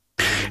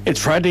It's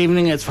Friday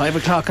evening, it's 5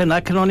 o'clock, and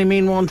that can only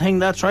mean one thing.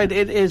 That's right,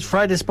 it is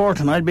Friday Sport,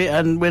 and I'll be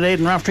with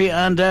Aidan Raftery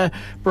and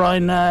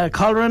Brian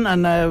Colleran,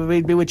 and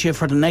we'll be with you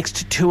for the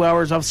next 2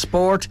 hours of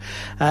sport,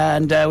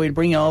 and we'll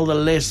bring you all the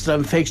lists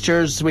and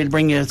fixtures. We'll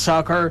bring you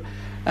soccer.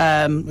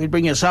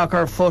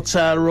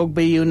 Futsal,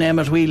 rugby, you name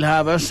it, we'll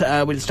have it.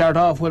 We'll start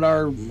off with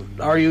our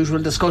usual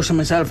discussion.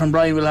 Myself and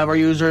Brian will have our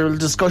usual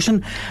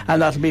discussion,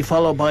 and that'll be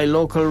followed by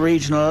local,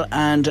 regional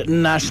and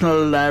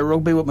national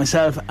rugby with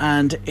myself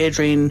and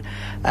Adrian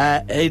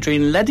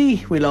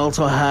Leddy. We'll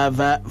also have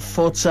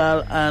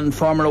futsal and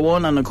Formula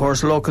 1, and of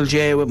course local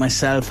J with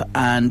myself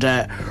and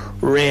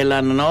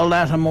Raylan, and all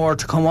that and more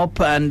to come up,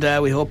 and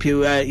we hope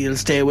you'll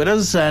stay with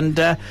us, and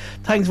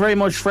thanks very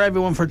much for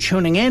everyone for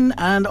tuning in.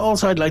 And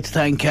also I'd like to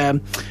thank Joe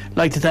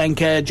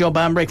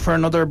Bambrick for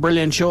another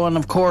brilliant show, and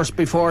of course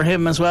before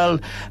him as well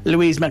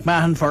Louise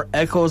McMahon for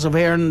Echoes of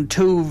Erin,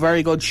 two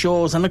very good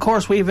shows, and of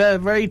course we've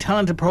very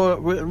talented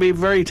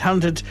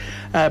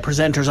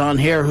presenters on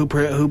here who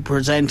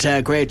present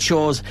great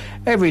shows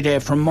every day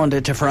from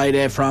Monday to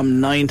Friday from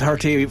 9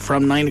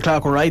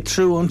 o'clock right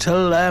through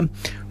until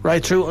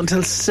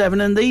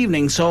 7 in the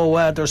evening.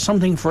 So there's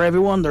something for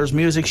everyone. There's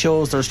music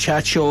shows, there's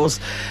chat shows,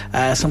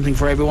 something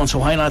for everyone. So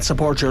why not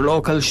support your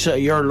local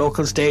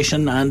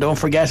station? And don't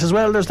forget as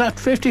well, there's that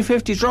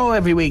 50-50 draw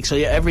every week, so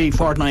every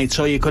fortnight,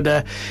 so you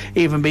could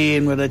even be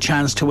in with a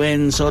chance to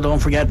win. So don't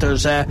forget,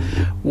 there's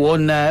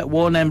one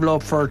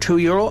envelope for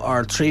 €2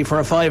 or 3 for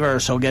a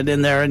 €5. So get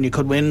in there and you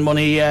could win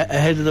money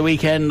ahead of the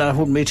weekend. That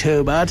wouldn't be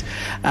too bad.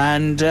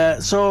 And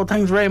so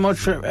thanks very much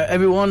for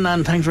everyone,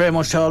 and thanks very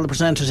much to all the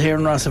presenters here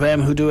in Ross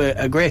FM who do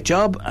a great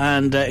job,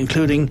 and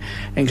including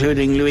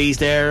Louise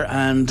there,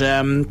 and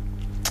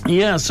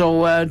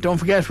so don't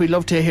forget, we'd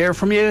love to hear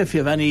from you if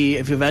you have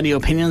any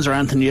opinions or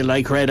anything you'd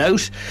like read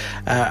out,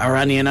 or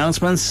any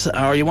announcements,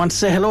 or you want to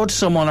say hello to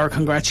someone or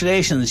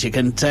congratulations. You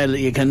can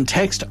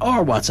text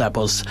or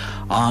WhatsApp us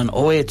on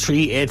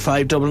 083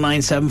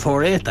 8599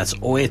 748. That's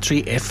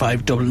 083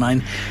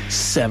 8599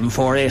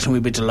 748, and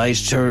we'd be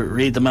delighted to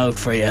read them out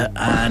for you.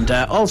 And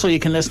also you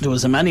can listen to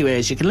us in many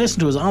ways. You can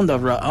listen to us on the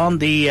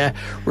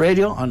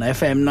radio on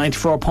FM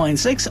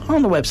 94.6,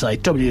 on the website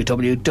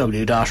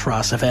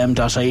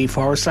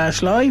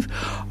www.rossfm.ie/live,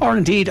 or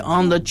indeed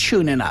on the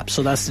TuneIn app.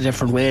 So that's the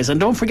different ways. And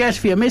don't forget,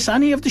 if you miss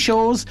any of the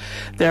shows,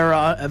 they're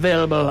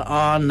available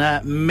on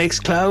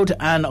Mixcloud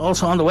and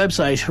also on the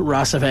website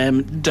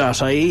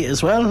rossfm.ie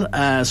as well.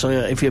 So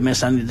if you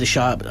miss any of the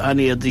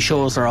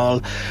shows, they're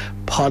all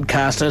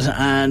podcasted.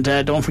 And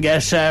don't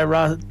forget,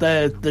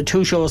 the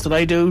two shows that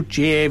I do,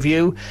 GA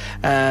View,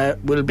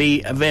 will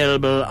be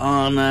available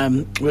on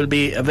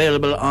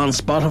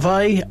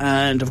Spotify,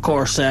 and of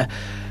course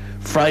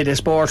Friday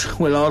Sport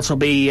will also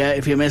be,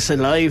 if you miss it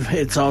live,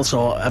 it's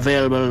also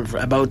available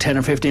about 10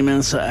 or 15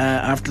 minutes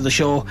after the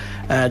show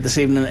this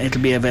evening.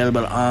 It'll be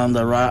available on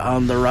the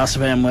Ross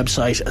FM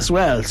website as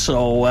well.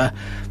 So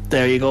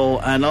there you go.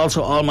 And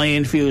also all my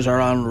interviews are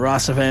on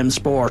Ross FM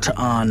Sport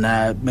on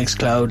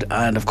Mixcloud,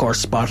 and of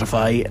course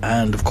Spotify,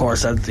 and of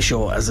course the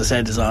show, as I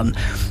said, is on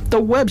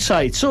the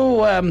website.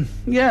 So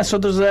so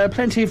there's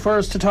plenty for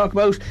us to talk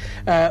about.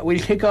 We'll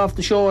kick off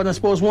the show, and I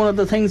suppose one of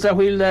the things that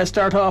we'll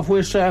start off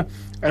with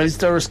is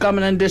the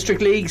Roscommon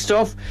District League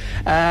stuff.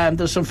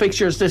 There's some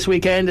fixtures this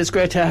weekend. It's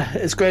great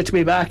to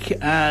be back,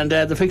 and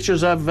the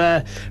fixtures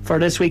for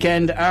this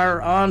weekend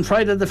are on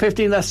Friday the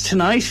 15th. That's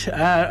tonight,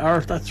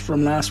 or that's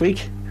from last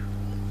week.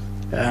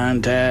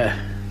 And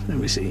let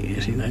me see,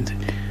 89.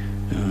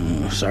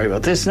 Sorry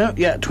about this now.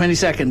 Yeah,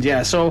 22nd.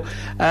 Yeah, so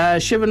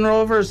Shivan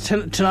Rovers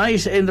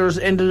tonight in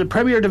the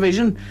Premier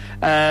Division.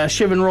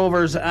 Shivan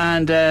Rovers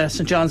and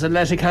St John's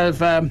Athletic has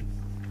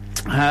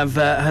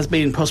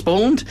been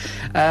postponed.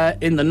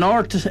 In the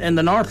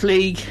North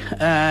League,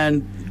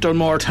 and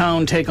Dunmore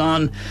Town take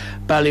on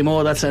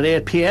Ballymoe. That's at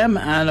 8 p.m.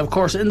 And of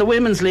course in the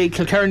Women's League,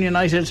 Colleran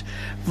United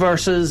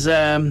versus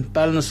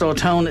Ballinasloe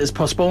Town is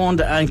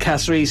postponed, and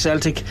Castlereagh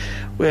Celtic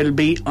will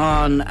be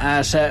on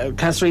at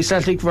Castlereagh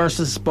Celtic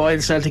versus Boyle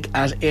Celtic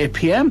at 8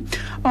 p.m.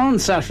 on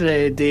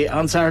Saturday the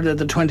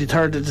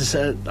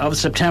 23rd of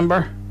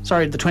September.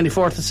 Sorry, the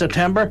 24th of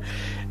September,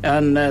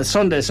 and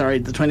Sunday,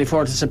 the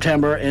 24th of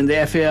September in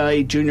the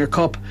FAI Junior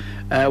Cup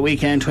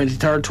weekend,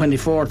 23rd,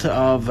 24th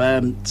of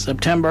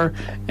September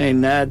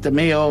in the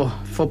Mayo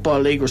Football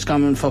League,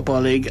 Roscommon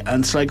Football League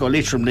and Sligo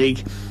Leitrim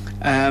League.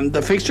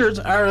 The fixtures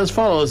are as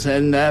follows: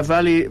 in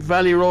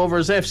Valley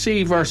Rovers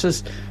FC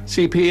versus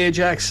CP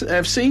Ajax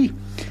FC.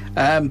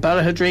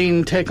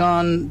 Ballahadreen take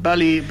on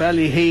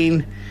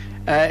Ballyheen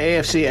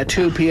AFC at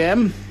 2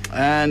 p.m.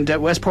 And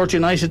Westport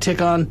United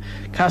take on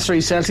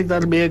Castlereagh Celtic.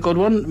 That'll be a good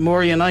one.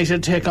 Moore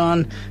United take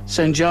on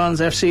St John's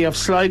FC of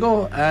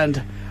Sligo,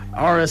 and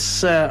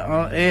Oris take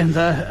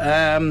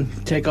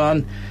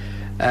on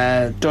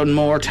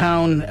Dunmore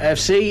Town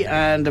FC,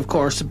 and of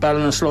course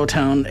Ballinasloe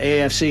Town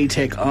AFC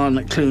take on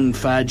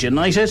Cloonfad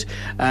United,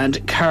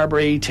 and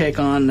Carberry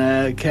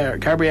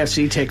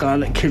FC take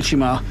on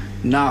Kilchima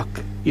Knock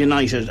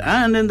United.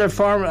 And in their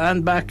form,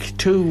 and back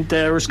to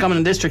the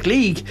Roscommon District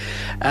League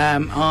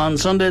on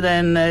Sunday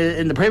then,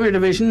 in the Premier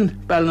Division,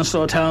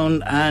 Ballinasloe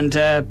Town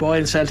and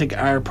Boyle Celtic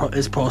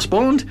is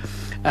postponed.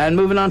 And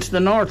moving on to the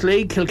North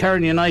League,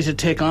 Colleran United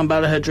take on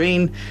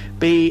Ballahadreen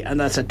B,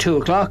 and that's at 2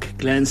 o'clock.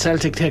 Glen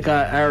Celtic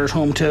are at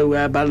home to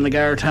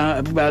Ballinagar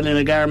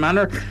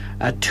Manor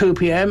at 2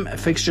 p.m.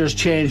 Fixtures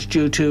changed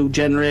due to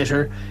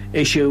generator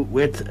issue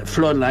with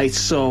floodlights,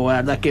 so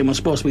that game was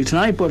supposed to be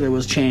tonight, but it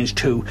was changed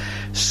to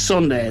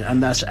Sunday,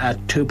 and that's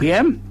at 2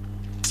 p.m.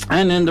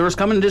 And in the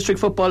Roscommon District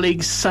Football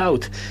League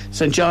South,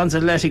 St John's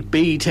Athletic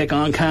B take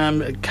on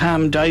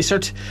Cam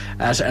Dysart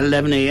at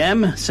 11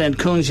 a.m. St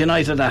Coons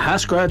United at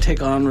Haskra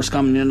take on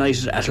Roscommon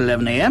United at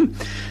 11 a.m.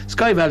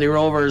 Sky Valley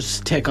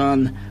Rovers take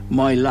on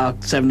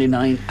Moylock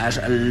 79 at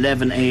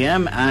 11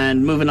 a.m.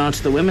 And moving on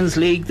to the Women's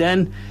League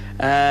then,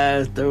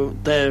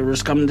 the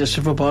Roscommon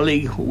District Football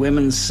League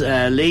Women's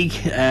League,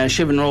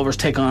 Shivan Rovers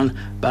take on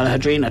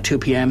Ballahadreen at 2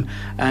 p.m.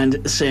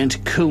 and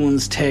St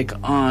Coons take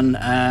on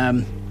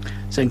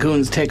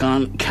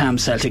Cam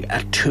Celtic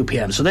at 2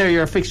 p.m. So there are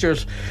your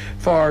fixtures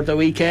for the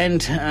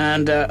weekend.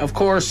 And of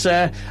course,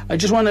 I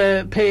just want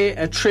to pay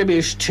a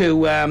tribute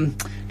to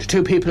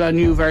two people I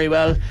knew very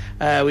well.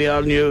 We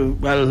all knew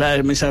well,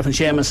 myself and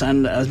Seamus,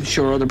 and I'm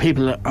sure other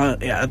people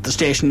at the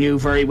station knew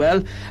very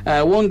well.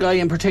 One guy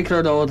in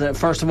particular, though, that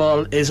first of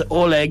all is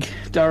Oleg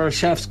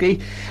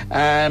Doroshavsky,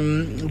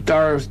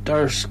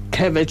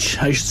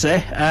 Doroshavich, I should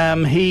say.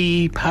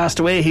 He passed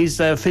away. He's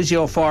the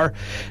physio for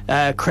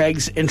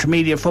Craig's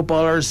intermediate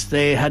footballers.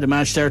 They had a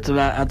match there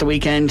at the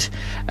weekend,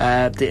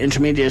 the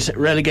intermediate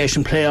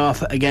relegation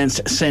playoff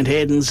against St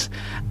Aidan's,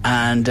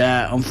 and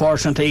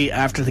unfortunately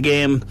after the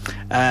game,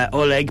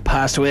 Oleg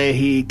passed away.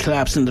 He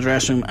collapsed in the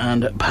dressing room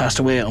and passed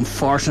away,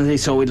 unfortunately.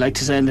 So we'd like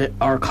to send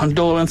our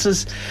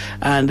condolences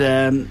and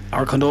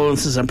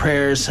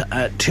prayers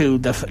to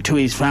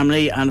his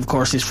family and of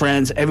course his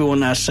friends,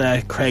 everyone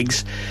at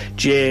Craig's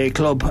GA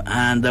Club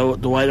and the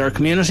wider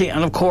community,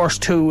 and of course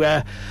to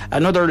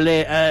another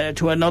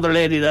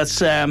lady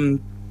that's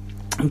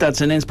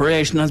an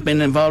inspiration, has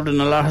been involved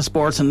in a lot of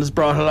sports and has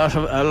brought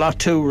a lot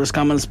to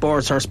Roscommon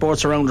sports. Our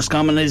sports around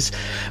Roscommon is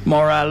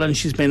Maura Allen.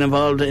 She's been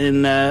involved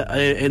in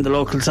the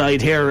local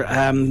side here,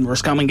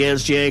 Roscommon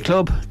Gaels GA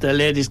Club, the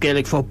ladies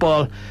Gaelic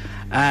football,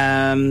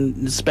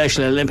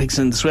 Special Olympics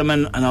in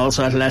swimming, and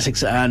also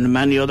athletics and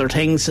many other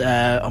things.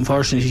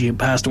 Unfortunately, she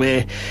passed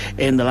away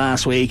in the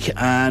last week,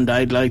 and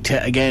I'd like to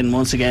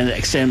once again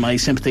extend my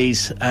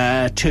sympathies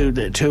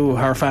to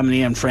her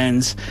family and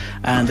friends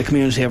and the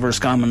community of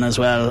Roscommon as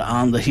well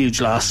on the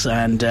huge loss,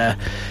 and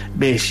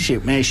may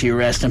she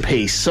rest in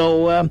peace.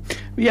 So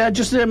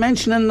just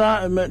mentioning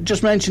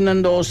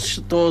those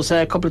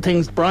couple of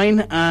things,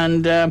 Brian,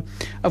 and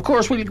of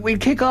course we'll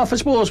kick off, I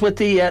suppose, with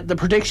the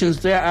predictions.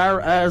 They are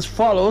as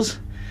follows.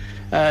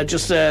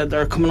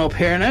 They're coming up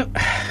here now.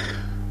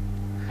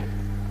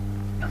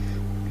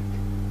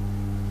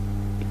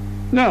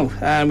 No,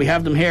 and we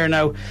have them here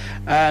now.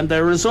 And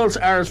the results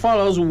are as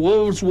follows: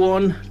 Wolves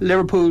 1,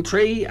 Liverpool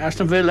 3,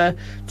 Aston Villa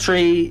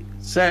 3,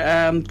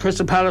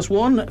 Crystal Palace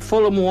 1,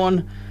 Fulham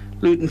 1,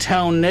 Luton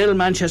Town 0,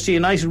 Manchester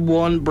United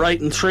 1,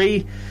 Brighton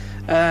 3,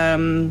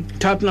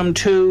 Tottenham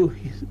 2,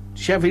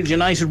 Sheffield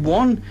United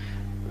 1,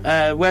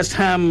 West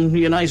Ham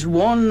United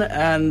 1,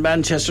 and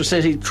Manchester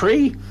City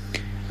 3,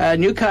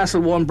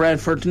 Newcastle 1,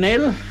 Brentford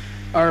 0,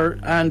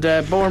 and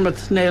Bournemouth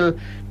 0,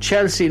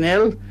 Chelsea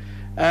 0,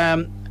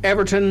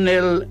 Everton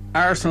 0,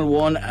 Arsenal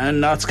 1,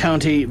 and Notts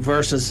County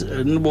versus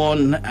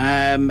 1,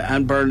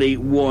 and Burnley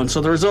 1.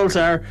 So the results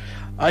are: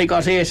 I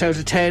got 8 out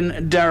of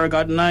 10, Dara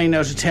got 9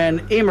 out of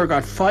 10, Emer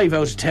got 5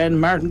 out of 10,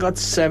 Martin got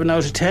 7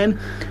 out of 10,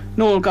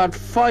 Noel got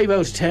 5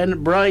 out of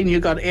 10, Brian, you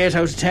got 8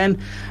 out of 10,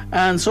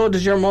 and so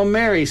did your mum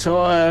Mary.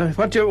 So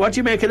what do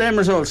you make of them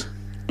results?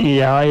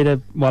 Yeah, I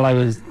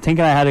was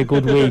thinking I had a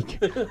good week,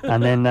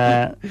 and then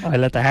I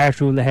let the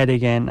heart rule the head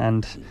again,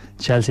 and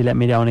Chelsea let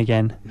me down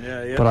again.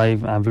 Yeah. But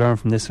I've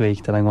learned from this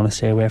week that I'm going to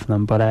stay away from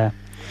them. But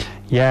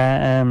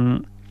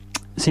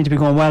seem to be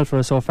going well for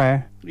us so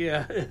far.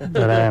 Yeah.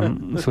 But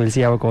so we'll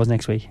see how it goes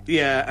next week.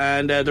 Yeah,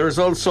 and the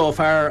results so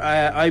far,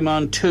 I'm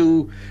on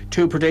two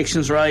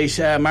predictions right.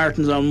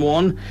 Martin's on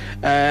 1.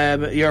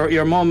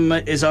 Your mum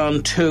is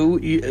on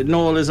 2.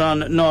 Noel is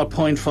on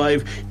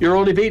 0.5. You're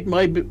only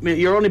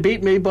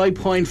beating me by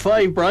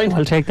 0.5, Brian.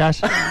 I'll take that.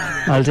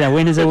 A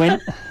win is a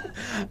win.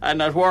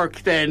 And at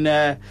work, then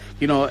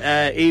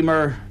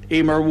Emer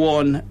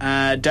 1,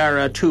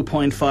 Dara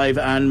 2.5,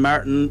 and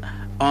Martin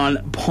on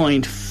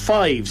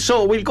 0.5.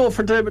 So we'll go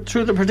through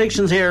the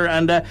predictions here,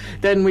 and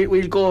then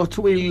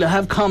we'll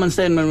have comments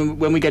then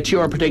when we get to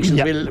your predictions.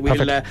 Yep,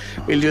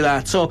 we'll do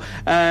that. So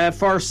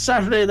for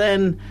Saturday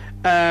then,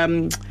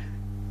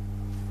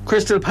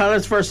 Crystal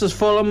Palace versus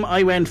Fulham,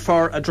 I went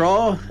for a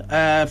draw.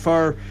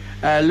 For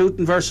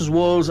Luton versus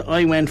Wolves,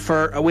 I went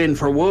for a win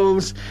for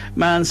Wolves.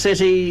 Man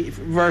City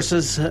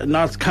versus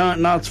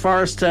Notts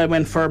Forest, I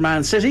went for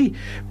Man City.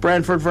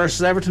 Brentford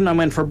versus Everton, I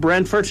went for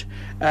Brentford.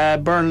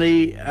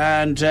 Burnley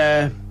and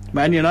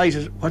Man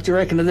United, what do you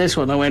reckon of this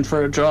one? I went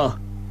for a draw.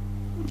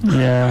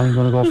 Yeah, I'm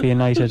going to go for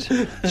United.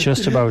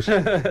 Just about.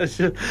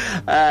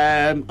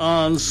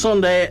 On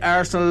Sunday,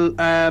 Arsenal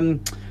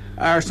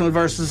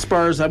versus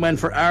Spurs, I went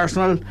for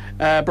Arsenal.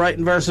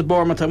 Brighton versus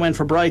Bournemouth, I went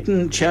for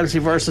Brighton. Chelsea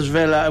versus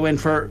Villa, I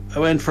went for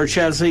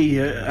Chelsea.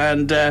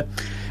 And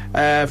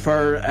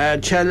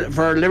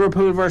for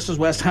Liverpool versus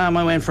West Ham,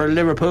 I went for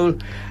Liverpool.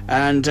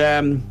 And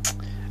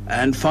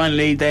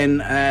finally,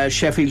 then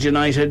Sheffield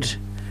United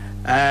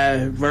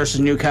versus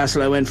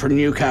Newcastle, I went for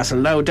Newcastle.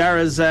 Now,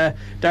 Dara's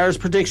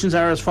predictions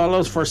are as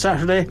follows for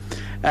Saturday: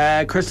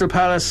 Crystal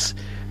Palace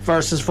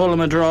versus Fulham,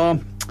 a draw.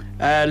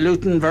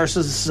 Luton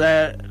versus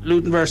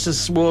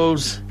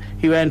Wolves.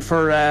 He went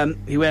for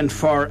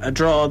a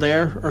draw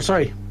there. Or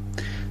sorry,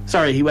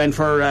 he went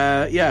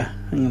for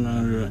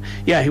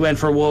he went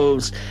for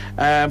Wolves.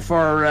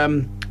 For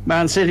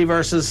Man City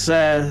versus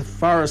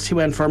Forest, he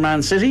went for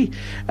Man City.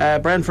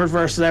 Brentford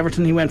versus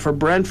Everton, he went for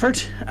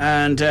Brentford.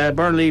 And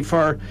Burnley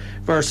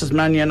versus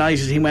Man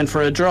United, he went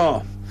for a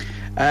draw.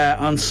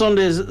 On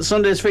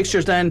Sunday's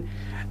fixtures then,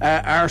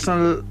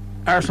 Arsenal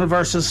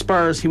versus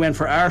Spurs, he went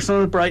for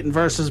Arsenal. Brighton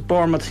versus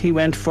Bournemouth, he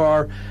went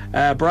for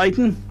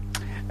Brighton.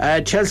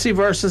 Chelsea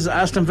versus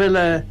Aston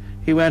Villa,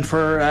 he went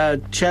for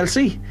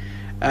Chelsea.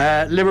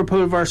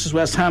 Liverpool versus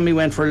West Ham, he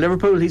went for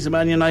Liverpool. He's a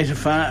Man United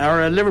fan,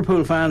 or a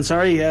Liverpool fan,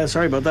 sorry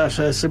about that,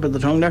 slip of the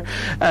tongue there.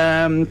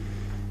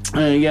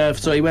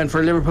 So he went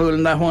for Liverpool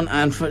in that one.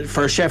 And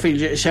for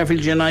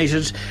Sheffield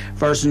United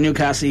versus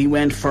Newcastle, he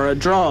went for a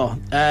draw.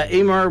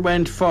 Emer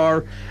went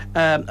for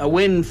a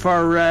win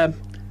for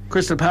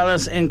Crystal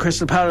Palace in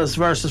Crystal Palace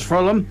versus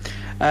Fulham.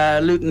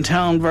 Luton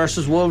Town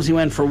versus Wolves, he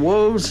went for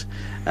Wolves.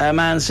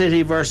 Man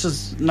City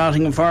versus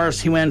Nottingham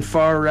Forest, he went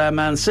for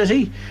Man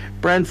City.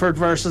 Brentford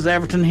versus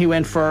Everton, he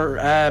went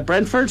for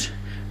Brentford.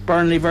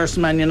 Burnley versus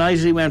Man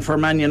United, he went for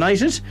Man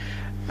United.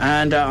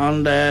 And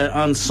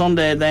on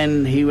Sunday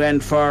then he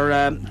went for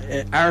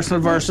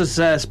Arsenal versus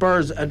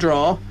Spurs, a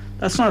draw.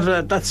 That's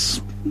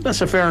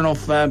a fair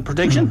enough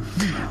prediction.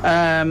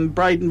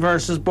 Brighton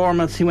versus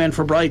Bournemouth, he went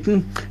for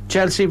Brighton.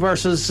 Chelsea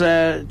versus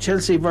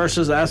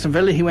Aston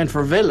Villa, he went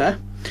for Villa.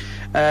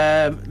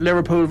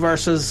 Liverpool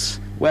versus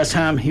West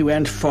Ham, he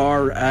went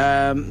for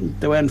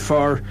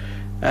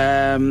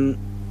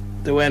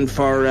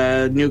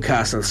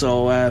Newcastle.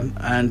 So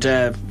and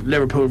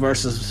Liverpool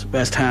versus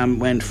West Ham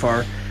went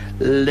for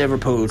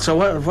Liverpool.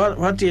 So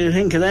what do you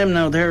think of them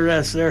now? There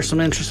are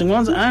some interesting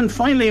ones. And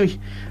finally,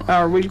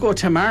 we'll go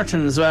to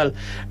Martin as well.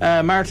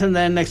 Martin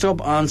then next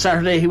up on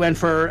Saturday, he went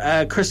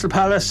for Crystal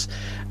Palace,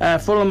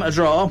 Fulham, a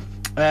draw.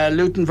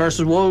 Luton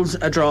versus Wolves,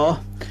 a draw.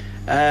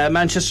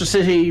 Manchester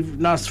City,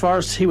 Notts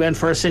Forest, he went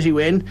for a City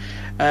win.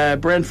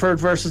 Brentford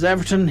versus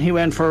Everton, he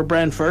went for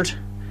Brentford.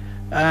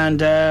 And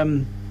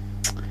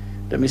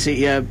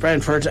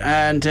Brentford.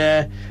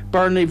 And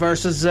Burnley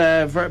versus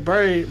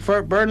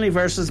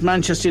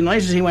Manchester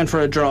United, he went for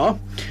a draw.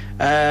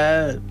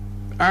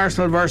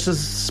 Arsenal versus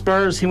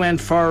Spurs, he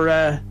went for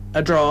a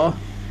draw.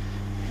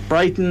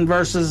 Brighton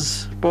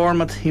versus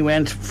Bournemouth, he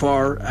went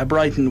for a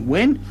Brighton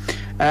win.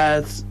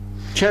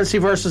 Chelsea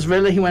versus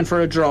Villa, he went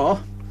for a draw.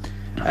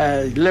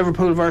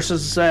 Liverpool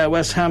versus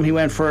West Ham, he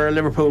went for a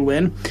Liverpool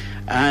win.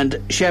 And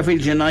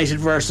Sheffield United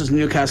versus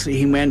Newcastle,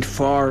 he went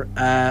for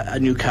a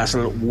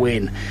Newcastle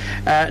win.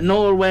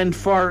 Noel went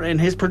for, in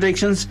his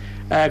predictions,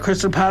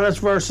 Crystal Palace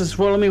versus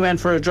Fulham, he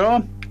went for a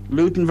draw.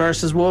 Luton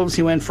versus Wolves,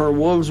 he went for a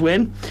Wolves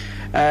win.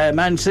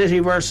 Man City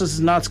versus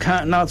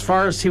Notts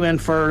Forest, he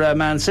went for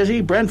Man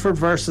City. Brentford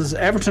versus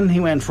Everton, he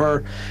went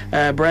for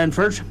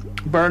Brentford.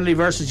 Burnley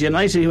versus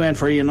United, he went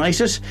for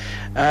United.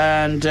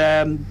 And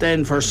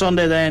then for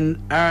Sunday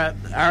then,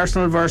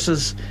 Arsenal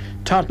versus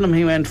Tottenham,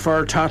 he went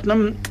for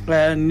Tottenham.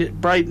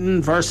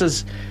 Brighton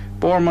versus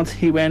Bournemouth,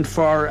 he went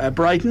for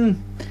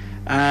Brighton.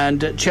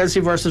 And Chelsea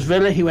versus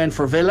Villa, he went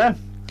for Villa.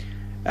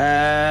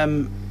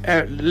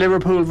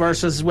 Liverpool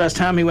versus West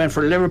Ham, he went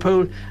for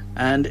Liverpool.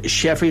 And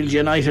Sheffield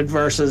United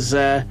versus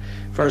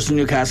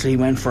Newcastle, he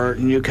went for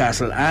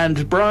Newcastle.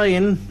 And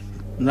Brian,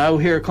 now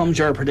here comes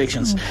your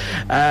predictions.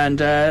 And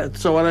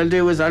so what I'll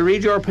do is I'll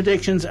read your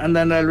predictions, and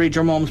then I'll read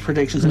your mum's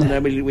predictions, and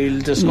then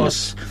we'll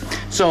discuss.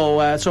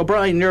 So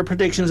Brian, your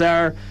predictions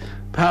are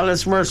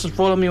Palace versus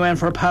Fulham, you went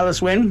for a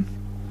Palace win.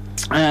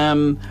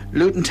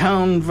 Luton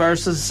Town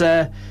versus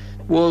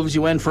Wolves,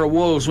 you went for a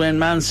Wolves win.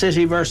 Man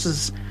City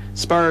versus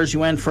Spurs,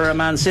 you went for a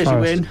Man City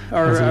win.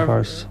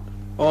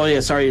 Oh yeah,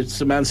 sorry, it's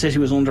the Man City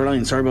was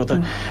underlined. Sorry about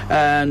that.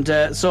 And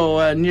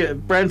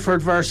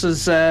Brentford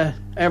versus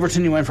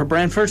Everton, you went for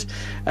Brentford.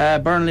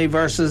 Burnley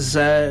versus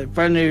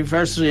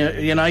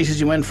United,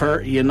 you went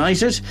for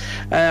United.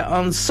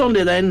 On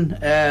Sunday then,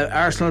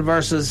 Arsenal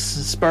versus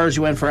Spurs,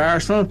 you went for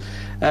Arsenal.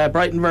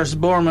 Brighton versus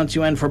Bournemouth,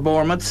 you went for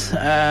Bournemouth.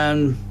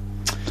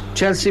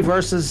 Chelsea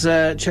versus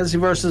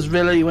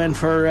Villa, you went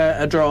for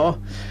a draw.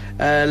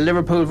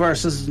 Liverpool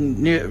versus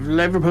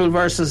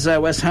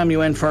West Ham, you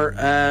went for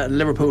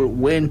Liverpool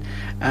win.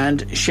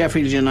 and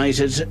Sheffield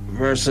United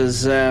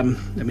versus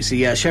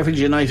Sheffield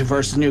United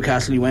versus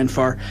Newcastle. You went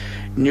for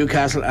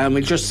Newcastle, and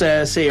we'll just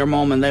say your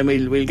mum, and then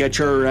we'll get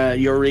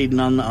your reading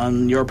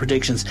on your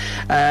predictions.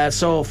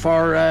 So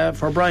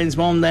for Brian's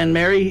mum, then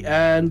Mary,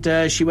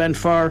 and she went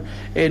for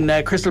in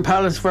Crystal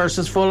Palace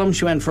versus Fulham.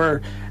 She went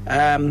for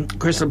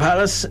Crystal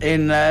Palace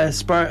in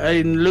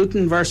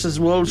Luton versus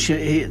Wolves.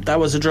 That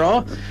was a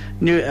draw.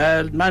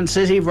 Man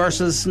City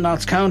versus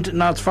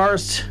Notts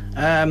Forest,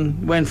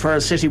 went for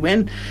a City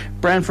win.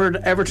 Brentford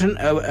Everton,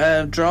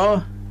 a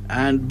draw.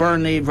 And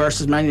Burnley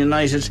versus Man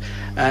United,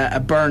 a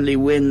Burnley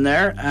win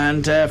there.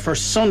 And for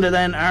Sunday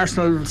then,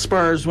 Arsenal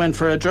Spurs went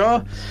for a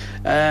draw.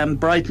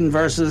 Brighton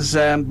versus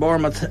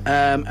Bournemouth,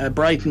 a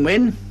Brighton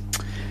win.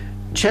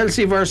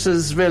 Chelsea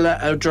versus Villa,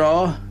 a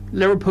draw.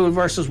 Liverpool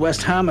versus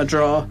West Ham, a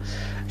draw.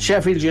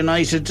 Sheffield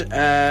United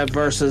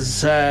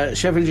versus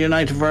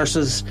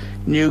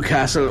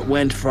Newcastle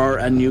went for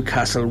a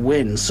Newcastle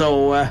win.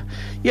 So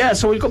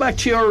so we'll go back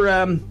to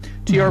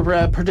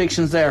your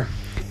predictions there.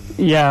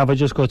 Yeah, but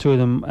just go through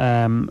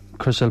them.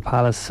 Crystal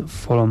Palace,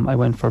 Fulham. I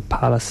went for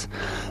Palace.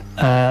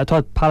 I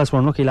thought Palace were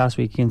unlucky last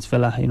week against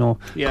Villa.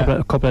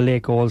 A couple of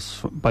late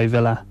goals by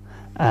Villa.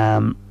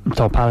 I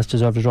thought Palace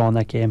deserved a draw in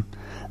that game.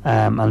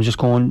 I'm just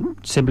going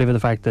simply for the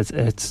fact that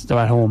they're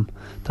at home.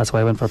 That's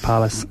why I went for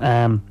Palace.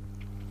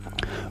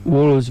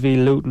 Wolves v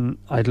Luton.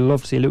 I'd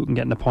love to see Luton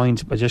getting a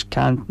point, but just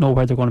can't know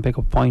where they're going to pick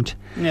up a point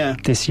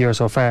this year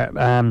so far.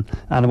 And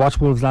I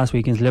watched Wolves last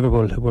week against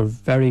Liverpool, who were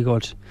very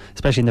good,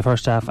 especially in the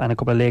first half, and a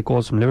couple of late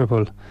goals from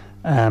Liverpool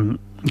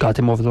got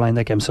them over the line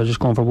that game. So just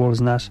going for Wolves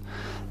in that.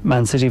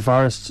 Man City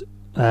Forest.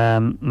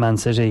 Man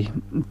City,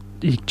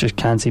 you just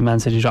can't see Man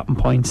City dropping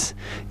points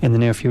in the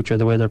near future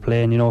the way they're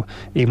playing.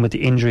 Even with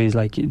the injuries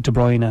like De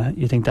Bruyne,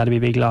 you think that'd be a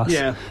big loss.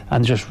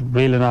 And just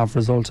reeling off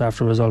results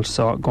after results.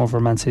 So going for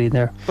Man City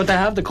there. But they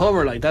have the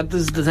cover, like that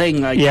is the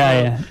thing. Like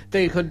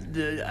they could,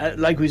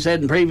 like we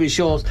said in previous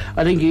shows,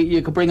 I think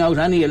you could bring out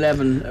any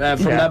 11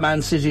 from that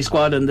Man City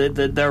squad, and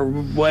they're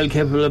well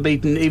capable of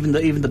beating even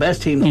the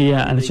best team.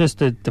 Yeah, and it's just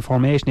the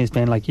formation he's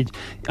playing. Like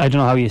I don't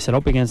know how you set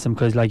up against them,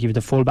 because like you've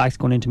the full backs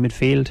going into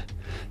midfield.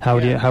 How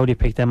do you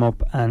pick them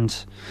up? And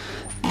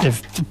they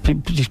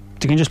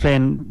can just play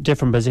in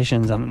different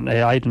positions, and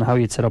I don't know how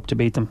you'd set up to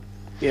beat them.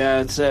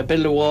 Yeah, it's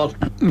build a wall.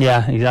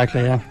 Yeah,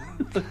 exactly. Yeah.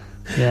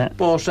 Yeah.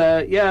 But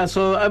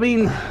so I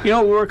mean, we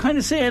were kind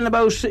of saying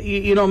about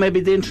maybe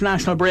the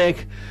international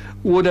break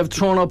would have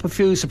thrown up a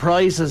few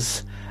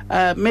surprises,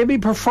 maybe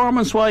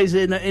performance wise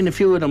in a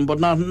few of them,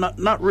 but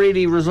not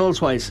really results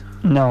wise.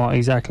 No,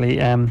 exactly.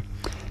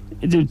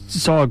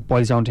 It's all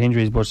boils down to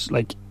injuries, but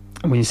like,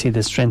 when you see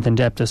the strength and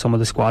depth of some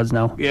of the squads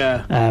now,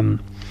 and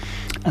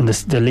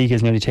the league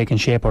is nearly taking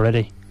shape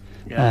already,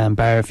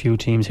 bar a few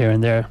teams here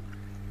and there.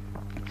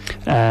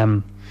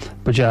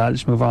 But I'll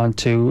just move on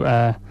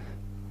to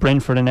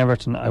Brentford and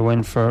Everton. I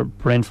went for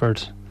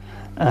Brentford.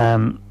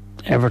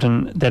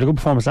 Everton, they had a good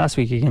performance last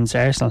week against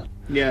Arsenal.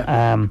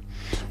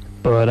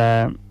 But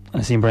I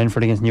seen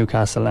Brentford against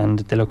Newcastle, and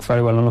they look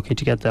very well unlucky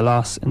to get the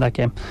loss in that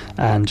game.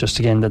 And just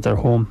again that they're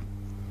home.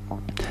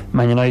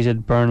 Man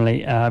United,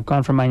 Burnley. I've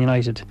gone for Man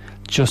United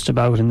just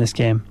about in this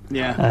game.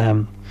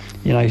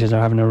 United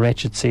are having a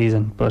wretched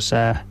season, but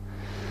I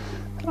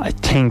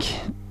think,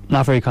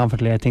 not very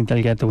confidently, I think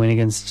they'll get the win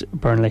against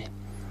Burnley.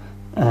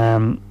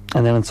 And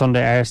then on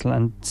Sunday, Arsenal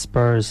and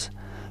Spurs.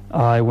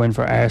 I went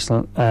for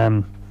Arsenal.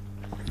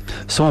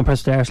 So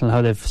impressed with Arsenal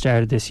how they've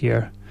started this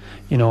year.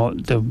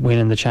 The win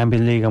in the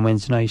Champions League on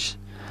Wednesday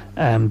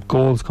night.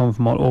 Goals come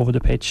from all over the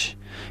pitch.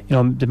 They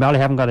probably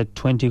haven't got a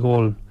 20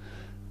 goal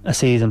a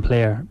season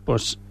player,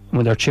 but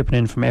when they're chipping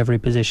in from every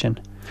position.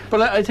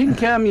 But I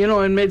think in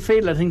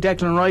midfield, I think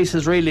Declan Rice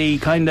is really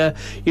kind of,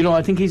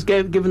 I think he's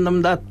given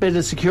them that bit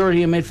of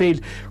security in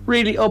midfield.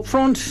 Really up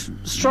front,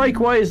 strike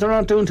wise, they're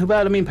not doing too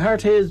bad. I mean,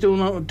 Partey is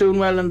doing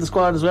well in the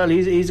squad as well.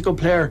 He's a good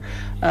player.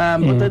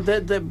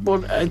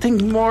 But I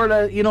think more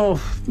that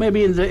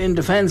maybe in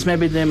defence,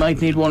 maybe they might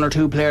need one or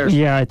two players.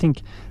 Yeah, I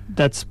think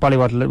that's probably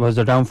what was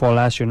their downfall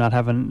last year, not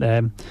having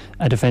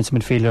a defensive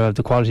midfielder of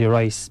the quality of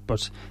Rice.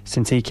 But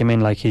since he came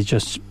in, like, he's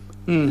just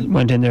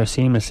went in there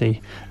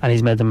seamlessly, and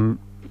he's made them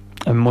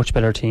a much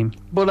better team.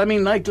 But I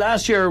mean, like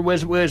last year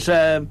with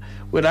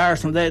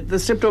Arsenal, they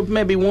slipped up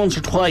maybe once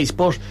or twice,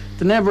 but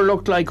they never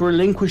looked like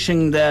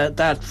relinquishing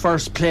that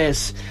first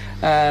place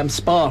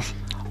spot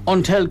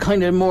until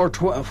kind of more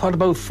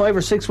about 5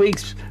 or 6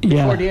 weeks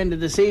before the end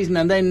of the season.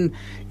 And then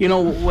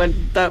when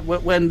it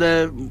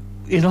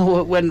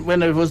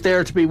was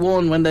there to be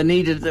won, when they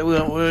needed,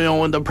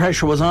 when the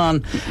pressure was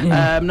on.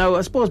 Now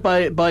I suppose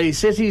by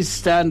City's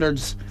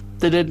standards,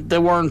 they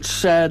weren't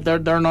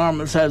their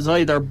normal selves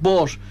either,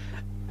 but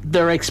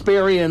their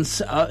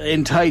experience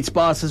in tight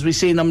spots, as we've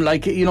seen them,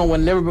 like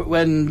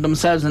when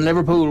themselves and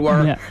Liverpool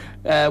were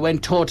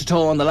went toe to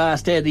toe on the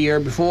last day of the year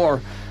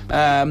before.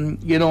 Maybe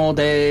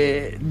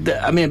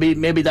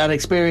that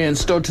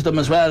experience stood to them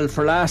as well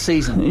for last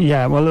season.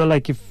 Yeah, well,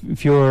 like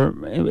if you're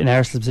in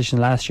Arsenal's position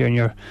last year and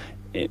you're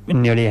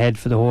nearly ahead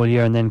for the whole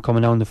year, and then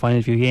coming down the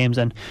final few games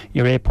and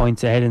you're 8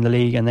 points ahead in the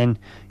league, and then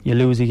you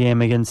lose a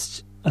game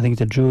against I think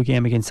they drew a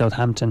game against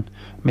Southampton,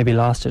 maybe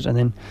lost it, and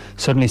then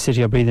suddenly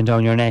City are breathing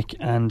down your neck,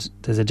 and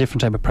there's a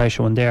different type of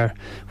pressure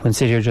when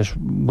City are just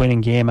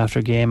winning game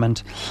after game.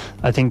 And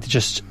I think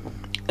just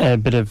a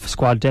bit of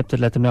squad depth that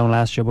let them down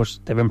last year, but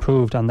they've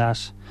improved on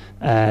that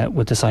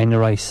with the signing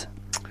of Rice.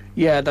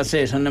 Yeah, that's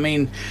it. And I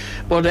mean,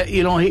 but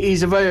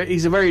he's a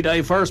very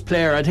diverse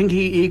player. I think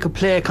he could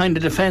play kind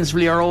of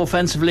defensively or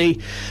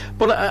offensively,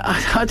 but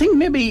I think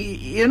maybe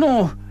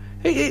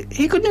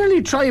he could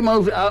nearly try him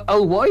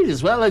out wide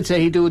as well. I'd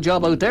say he'd do a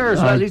job out there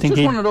as well. He's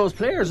just one of those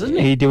players, isn't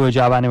he? He'd do a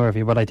job anywhere for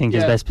you, but I think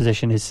his best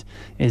position is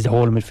the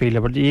holding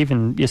midfielder. But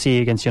even you see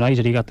against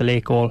United, he got the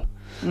late goal.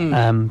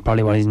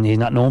 Probably what he's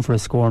not known for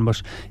his scoring,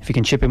 but if he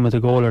can chip in with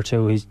a goal or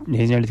two, he's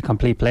nearly the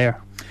complete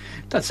player.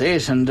 That's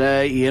it, and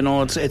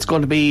it's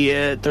going to be.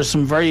 There's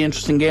some very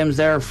interesting games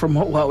there from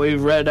what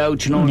we've read out.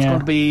 It's going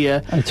to be.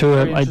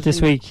 This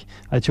week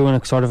I threw in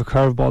a sort of a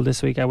curveball.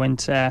 This week I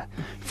went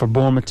for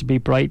Bournemouth to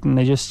beat Brighton.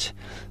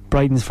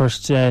 Brighton's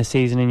first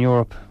season in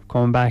Europe,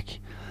 coming back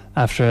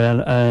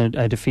after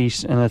a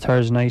defeat on a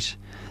Thursday night,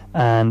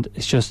 and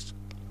it's just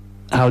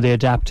how they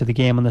adapt to the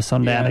game on the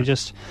Sunday. And I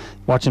just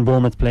watching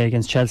Bournemouth play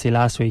against Chelsea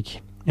last week.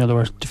 They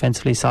were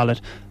defensively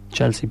solid.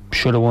 Chelsea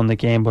should have won the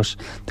game, but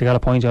they got a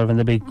point out of it, and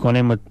they'll be going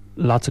in with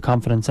lots of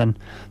confidence and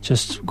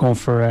just going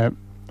for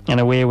an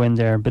away win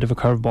there, a bit of a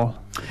curveball.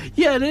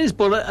 Yeah, it is,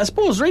 but I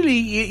suppose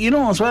really,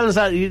 as well as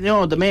that,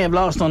 they may have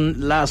lost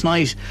on last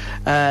night,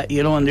 in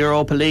the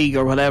Europa League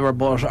or whatever,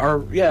 but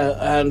something.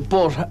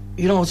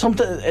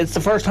 It's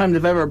the first time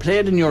they've ever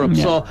played in Europe,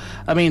 so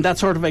I mean that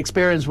sort of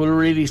experience will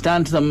really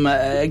stand to them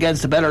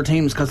against the better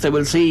teams, because they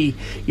will see,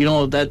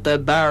 that the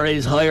bar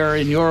is higher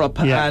in Europe,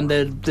 and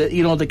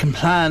they can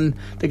plan,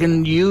 they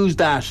can use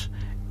that.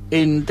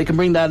 They can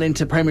bring that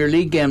into Premier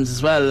League games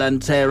as well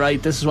and say,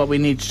 right, this is what we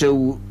need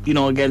to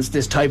do, against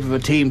this type of a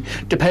team,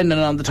 depending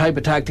on the type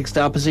of tactics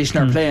the opposition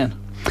are playing.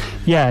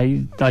 Yeah,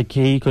 like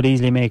he could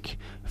easily make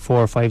 4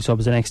 or 5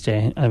 subs the next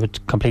day and have a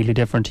completely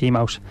different team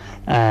out,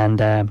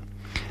 and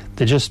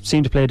they just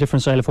seem to play a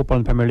different style of football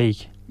in the Premier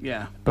League.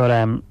 Yeah,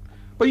 but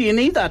you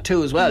need that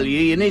too as well.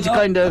 You need to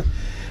kind of.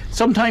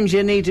 Sometimes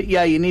you need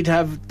to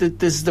have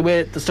this is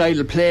the style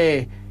of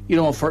play.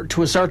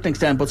 To a certain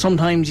extent, but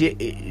sometimes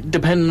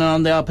depending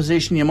on the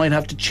opposition, you might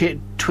have to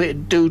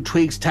do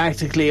tweaks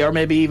tactically or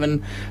maybe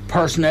even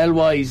personnel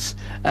wise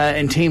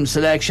in team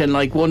selection.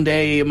 Like one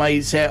day you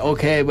might say,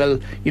 okay, well,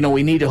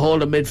 we need to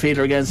hold a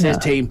midfielder against this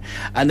team,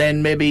 and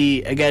then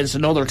maybe against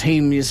another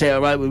team you say,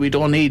 all right, well, we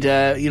don't need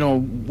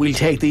we'll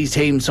take these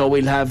teams, so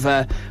we can have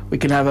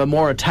a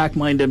more attack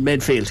minded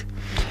midfield.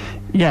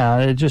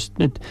 Yeah, they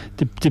seem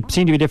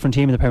to be a different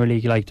team in the Premier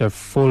League. Like, they're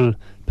full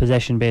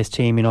possession based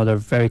team. They're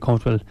very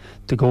comfortable.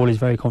 The goal is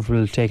very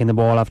comfortable taking the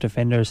ball off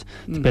defenders,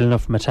 building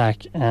up from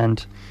attack.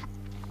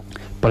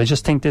 But I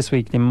just think this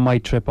week they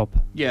might trip up.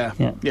 Yeah.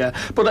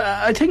 But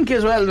I think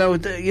as well now,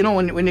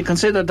 when you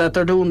consider that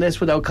they're doing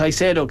this without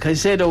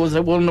Caicedo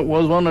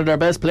was one of their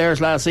best players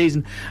last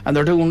season, and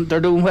they're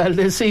doing well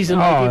this season,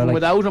 even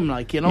without him.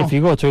 If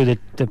you go through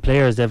the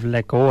players they've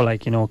let go,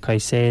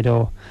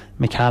 Caicedo,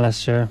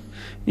 McAllister,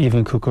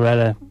 even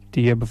Cucurella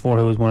the year before,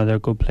 who was one of their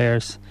good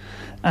players.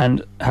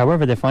 And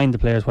however they find the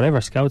players, whatever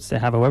scouts they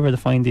have, however they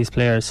find these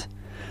players,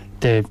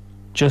 they're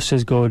just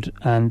as good,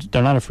 and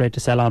they're not afraid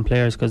to sell on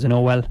players, because they know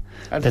well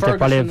and that Ferguson they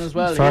probably have as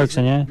well.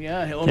 Ferguson,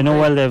 they know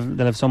well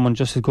they'll have someone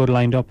just as good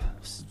lined up,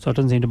 so it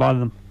doesn't seem to bother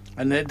them.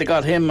 And they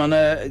got him on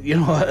a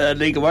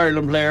League of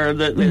Ireland player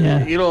that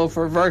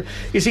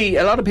you see,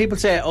 a lot of people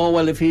say, oh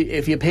well, if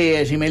you pay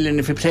 80 million,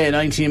 if you pay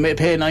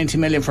 90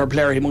 million for a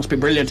player, he must be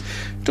brilliant.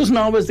 Doesn't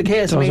always the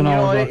case.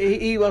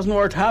 He wasn't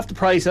worth half the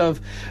price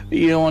of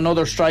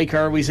another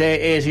striker, we say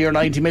 80 or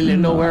 90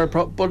 million nowhere,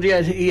 but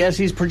yes,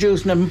 he's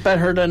producing them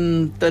better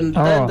than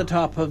the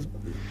top of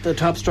the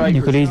top strikers.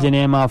 You could easily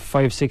name off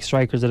 5-6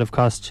 strikers that have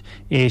cost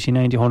 80,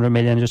 90, 100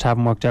 million and just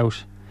haven't worked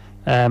out.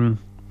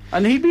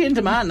 And he'd be in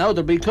demand now.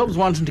 There'll be clubs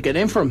wanting to get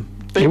in for him.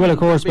 It will, of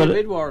course,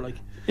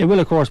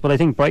 but I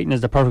think Brighton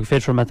is the perfect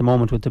fit for him at the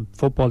moment with the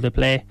football they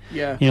play.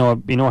 Yeah.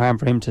 It'd be no harm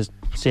for him to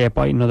stay at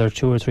Brighton another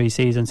 2 or 3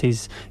 seasons.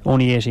 He's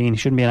only 18. He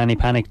shouldn't be in any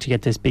panic to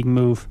get this big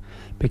move,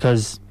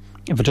 because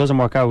if it doesn't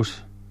work out,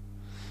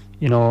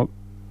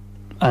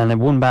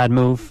 and one bad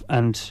move,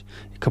 and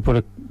it could put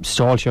a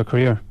stall to your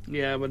career.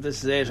 Yeah, but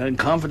this is it, and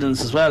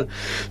confidence as well.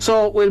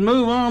 So we'll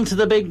move on to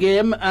the big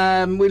game.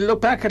 We'll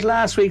look back at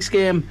last week's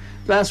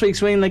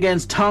win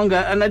against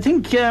Tonga, and I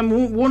think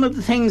one of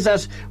the things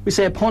that we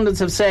say pundits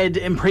have said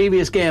in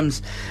previous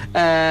games,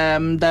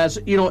 that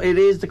it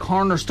is the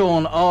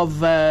cornerstone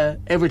of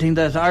everything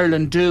that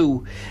Ireland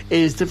do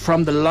is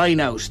from the line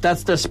out.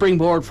 That's the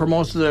springboard for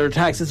most of their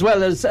attacks, as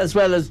well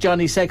as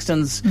Johnny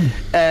Sexton's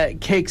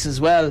kicks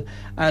as well.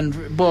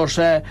 But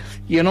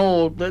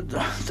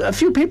a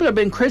few people have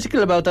been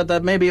critical about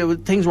that maybe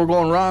things were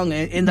going wrong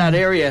in that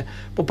area.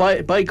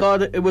 But by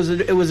God, it was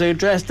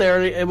addressed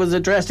there. It was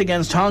addressed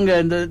against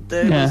Tonga, and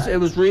it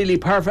was really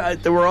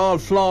perfect. They were all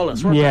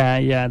flawless, weren't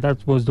they? Yeah,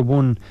 that was the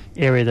one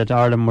area that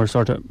Ireland were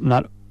sort of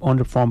not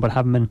underperformed but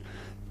haven't been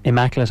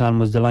immaculate on,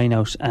 was the line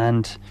out.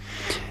 And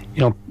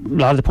you know, a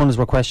lot of the pundits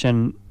were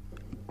questioning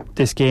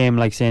this game,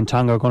 like saying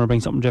Tonga are going to bring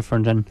something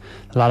different and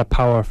a lot of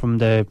power from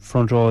the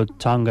front row,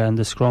 Tonga and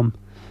the scrum.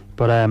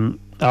 But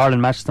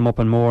Ireland matched them up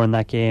and more in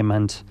that game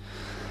and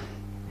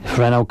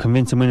ran out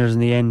convincing winners in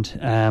the end.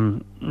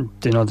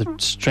 You know, the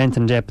strength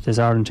and depth of this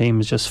Ireland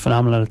team is just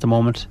phenomenal at the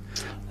moment.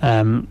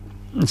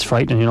 It's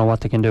frightening, you know,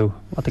 what they can do,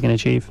 what they can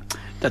achieve.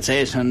 That's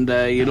it, and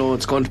you know,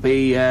 it's going to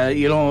be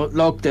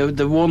look,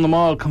 they've won them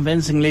all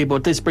convincingly,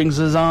 but this brings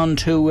us on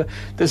to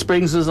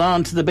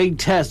the big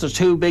test. There's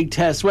two big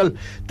tests. Well,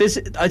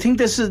 I think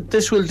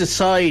this will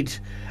decide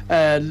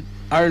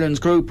Ireland's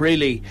group,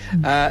 really.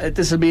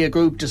 This will be a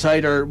group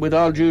decider, with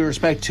all due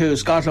respect to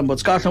Scotland, but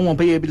Scotland won't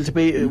be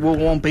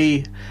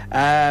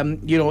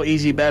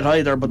easy bet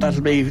either, but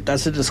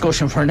that's a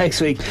discussion for next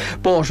week.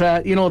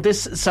 But you know,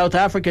 this South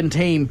African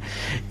team,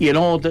 you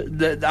know,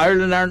 the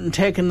Ireland aren't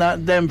taking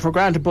them for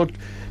granted, but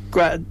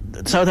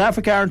South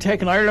Africa aren't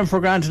taking Ireland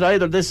for granted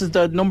either. This is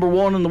the number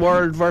one in the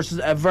world versus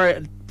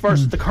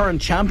the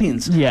current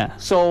champions. Yeah.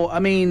 So I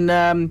mean,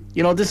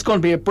 you know, this is going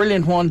to be a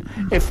brilliant one.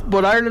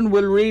 But Ireland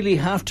will really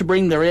have to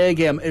bring their A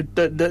game.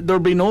 There'll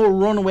be no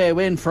runaway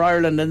win for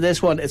Ireland in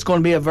this one. It's going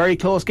to be a very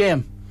close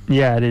game.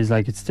 Yeah, it is.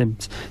 Like,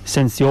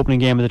 since the opening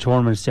game of the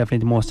tournament, it's definitely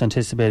the most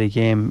anticipated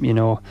game. You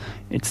know,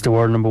 it's the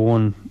world number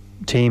one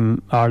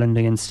team, Ireland,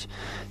 against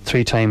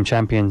 3-time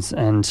champions,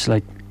 and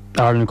like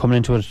Ireland coming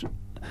into it.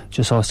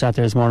 Just saw a stat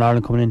there this morning.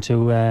 Ireland coming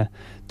into the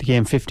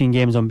game 15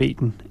 games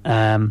unbeaten,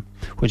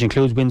 which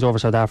includes wins over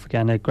South Africa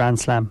and a Grand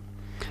Slam.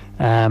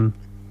 But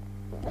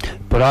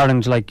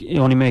Ireland, like,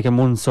 only making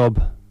one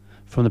sub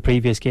from the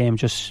previous game,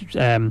 just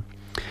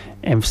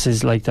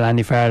emphasis like that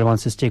Andy Farrell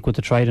wants to stick with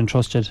the tried and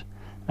trusted.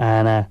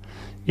 And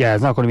yeah,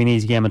 it's not going to be an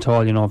easy game at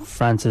all. You know,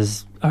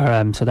 South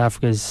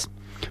Africa's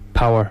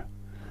power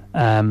is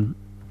going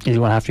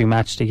to have to be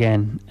matched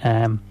again,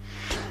 and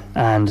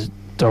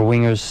their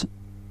wingers,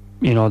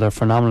 you know, they're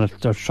phenomenal.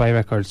 Their try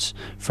records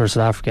for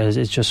South Africa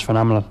is just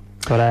phenomenal.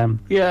 But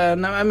yeah,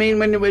 no, I mean,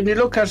 when you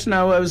look at it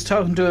now, I was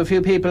talking to a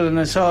few people and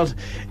I saw it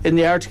in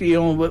the article, you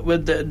know,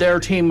 with their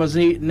team was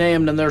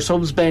named and their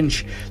subs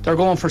bench, they're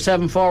going for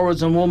 7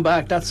 forwards and 1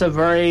 back. That's a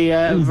very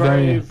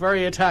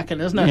attacking,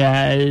 isn't it?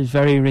 Yeah, it's a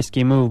very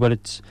risky move, but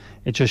it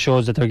just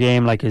shows that their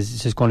game, like,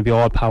 is just going to be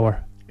all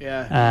power.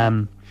 Yeah.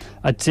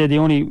 I'd say the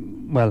only,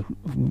 well,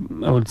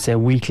 I would say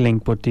weak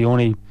link, but the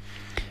only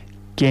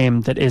game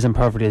that isn't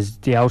perfect is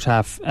the out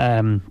half.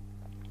 Manny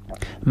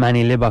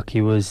Libak, he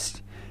was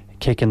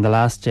kicking the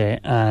last day,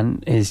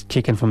 and his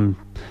kicking from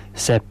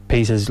set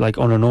pieces, like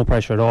under no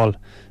pressure at all,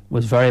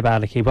 was very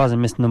bad. Like, he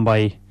wasn't missing them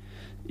by,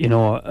 you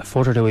know, a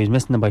foot or two, he was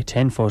missing them by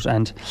 10 foot,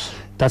 and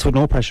that's with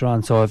no pressure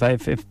on. So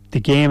if the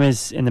game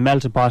is in the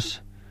melted pot,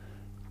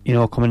 you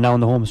know, coming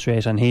down the home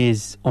straight and he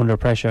is under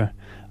pressure,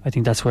 I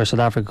think that's where South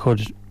Africa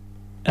could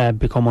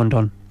become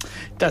undone.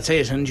 That's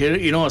it, and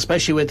you know,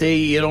 especially with the,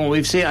 you know,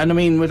 we've seen, and I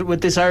mean, with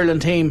this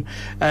Ireland team,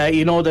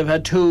 you know, they've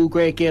had 2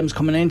 great games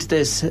coming into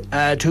this,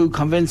 2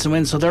 convincing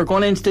wins, so they're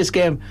going into this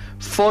game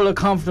full of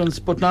confidence,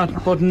 but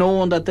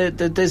knowing that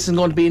this is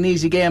going to be an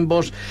easy game.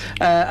 But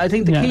I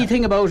think the key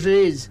thing about it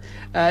is,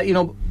 you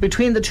know,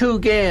 between the 2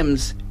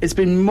 games, it's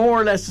been more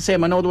or less the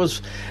same. I know there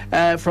was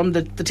from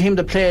the team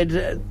that played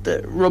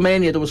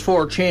Romania, there was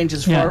 4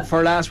 changes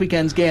for last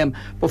weekend's game,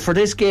 but for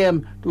this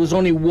game there was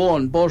only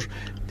 1. But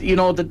you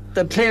know, the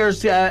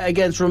players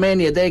against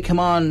Romania, they come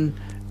on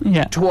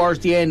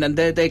towards the end, and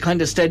they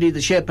kind of steady the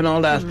ship and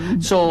all that.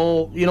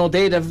 So you know,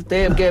 they have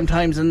game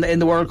times in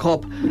the World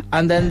Cup,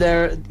 and then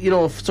they're, you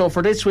know, so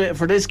for this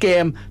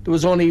game there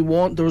was only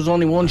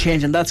one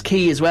change, and that's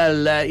key as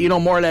well. You know,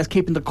 more or less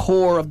keeping the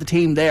core of the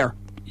team there.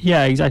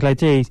 Yeah, exactly. I'd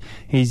say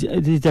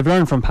they've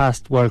learned from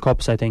past World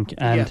Cups, I think,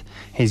 and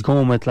he's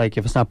going with, like,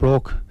 if it's not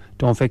broke,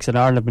 don't fix it.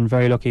 Ireland have been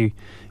very lucky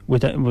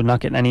with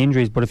not getting any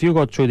injuries, but if you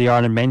go through the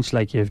Ireland bench,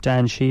 like, you have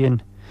Dan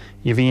Sheehan,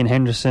 you have Ian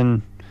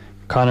Henderson,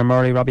 Conor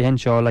Murray, Robbie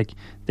Henshaw, like,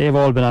 they've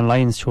all been on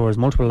Lions tours,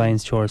 multiple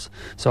Lions tours.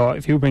 So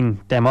if you bring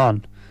them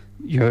on,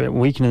 you're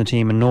weakening the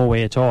team in no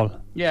way at all.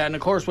 Yeah, and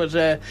of course with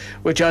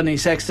Johnny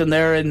Sexton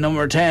there in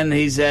number 10,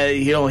 he's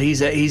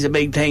a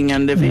big thing,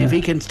 and if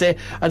he can stay,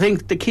 I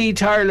think the key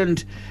to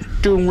Ireland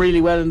doing really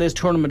well in this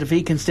tournament, if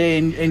he can stay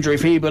injury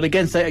free, but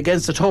against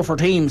the tougher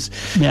teams,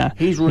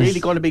 he's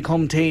really going to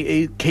become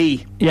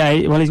key.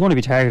 Yeah, well, he's going to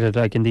be targeted,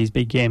 like, in these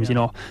big games. You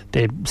know,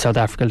 South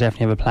Africa will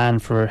definitely have a plan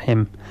for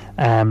him.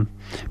 But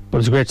it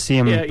was great to see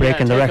him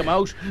breaking the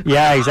record.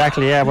 Yeah,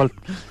 exactly. Yeah, well,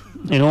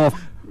 you know,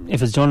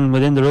 if it's done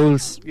within the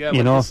rules,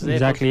 you know,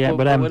 exactly.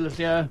 But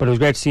it was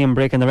great to see him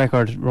breaking the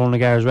record, Ronan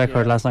O'Gara's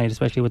record last night,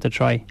 especially with the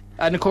try.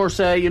 And of course,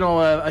 you know,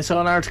 I saw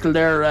an article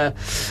there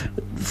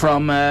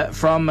from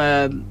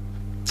Ronan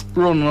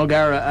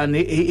O'Gara, and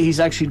he's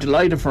actually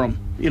delighted for him.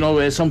 You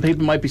know, some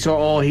people might be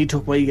he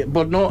took what he get,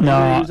 but no, he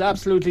was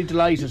absolutely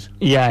delighted.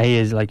 Yeah, he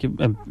is, like,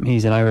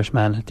 he's an Irish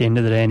man at the end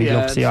of the day, and he'd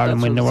love to see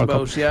Ireland win the World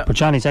Cup. Yeah. But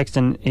Johnny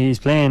Sexton, he's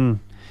playing,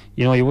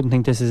 you know, you wouldn't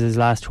think this is his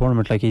last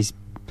tournament. Like, he's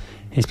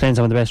playing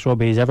some of the best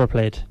rugby he's ever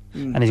played.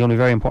 and he's going to be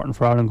very important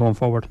for Ireland going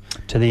forward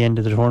to the end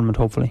of the tournament,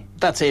 hopefully.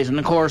 That's it. And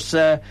of course,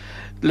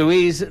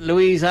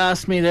 Louise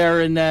asked me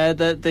there in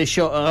the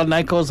show on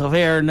Echoes of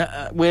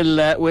Air, will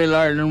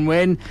Ireland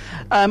win?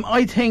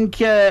 I think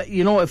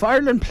if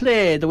Ireland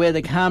play the way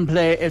they can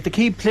play, if they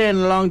keep playing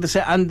along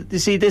and you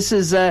see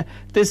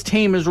this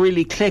team is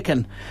really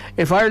clicking.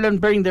 If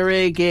Ireland bring their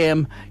A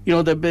game,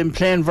 they've been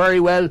playing very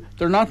well.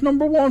 They're not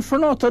number one for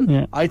nothing.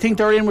 Yeah. I think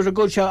they're in with a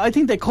good shot. I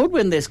think they could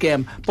win this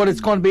game, but it's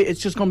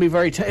just going to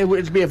be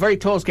it'll be a very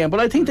close game. But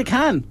I think they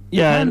can.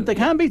 They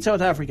can beat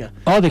South Africa.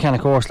 Oh, they can,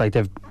 of course. Like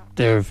they've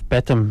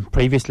bet them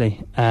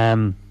previously.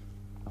 I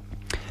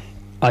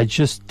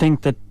just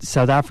think that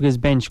South Africa's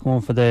bench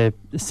going for the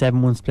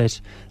 7-1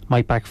 split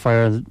might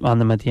backfire on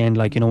them at the end,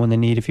 when they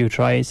need a few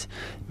tries,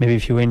 maybe a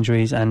few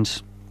injuries,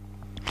 and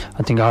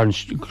I think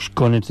Ireland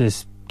going into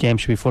this game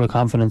should be full of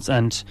confidence,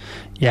 and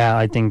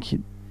I think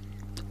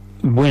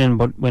winning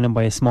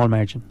by a small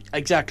margin.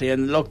 Exactly,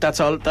 and look, that's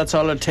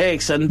all it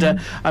takes. And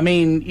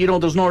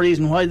there's no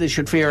reason why they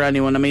should fear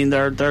anyone. I mean,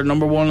 they're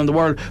number one in the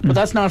world, but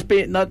that's not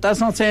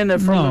saying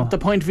that from the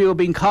point of view of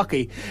being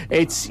cocky.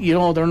 It's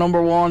they're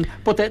number one,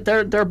 but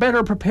they're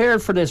better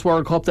prepared for this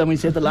World Cup than we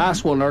said the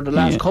last one or the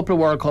last couple of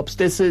World Cups.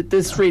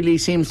 This really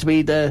seems to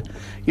be they're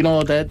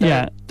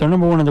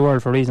number one in the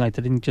world for a reason. Like,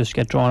 they didn't just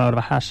get drawn out of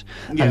a hat,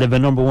 and they've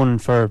been number one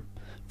for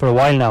a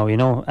while now.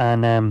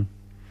 And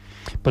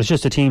but it's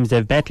just the teams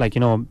they've bet,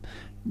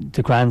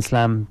 the Grand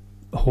Slam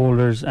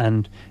holders,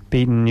 and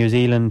beating New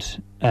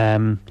Zealand,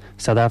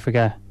 South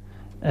Africa,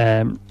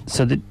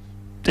 so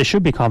they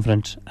should be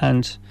confident,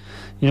 and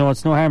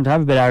it's no harm to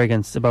have a bit of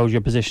arrogance about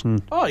your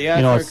position. Oh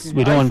yeah, I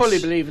fully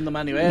believe in them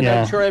anyway, and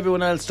I'm sure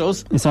everyone else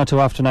does. It's not too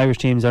often Irish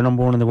teams are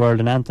number one in the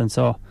world in Anthem,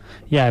 so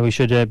we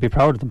should be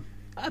proud of them.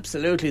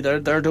 Absolutely,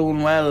 they're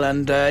doing well,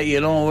 and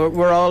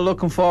we're all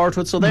looking forward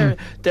to it. So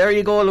there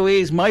you go,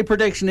 Louise. My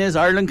prediction is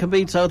Ireland can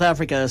beat South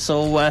Africa.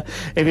 So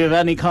if you have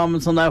any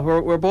comments on that,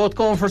 we're both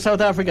going for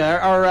South Africa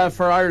or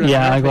for Ireland.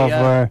 Yeah, I go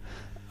for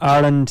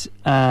Ireland,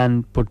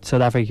 but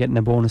South Africa getting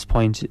a bonus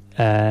point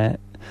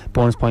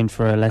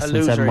for a less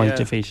than 7 point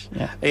defeat.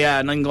 Yeah,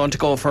 and I'm going to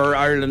go for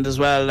Ireland as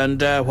well,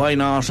 and why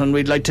not? And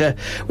we'd like to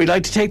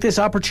take this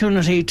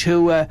opportunity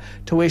to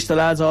wish the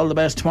lads all the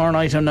best tomorrow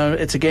night, and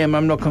it's a game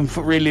I'm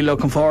really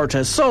looking forward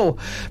to. So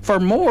for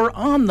more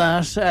on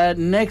that,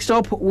 next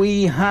up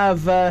we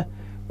have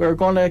we're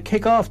going to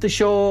kick off the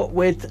show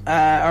with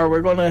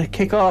we're going to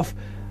kick off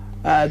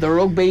the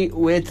rugby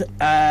with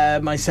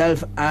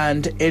myself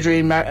and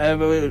Adrian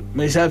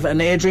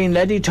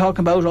Leddy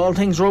talking about all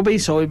things rugby.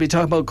 So we'll be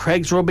talking about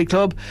Craig's Rugby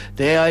Club,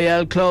 the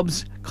AIL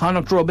clubs,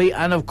 Connacht Rugby,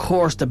 and of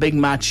course the big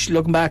match,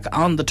 looking back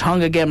on the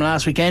Tonga game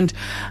last weekend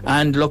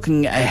and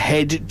looking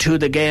ahead to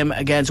the game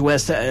against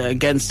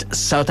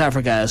South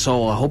Africa.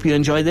 So I hope you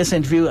enjoy this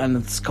interview, and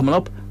it's coming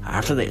up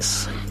after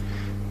this.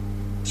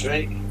 That's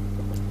right.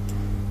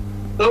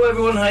 Hello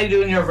everyone, how you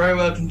doing? You're very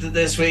welcome to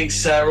this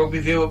week's Rugby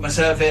View with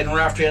myself, Aidan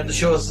Raftery, and the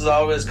show is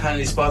always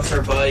kindly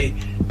sponsored by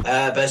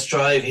Best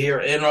Drive here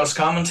in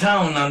Roscommon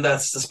Town, and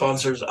that's the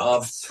sponsors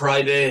of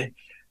Friday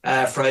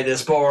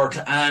Sport.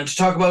 And to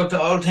talk about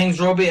all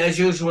things rugby, as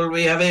usual,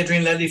 we have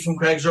Adrian Leddy from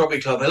Craig's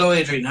Rugby Club. Hello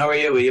Adrian, how are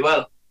you? Are you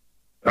well?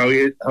 How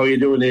are you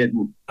doing,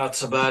 Aidan? Not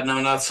so bad now,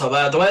 not so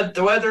bad.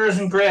 The weather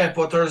isn't great,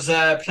 but there's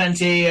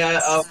plenty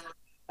of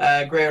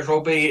great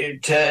rugby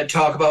to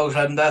talk about,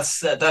 and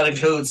that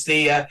includes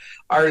the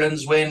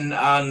Ireland's win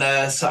on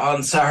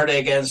Saturday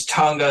against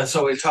Tonga.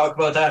 So we'll talk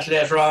about that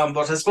later on.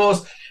 But I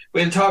suppose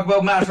we'll talk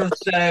about matters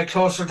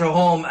closer to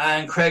home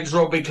and Craig's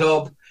Rugby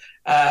Club.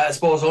 I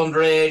suppose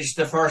underage,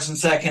 the first and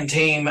second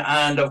team,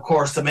 and of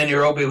course the mini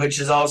rugby, which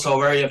is also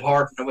very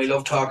important, and we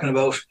love talking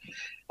about.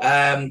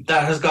 That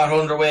has got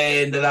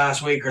underway in the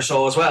last week or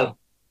so as well.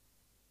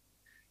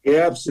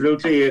 Yeah,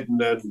 absolutely,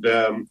 and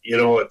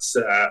it's.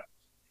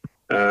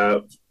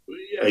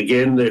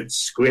 Again,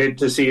 it's great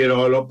to see it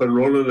all up and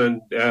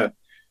running, and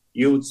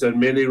youths and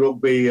mini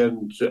rugby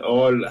and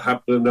all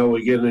happening now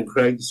again in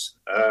Craig's.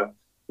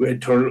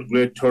 Great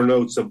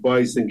turnouts of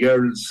boys and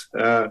girls,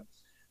 and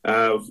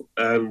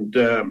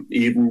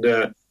even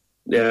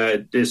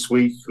this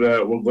week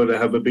we're going to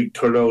have a big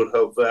turnout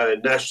of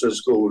national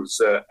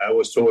schools. I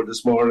was told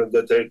this morning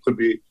that there could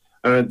be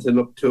anything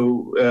up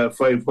to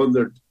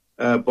 500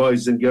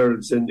 boys and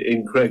girls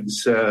in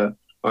Craig's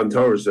on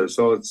Thursday.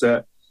 So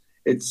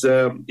it's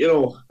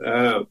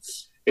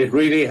it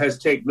really has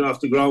taken off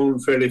the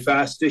ground fairly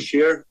fast this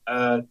year,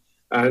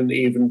 and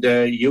even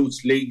the youth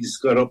leagues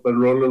got up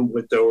and running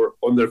with their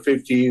under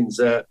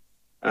 15s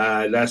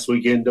last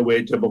weekend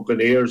away to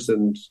Buccaneers,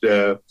 and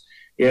they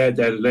had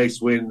a nice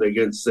win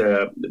against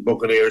the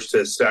Buccaneers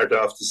to start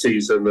off the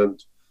season, and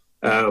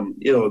all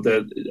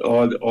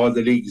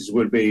the leagues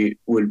will be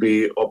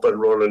up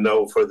and running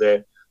now for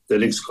the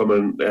next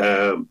coming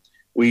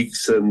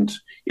weeks, and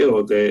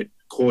the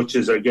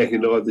coaches are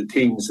getting all the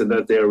teams and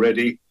that they're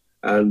ready,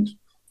 and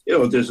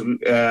there's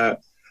a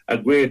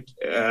great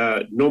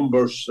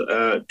numbers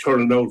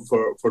turning out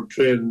for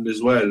training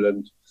as well,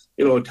 and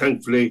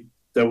thankfully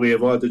that we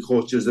have all the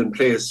coaches in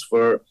place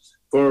for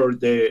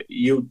the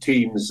youth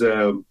teams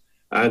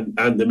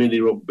and the mini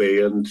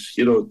rugby, and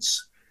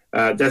it's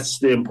that's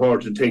the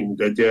important thing,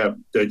 that you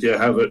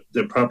have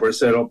the proper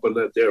setup and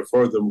that there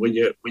for them when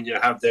you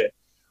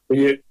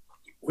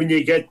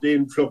get the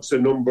influx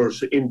of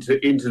numbers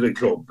into the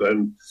club.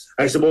 And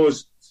I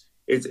suppose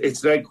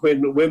it's like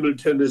when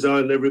Wimbledon is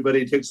on,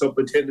 everybody takes up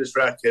a tennis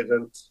racket,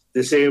 and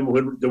the same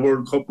when the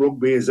World Cup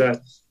rugby is at,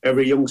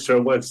 every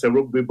youngster wants a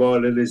rugby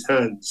ball in his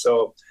hand.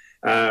 So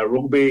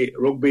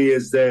rugby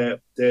is the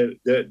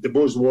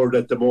buzzword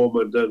at the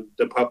moment, and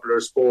the popular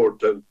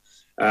sport, and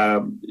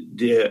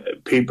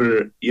the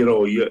people,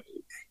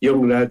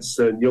 young lads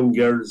and young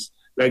girls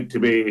like to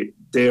be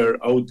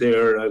out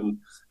there and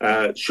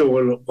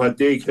showing what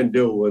they can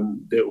do,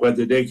 and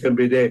whether they can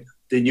be the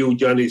new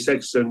Johnny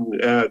Sexton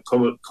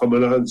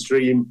coming on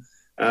stream.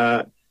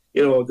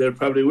 There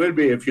probably will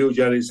be a few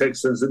Johnny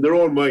Sextons in their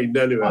own mind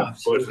anyway.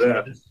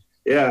 But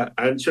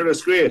and sure,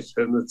 it's great,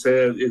 and it's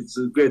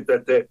great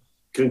that they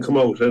can come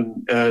out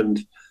and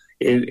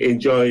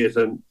enjoy it,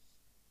 and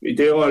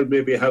they all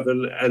maybe have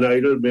an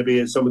idol.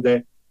 Maybe some of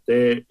the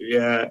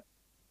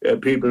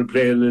people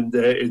playing in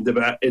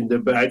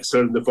the backs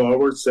or in the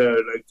forwards,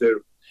 like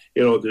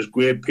there's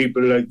great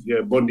people like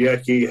Bundy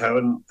Aki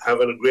having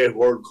a great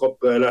World Cup.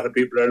 A lot of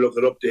people are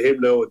looking up to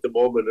him now at the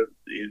moment,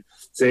 and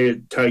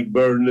say Tyke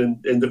Byrne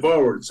in the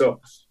forward.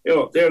 So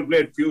they're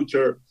great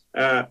future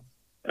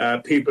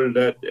people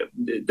that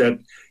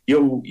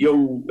young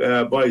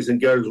boys and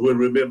girls will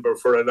remember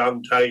for a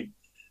long time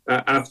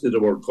after the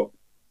World Cup.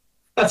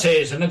 That's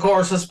it. And of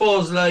course, I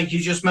suppose, like you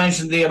just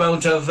mentioned, the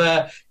amount of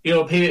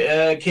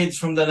kids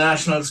from the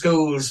national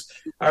schools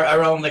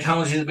around the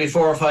county, will be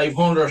 400 or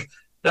 500.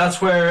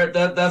 That's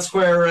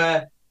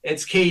where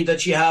it's key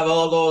that you have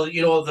all those,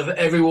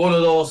 every one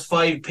of those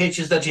 5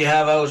 pitches that you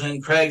have out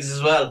in Craig's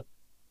as well.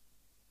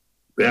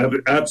 Yeah,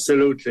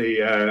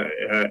 absolutely.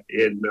 I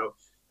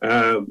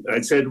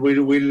said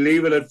we'll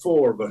leave it at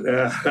 4, but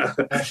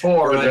at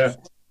 4, right?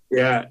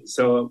 Yeah,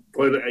 so,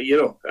 but,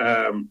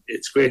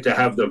 it's great to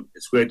have them.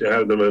 It's great to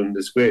have them, and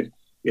it's great.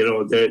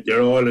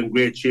 They're all in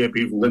great shape,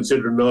 even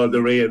considering all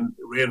the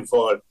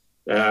rainfall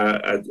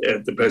at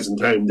the present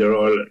time. They're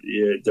all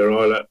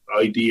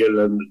ideal,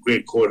 and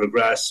great coat of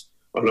grass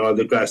on all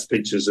the grass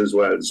pitches as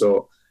well.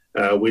 So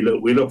we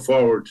look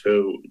forward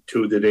to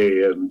the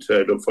day, and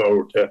look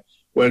forward to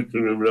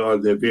welcoming all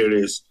the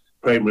various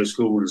primary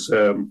schools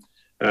to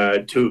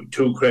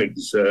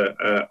Craig's during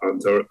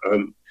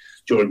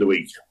the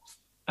week.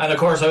 And of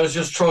course, I was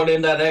just throwing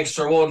in that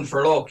extra one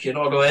for luck, the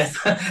way.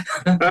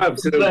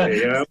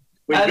 Absolutely, yeah.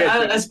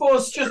 And I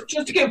suppose just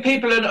to give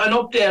people an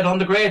update on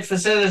the great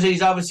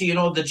facilities, obviously,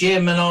 the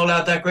gym and all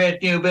that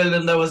great new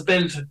building that was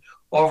built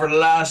over the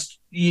last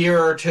year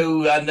or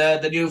two, and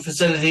the new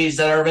facilities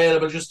that are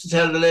available, just to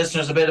tell the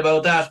listeners a bit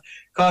about that,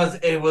 because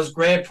it was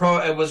great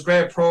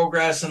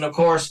progress. And of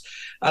course,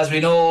 as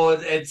we know,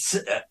 it's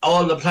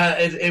all the plan.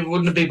 It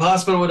wouldn't be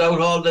possible without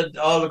all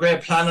the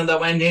great planning that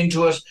went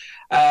into it.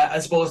 I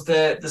suppose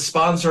the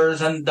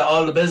sponsors and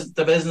all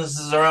the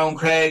businesses around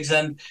Craig's,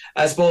 and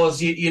I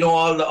suppose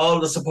all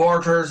the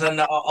supporters and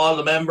all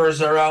the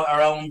members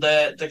around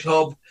the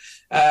club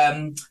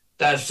that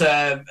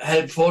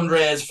help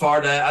fundraise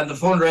for the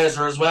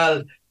fundraiser as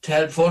well, to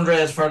help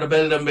fundraise for the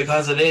building,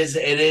 because it is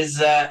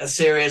a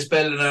serious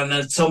building, and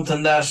it's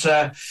something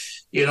that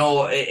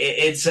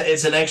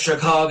it's an extra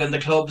cog in the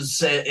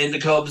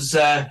club's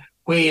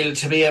wheel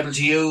to be able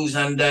to use,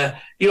 and I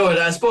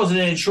suppose it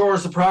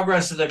ensures the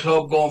progress of the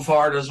club going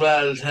forward as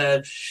well,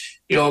 to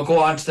go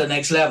on to the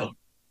next level.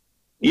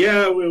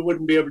 Yeah, we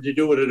wouldn't be able to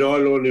do it at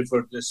all only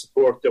for the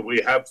support that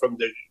we have from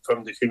the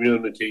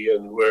community,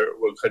 and we're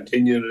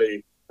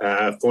continually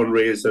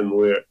fundraising.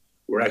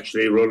 We're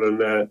actually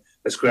running a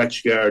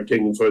scratch guard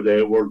thing for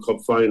the World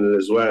Cup final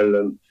as well,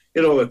 and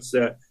it's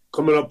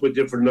coming up with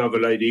different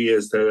novel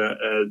ideas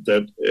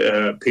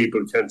that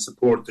people can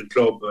support the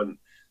club and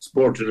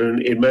support it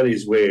in many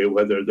ways,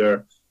 whether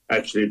they're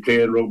actually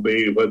playing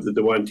rugby, whether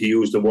they want to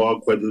use the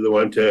walk, whether they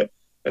want to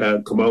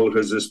come out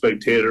as a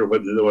spectator,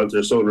 whether they want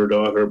their son or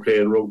daughter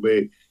playing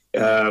rugby. They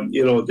have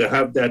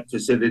that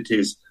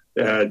facilities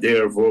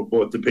there for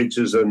both the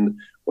pitches and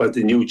what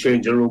the new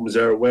changing rooms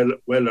are well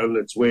on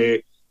its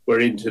way.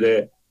 We're into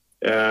the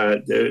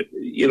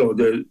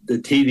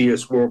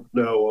tedious work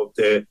now of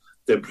the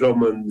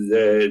plumbing,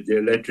 the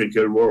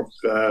electrical work,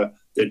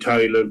 the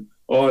tiling,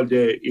 all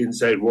the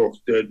inside work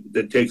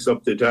that takes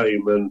up the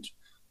time, and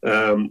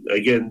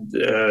again,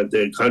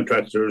 the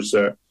contractors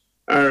are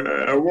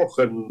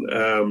working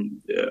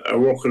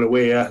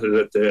away at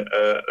it,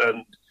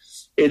 and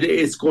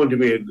it's going to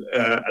be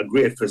a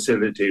great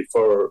facility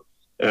for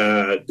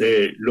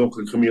the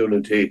local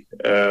community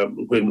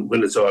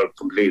when it's all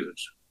completed.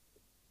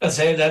 I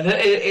say that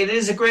it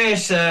is a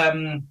great,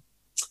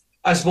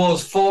 I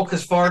suppose,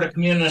 focus for the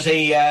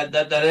community,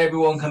 that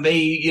everyone can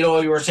be.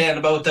 You were saying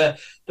about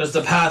there's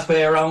the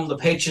pathway around the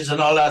pitches and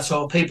all that,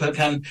 so people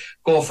can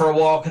go for a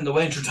walk in the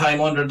winter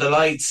time under the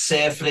lights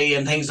safely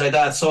and things like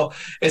that. So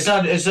it's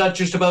not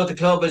just about the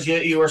club, as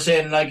you were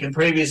saying, like in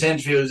previous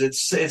interviews.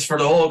 It's for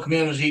the whole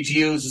community to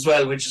use as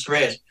well, which is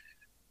great.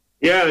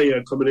 Yeah,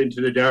 coming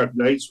into the dark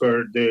nights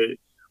where the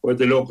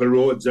local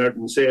roads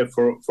aren't safe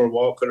for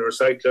walking or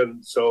cycling.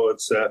 So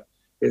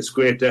it's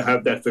great to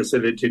have that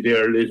facility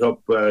there lit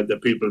up that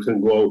people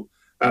can go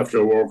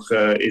after work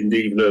in the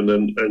evening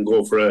and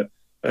go for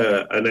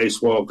a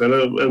nice walk. And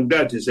I'm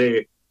glad to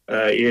say,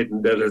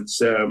 Aidan, that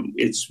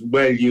it's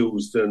well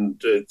used,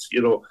 and it's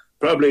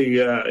probably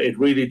it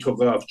really took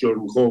off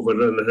during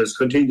COVID and it has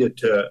continued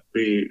to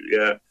be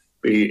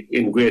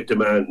in great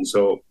demand.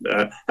 So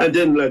and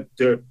then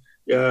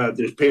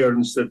there's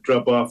parents that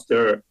drop off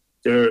their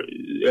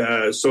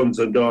sons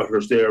and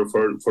daughters there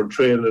for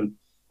training,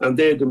 and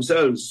they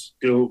themselves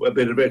do a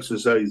bit of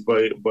exercise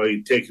by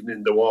taking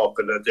in the walk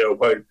and that there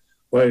while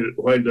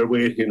they're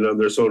waiting on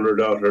their son or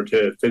daughter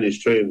to finish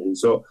training.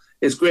 So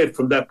it's great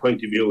from that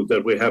point of view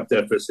that we have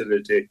that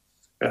facility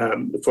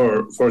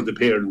for the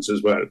parents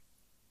as well.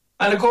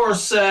 And of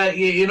course, I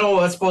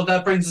suppose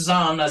that brings us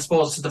on,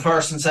 to the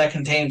first and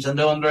second teams and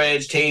the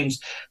underage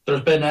teams.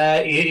 There's been,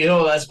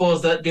 I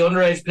suppose that the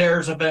underage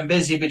players have been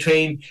busy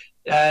between,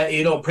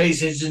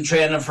 pre-season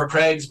training for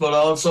Craigs, but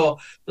also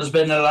there's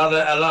been a lot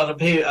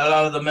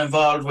of them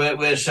involved with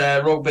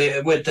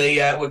rugby,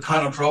 with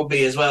Connacht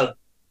Rugby as well.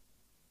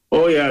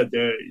 Oh yeah,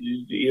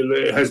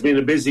 it has been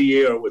a busy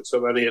year with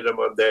so many of them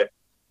on the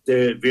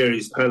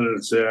various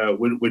panels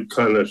with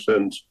Connacht,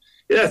 and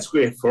that's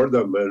great for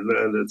them,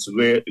 and it's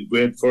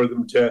great for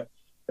them to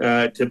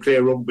play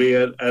rugby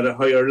at a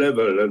higher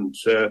level, and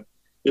to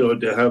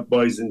have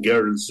boys and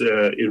girls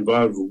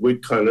involved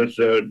with Connacht,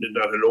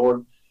 not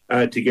alone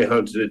to get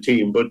onto the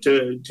team, but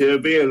to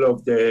avail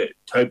of the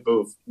type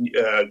of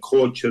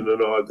coaching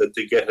and all that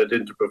they get at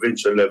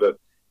interprovincial level.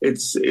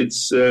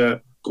 It's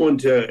going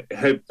to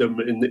help them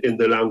in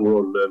the long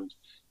run, and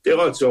they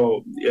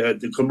also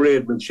the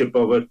comradeship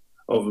of it,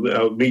 of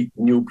meeting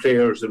new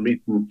players and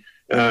meeting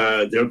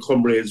their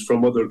comrades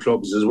from other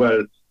clubs as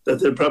well, that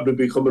they'll probably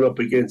be coming up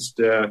against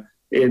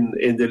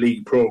in the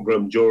league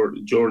programme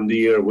during the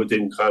year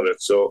within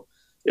Connacht. So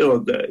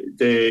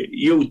the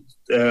youth,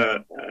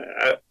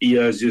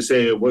 as you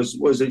say,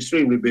 was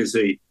extremely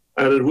busy,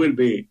 and it will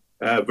be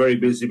very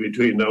busy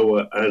between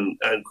now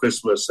and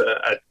Christmas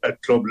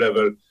at club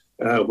level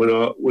with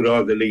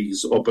all the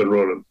leagues up and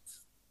running.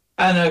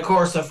 And of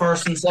course, the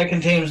first and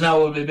second teams now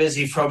will be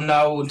busy from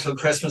now until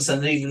Christmas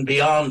and even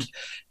beyond,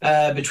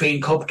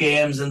 between cup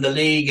games and the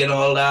league and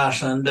all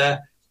that. And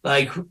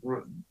like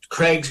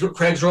Craig's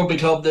Rugby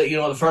Club, that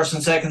the first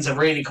and seconds have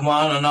really come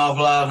on an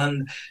awful lot,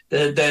 and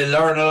they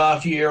learn a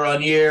lot year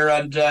on year.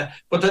 And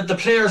but the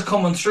players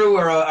coming through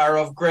are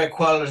of great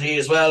quality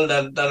as well.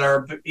 That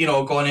are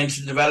going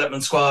into the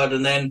development squad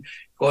and then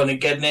going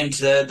and getting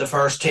into the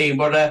first team.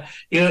 But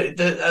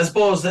I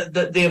suppose that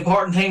the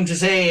important thing to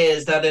say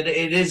is that it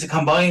is a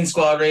combined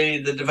squad,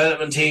 really, the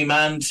development team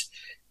and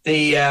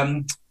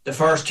the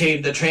first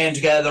team that train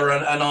together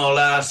and all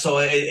that. So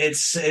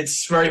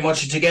it's very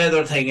much a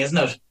together thing, isn't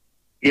it?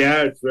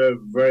 Yeah, it's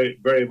very,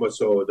 very much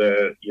so.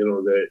 The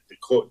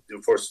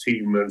first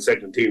team and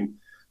second team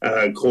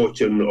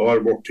coaching all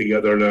work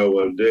together now,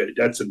 and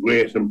that's a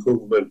great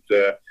improvement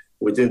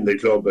within the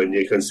club, and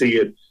you can see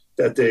it,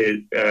 that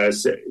the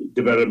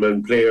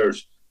development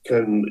players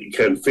can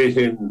fit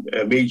in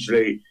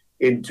immediately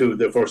into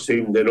the first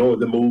team. They know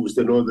the moves,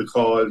 they know the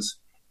calls,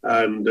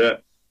 and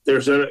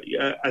there's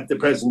at the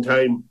present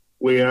time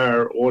we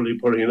are only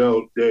putting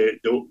out the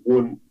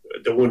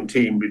one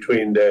team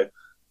between the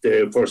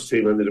first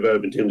team and the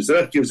development team. So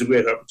that gives a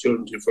great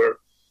opportunity for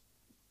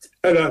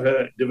a lot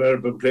of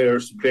development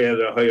players to play at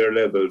a higher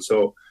level.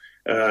 So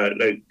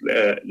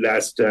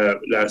last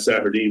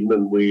Saturday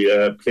evening we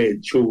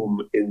played Tuam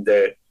in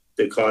the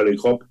Colleran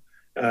Cup.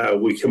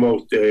 We came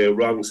out the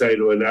wrong side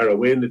of a narrow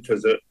win. It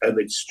was an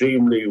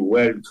extremely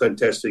well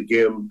contested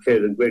game,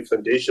 played in great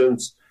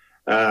conditions.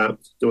 There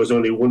was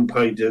only 1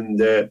 point in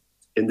the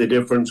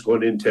difference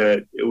going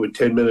into with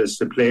 10 minutes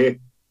to play,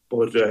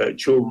 but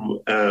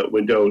Tuam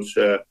went out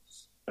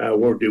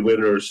worthy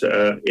winners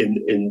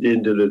in the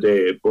end of the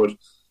day. But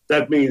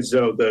that means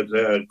now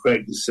that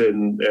Craigs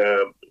in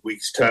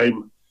week's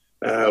time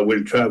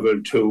will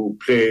travel to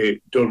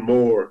play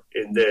Dunmore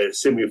in the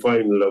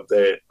semi-final of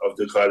the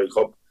Colleran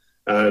Cup,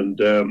 and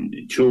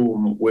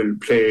Tuam will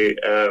play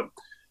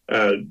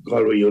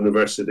Galway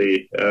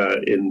University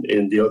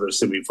in the other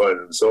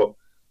semi-final. So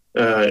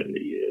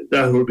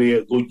that will be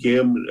a good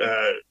game.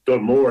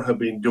 Dunmore have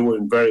been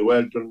doing very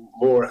well.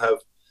 Dunmore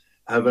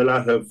have a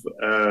lot of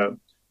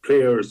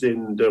players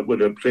in that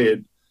would have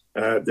played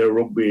their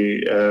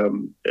rugby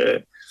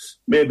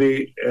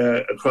maybe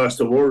across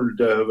the world.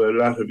 Have a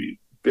lot of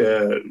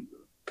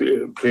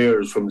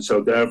players from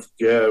South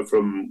Africa,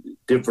 from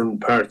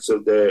different parts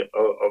of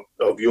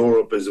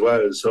Europe as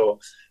well. So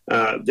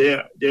they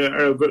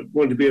are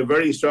going to be a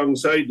very strong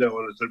side now,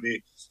 and it'll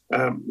be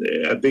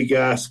a big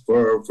ask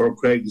for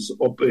Craigs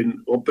up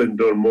in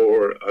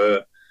Dunmore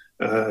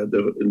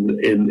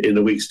in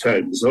a week's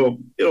time. So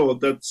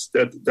that's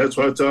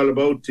what it's all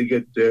about, to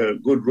get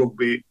good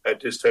rugby at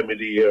this time of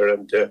the year,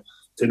 and to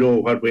know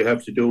what we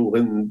have to do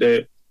when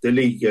the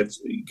league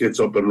gets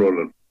up and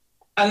running.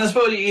 And I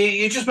suppose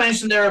you just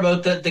mentioned there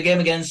about the game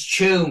against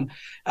Tuam,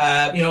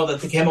 that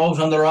they came out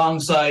on the wrong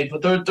side.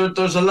 But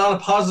there's a lot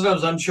of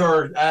positives, I'm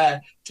sure,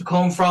 to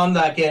come from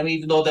that game,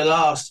 even though they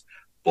lost.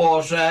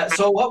 But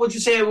so what would you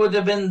say would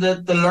have been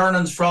the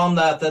learnings from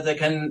that they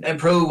can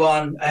improve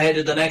on ahead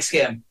of the next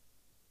game?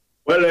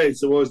 Well, I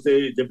suppose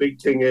the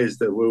big thing is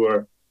that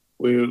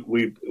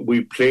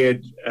we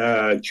played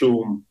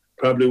Tuam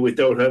probably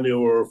without any of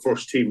our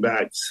first team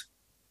backs,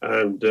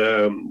 and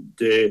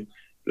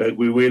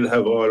we will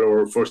have all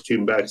our first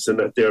team backs, and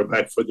that they're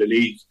back for the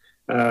league.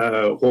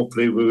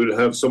 Hopefully, we will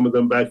have some of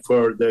them back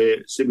for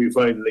the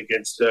semi-final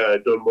against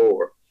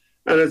Dunmore.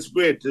 And it's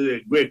great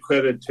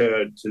credit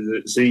to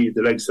see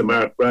the likes of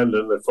Mark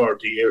Brandon at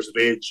 40 years of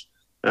age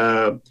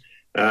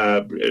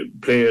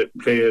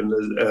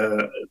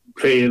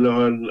playing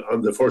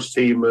on the first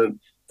team and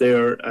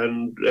there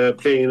and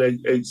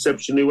playing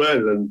exceptionally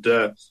well. And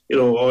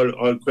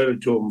all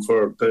credit to him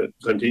for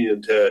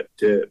continuing to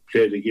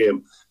play the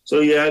game. So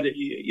you had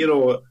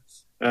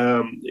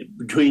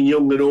between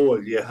young and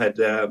old, you had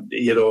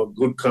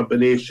good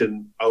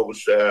combination out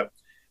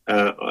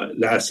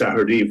last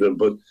Saturday evening,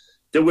 but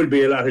there will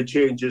be a lot of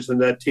changes in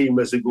that team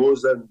as it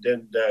goes, and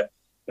then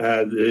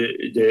a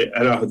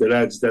lot of the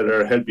lads that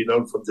are helping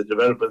out from the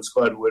development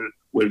squad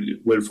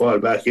will fall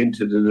back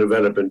into the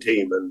development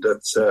team, and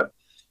that's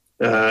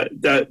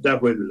that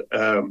will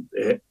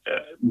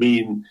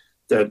mean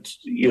that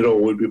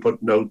we'll be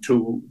putting out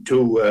two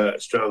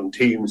strong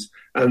teams,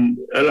 and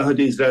a lot of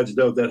these lads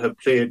now that have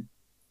played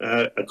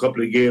a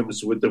couple of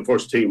games with the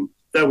first team,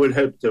 that will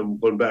help them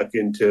going back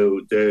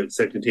into the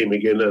second team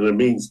again, and it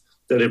means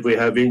that if we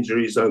have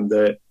injuries on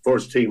the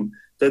first team,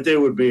 that they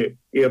would be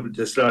able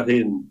to slot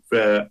in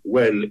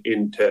well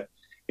into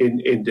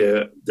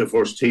the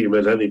first team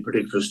at any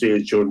particular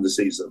stage during the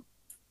season.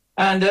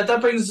 And that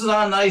brings us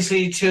on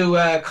nicely to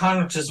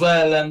Connacht as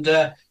well. And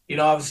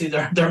obviously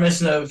they're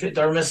missing a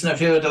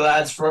few of the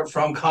lads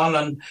from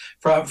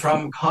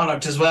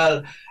Connacht as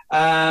well.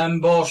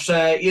 But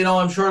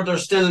I'm sure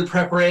there's still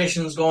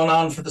preparations going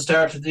on for the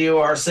start of the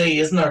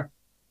URC, isn't there?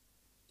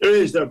 There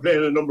is. They're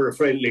playing a number of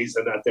friendlies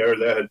and that there.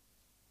 They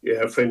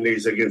had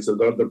friendlies against the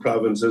other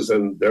provinces,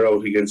 and they're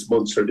out against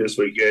Munster this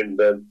weekend.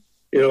 And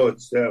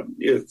it's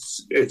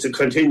a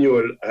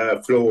continual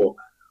flow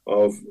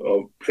of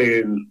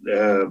playing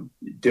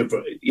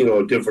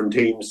different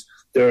teams.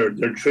 They're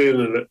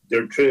training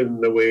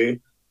away,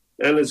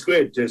 and it's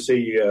great to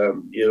see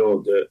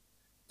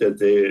that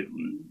the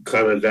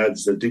Connacht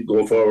lads that did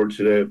go forward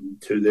to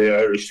the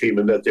Irish team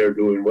and that they're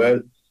doing well,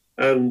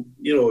 and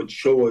it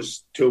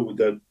shows too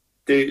that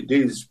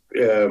these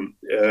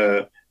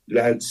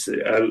lads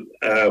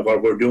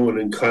what we're doing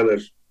in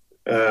Connacht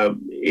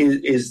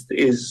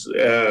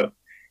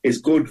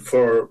is good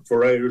for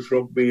Irish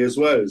rugby as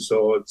well.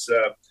 So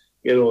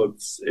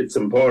it's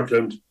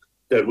important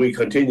that we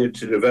continue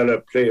to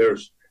develop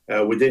players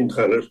within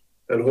Connacht,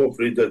 and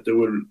hopefully that there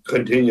will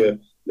continue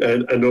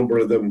a number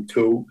of them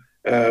to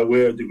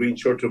wear the green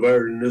shirt of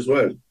Ireland as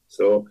well.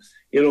 So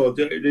it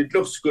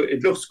looks good.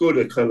 It looks good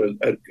at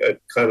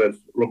Connacht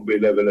rugby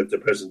level at the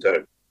present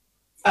time.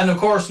 And of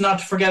course, not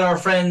to forget our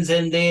friends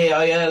in the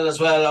AIL as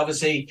well.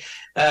 Obviously,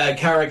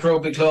 Carrick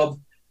Rugby Club,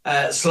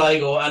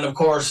 Sligo, and of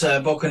course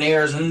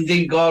Buccaneers, and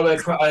indeed Galway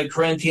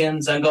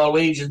Corinthians and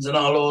Galwegians and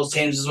all those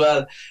teams as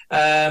well.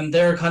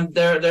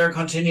 They're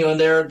continuing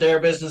their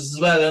business as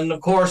well, and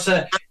of course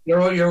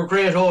your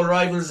great old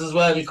rivals as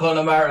well,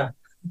 Connemara.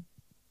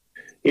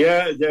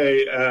 Yeah,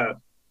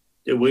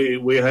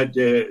 we had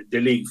the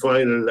league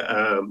final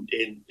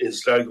in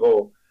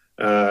Sligo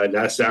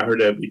last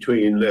Saturday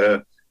between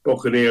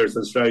Buccaneers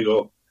and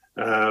Sligo.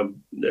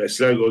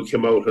 Sligo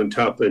came out on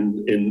top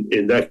in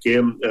that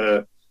game.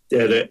 They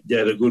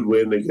had a good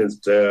win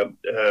against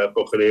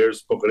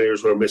Buccaneers.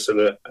 Buccaneers were missing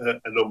a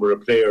number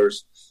of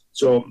players.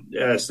 So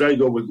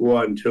Sligo will go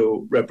on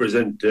to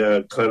represent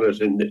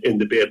Connacht in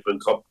the Bateman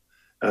Cup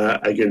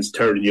against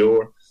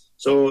Terranure.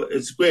 So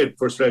it's great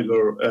for Sligo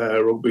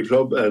Rugby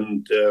Club,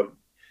 and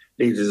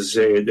needless to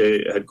say,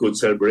 they had good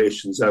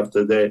celebrations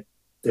after they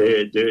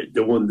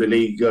won the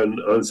league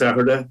on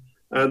Saturday.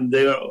 And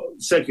their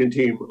second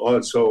team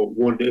also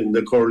won in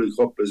the Curly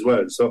Cup as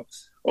well. So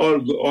all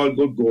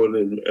good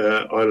going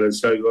on in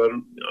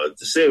Sligo.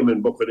 The same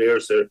in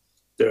Buccaneers. They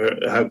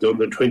have the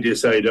under 20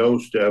 side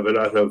out. They have a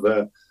lot of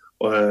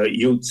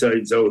youth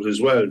sides out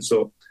as well.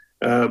 So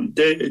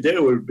they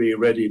will be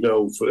ready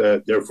now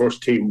for their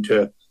first team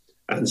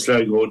and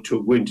Sligo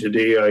to win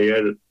today.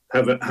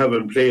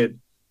 Having played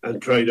and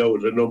tried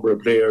out a number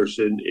of players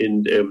in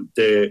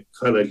the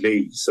Connacht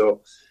League.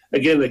 So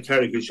again, at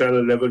Carrick and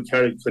Shannon level,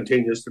 Carrick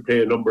continues to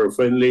play a number of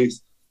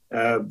friendlies.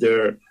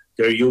 Their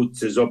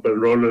youth is up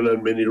and running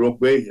on mini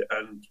rugby,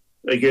 and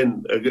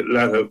again, a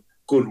lot of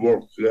good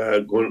work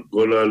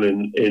going on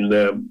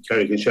in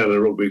Carrick and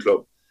Shannon Rugby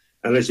Club.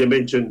 And as you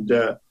mentioned,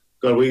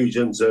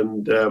 Galwegians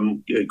and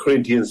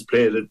Corinthians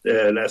played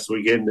it last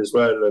weekend as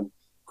well, and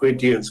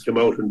Corinthians came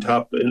out on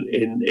top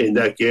in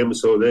that game,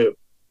 so they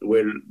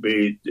will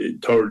be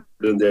third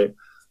in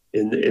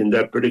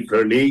that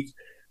particular league.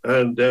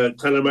 And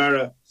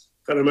Connemara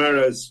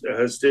Connemara has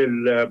still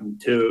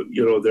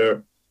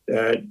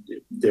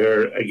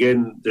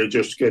they're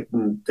just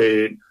getting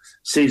the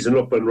season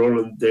up and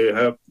running. They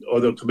have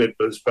other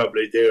commitments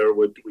probably there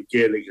with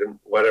Gaelic and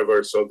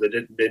whatever, so they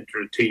didn't enter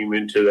a team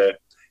into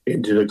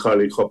the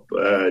Collie Cup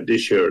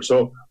this year.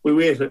 So we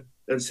wait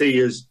and see.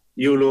 As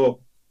you know,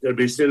 they'll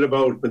be still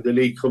about when the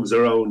league comes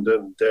around,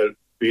 and they'll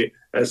be,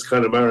 as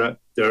Connemara,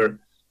 they're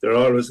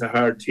always a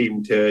hard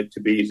team to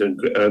beat,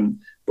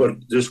 but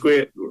there's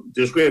great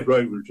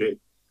rivalry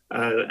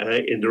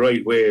in the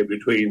right way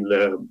between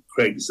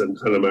Craigs and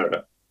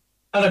Connemara.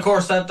 And of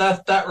course,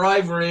 that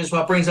rivalry is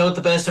what brings out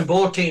the best in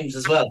both teams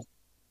as well.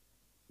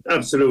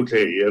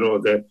 Absolutely,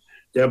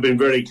 they have been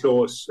very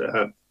close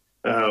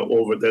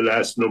over the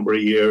last number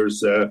of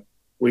years.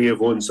 We have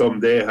won some;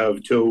 they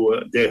have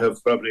too. They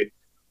have probably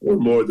won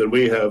more than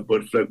we have,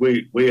 but like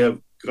we have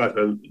got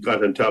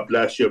on top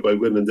last year by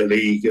winning the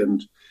league,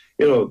 and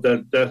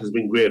that has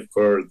been great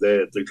for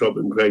the club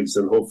in Craigs,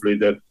 and hopefully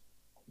that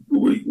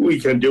we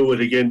can do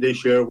it again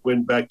this year,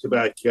 win back to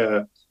back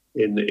in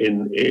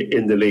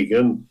the league,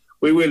 and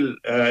we will.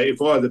 If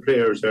all the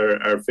players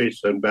are fit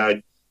and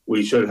back,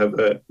 we should have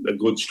a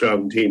good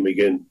strong team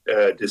again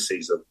this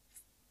season.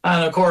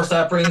 And of course,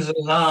 that brings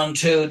us on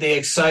to the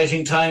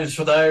exciting times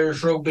for the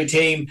Irish rugby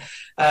team.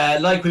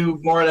 Like we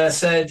more or less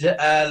said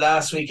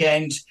last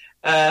weekend,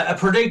 a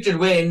predicted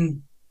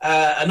win,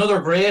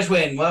 another great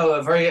win. Wow,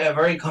 a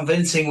very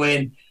convincing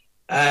win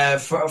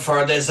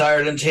for this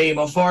Ireland team.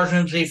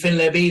 Unfortunately,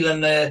 Finlay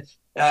Beelan,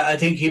 I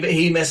think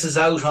he misses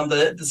out on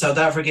the South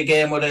Africa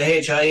game with a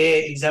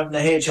HIA. He's having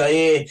a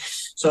HIA,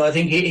 so I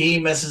think he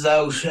misses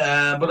out.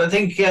 But I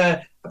think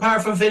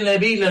apart from Finlay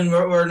Beelan,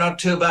 we're not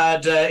too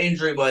bad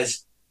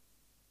injury-wise.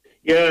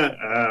 Yeah,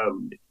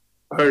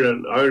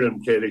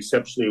 Ireland played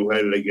exceptionally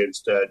well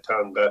against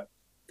Tonga.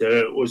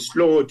 They were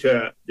slow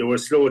to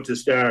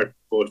start,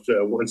 but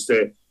once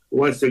they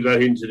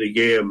got into the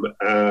game,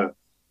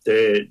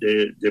 they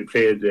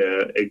played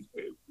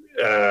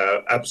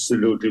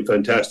absolutely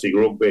fantastic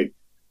rugby.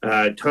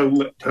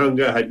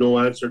 Tonga had no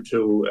answer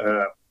to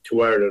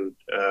Ireland,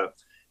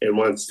 and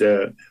once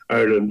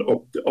Ireland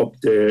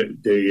upped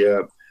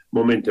the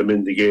momentum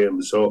in the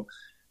game. So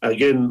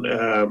again,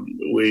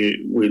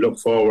 we look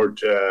forward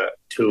to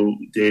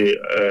the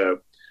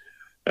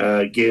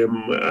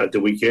game at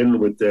the weekend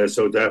with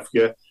South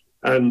Africa.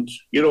 And,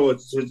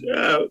 it's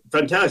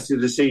fantastic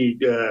to see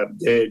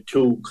the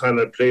two kind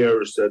of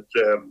players that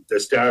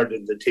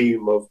started the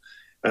team of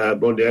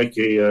Bundy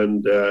Aki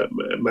and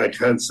Matt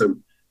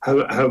Hansen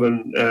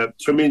having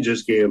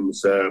tremendous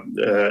games,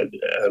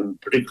 and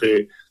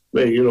particularly,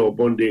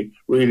 Bundy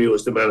really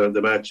was the man of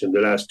the match in the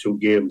last two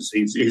games.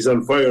 He's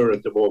on fire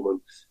at the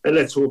moment, and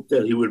let's hope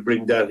that he will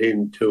bring that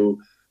into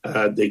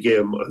the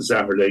game on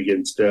Saturday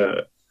against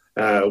with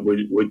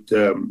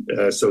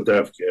South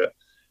Africa.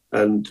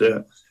 And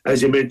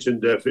as you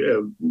mentioned,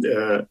 Phelan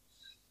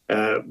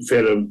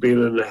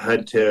Beelan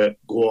had to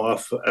go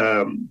off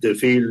the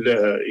field.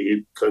 He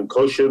had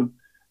concussion.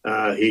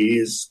 He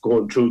is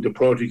going through the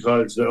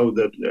protocols now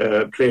that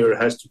a player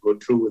has to go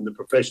through in the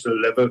professional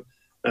level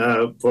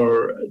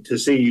to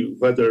see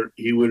whether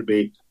he will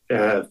be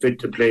fit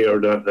to play or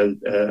not,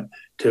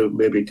 to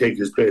maybe take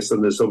his place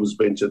on the subs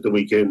bench at the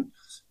weekend.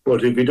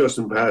 But if he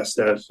doesn't pass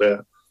that,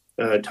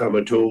 Tom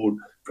O'Toole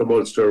from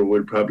Ulster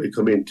will probably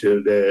come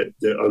into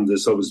on the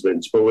subs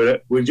bench.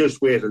 But we'll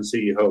just wait and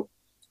see how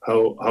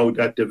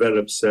that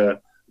develops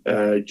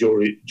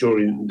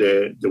during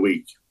the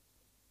week.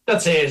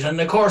 That's it. And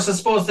of course, I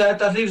suppose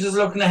that leaves us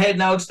looking ahead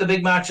now to the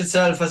big match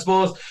itself. I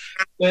suppose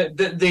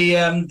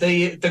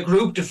the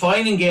group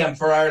defining game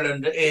for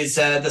Ireland is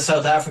the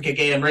South Africa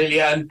game,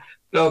 really. And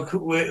look,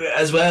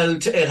 as well,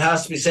 it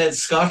has to be said,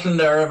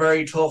 Scotland are a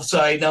very tough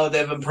side now.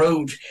 They've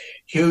improved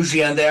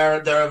hugely, and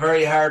they're a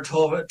very hard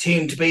tough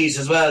team to beat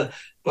as well.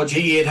 But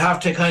you'd have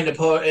to kind of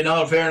put, in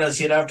all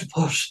fairness, you'd have to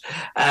put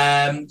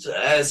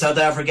South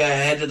Africa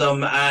ahead of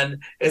them,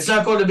 and it's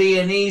not going to be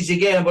an easy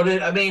game. But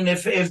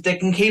if they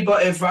can keep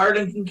up, if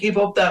Ireland can keep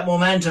up that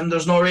momentum,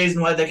 there's no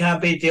reason why they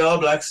can't beat the All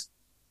Blacks.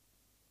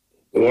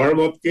 The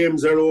warm-up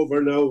games are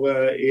over now,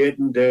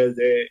 Aidan.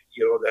 They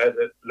had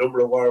a number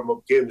of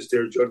warm-up games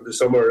there during the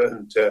summer,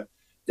 and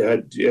they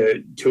had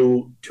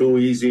two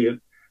easy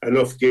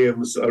enough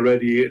games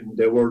already in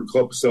the World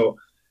Cup. So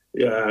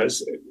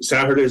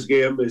Saturday's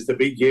game is the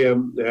big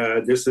game.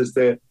 This is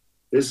the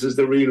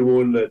real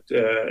one at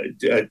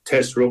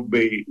Test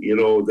Rugby.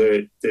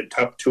 The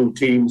top two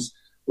teams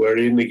were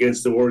in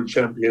against the world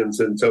champions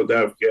in South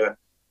Africa.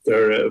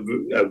 They're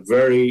a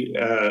very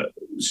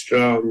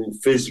strong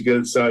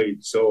physical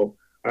side. So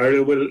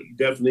Ireland will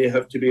definitely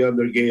have to be on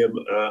their game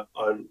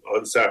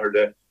on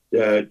Saturday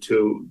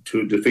to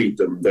defeat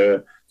them.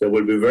 There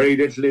will be very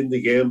little in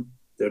the game.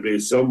 There'll be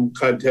some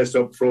contest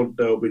up front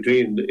now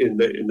between in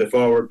the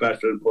forward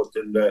battle, but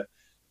in the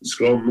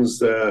scrums,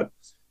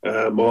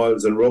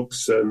 mauls and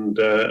rucks, and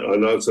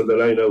also the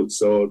line-outs.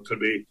 So it'll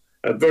be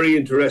a very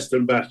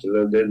interesting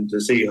battle, and then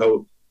to see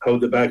how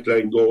the back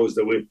line goes.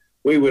 That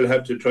we will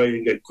have to try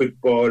and get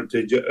quick ball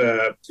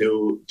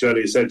to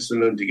Johnny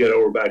Sexton and to get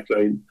our back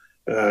line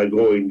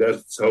going.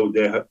 That's how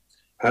they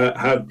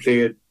have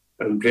played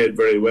and played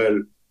very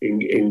well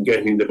in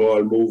getting the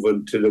ball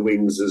moving to the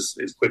wings as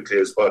quickly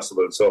as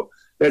possible. So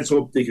let's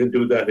hope they can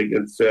do that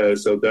against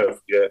South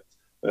Africa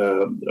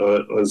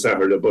on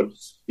Saturday. But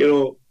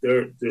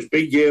there's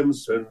big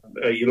games, and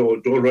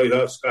don't write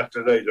off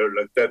Scotland either.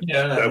 Like that.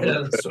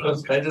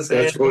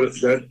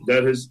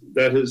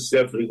 That is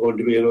definitely going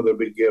to be another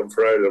big game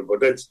for Ireland.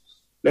 But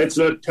let's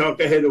not talk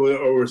ahead of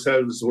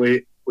ourselves.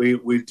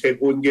 We'll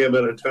take one game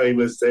at a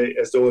time, as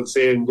the old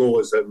saying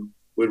goes, and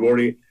we'll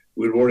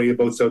worry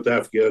about South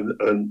Africa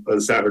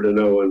on Saturday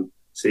now and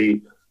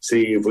see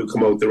if we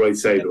come out the right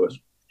side of it.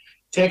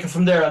 Take it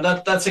from there, and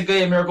that's a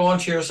game you're going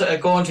to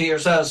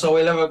yourself. So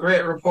we'll have a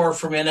great report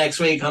from you next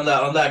week on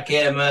that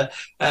game. An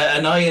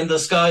eye in the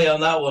sky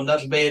on that one.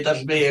 That'll be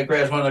a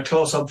great one, a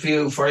close up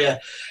view for you.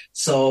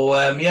 So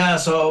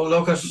So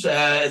look,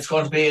 it's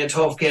going to be a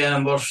tough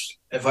game, but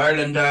if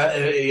Ireland,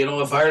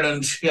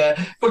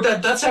 but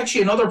that's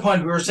actually another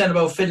point we were saying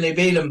about Finlay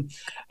Bealham.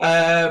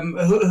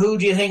 Who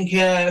do you think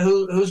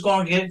who's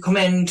going to come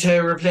in to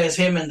replace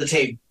him in the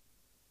team?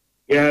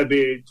 Yeah,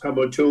 Tom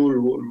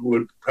O'Toole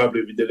would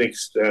probably be the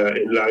next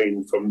in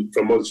line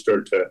from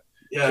Ulster to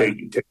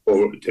take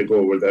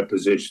over that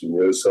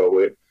position.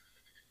 So,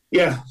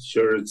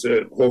 sure. It's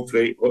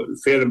hopefully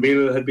Phelan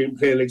Bealham had been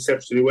playing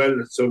exceptionally well.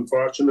 It's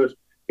unfortunate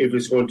if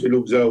he's going to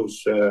lose out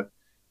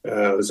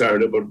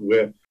Saturday, but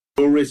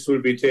no risk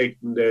will be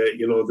taken.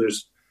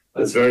 There's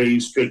very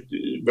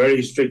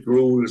strict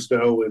rules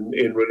now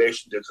in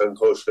relation to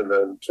concussion,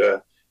 and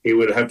he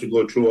would have to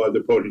go through all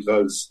the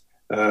protocols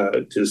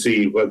to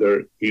see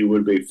whether he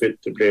will be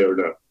fit to play or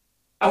not.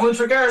 And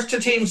with regards to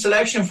team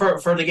selection for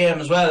the game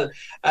as well,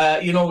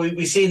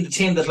 we seen the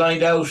team that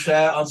lined out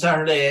on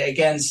Saturday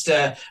against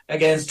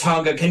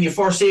Tonga. Can you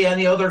foresee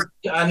any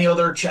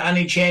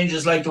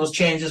changes like those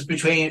changes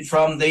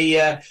from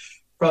the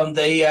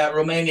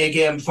Romania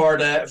game for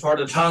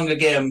the Tonga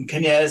game?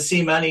 Can you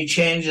see many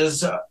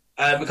changes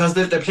because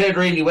they played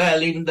really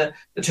well? Even the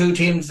two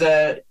teams,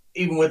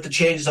 even with the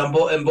changes in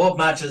both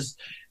matches.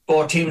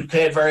 Both teams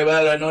played very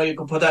well. I know you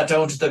could put that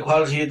down to the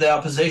quality of the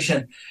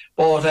opposition,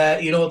 but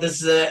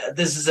this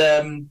is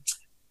a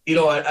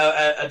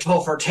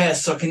tougher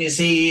test. So, can you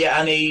see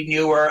any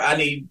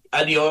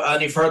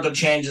further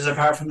changes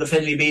apart from the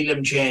Finlay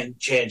Bealham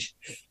change?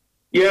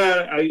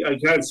 Yeah, I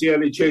can't see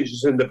any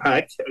changes in the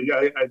pack.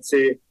 I'd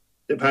say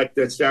the pack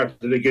that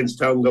started against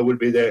Tonga will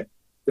be the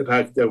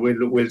pack that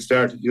will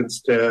start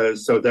against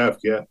South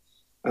Africa.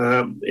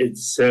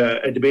 It's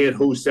a debate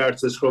who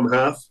starts as scrum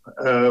half.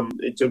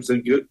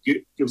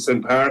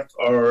 Gibson Park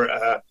or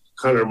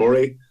Conor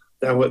Murray.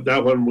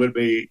 That one will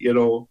be,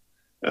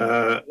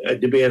 a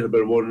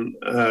debatable one.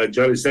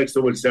 Johnny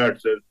Sexton will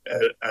start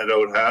at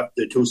out half.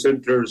 The two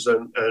centres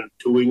and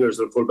two wingers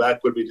and full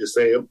back will be the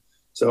same.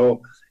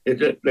 So,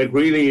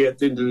 really, at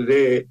the end of the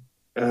day,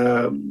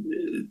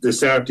 the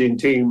starting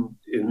team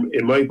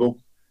in my book,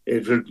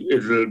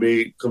 it'll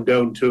be come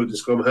down to the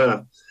scrum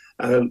half.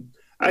 And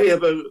I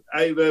have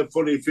a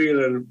funny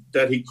feeling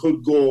that he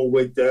could go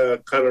with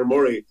Conor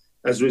Murray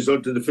as a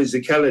result of the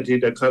physicality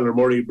that Conor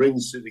Murray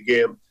brings to the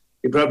game.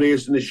 He probably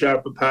isn't as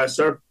sharp a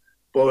passer,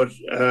 but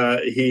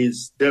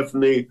he's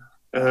definitely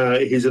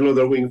he's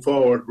another wing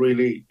forward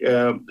really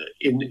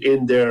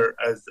in there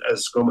as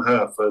scrum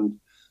half, and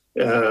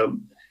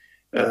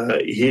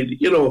he'd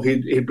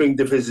bring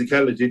the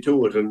physicality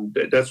to it, and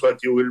that's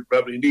what you will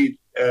probably need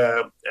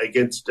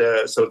against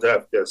South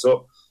Africa.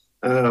 So.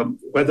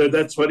 Whether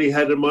that's what he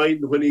had in mind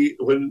when he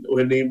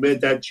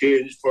made that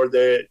change for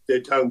the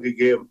Tonga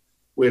game,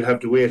 we'll have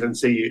to wait and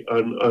see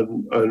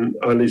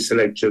on his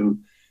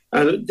selection.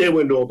 And they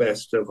will know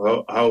best of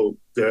how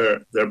they're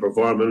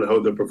performing, how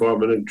they're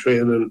performing in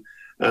training,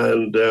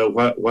 and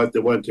what they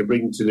want to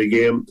bring to the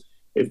game.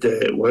 If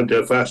they want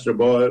a faster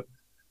ball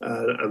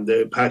and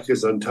the pack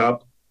is on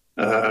top,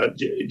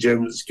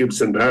 James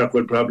Gibson Park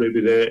will probably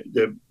be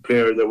the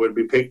player that will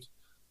be picked.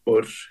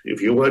 But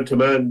if you want a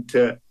man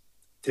to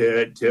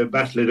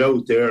battle it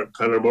out there,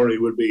 Conor Murray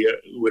will be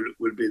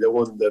the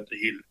one that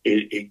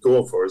he'd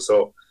go for.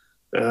 So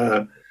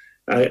I'm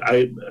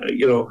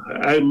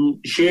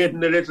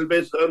shading a little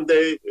bit on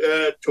the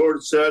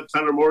towards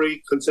Conor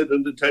Murray,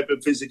 considering the type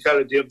of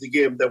physicality of the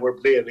game that we're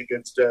playing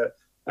against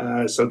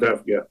South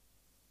Africa.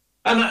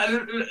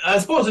 And I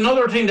suppose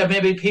another thing that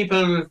maybe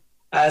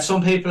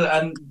some people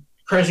and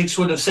critics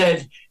would have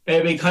said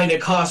maybe kind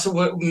of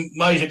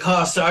might have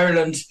cost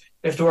Ireland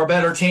if there were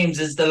better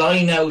teams is the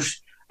line out.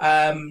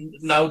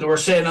 Now they were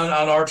saying on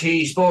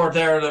RTE Sport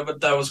there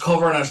that was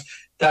covering it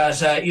that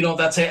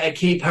that's a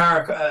key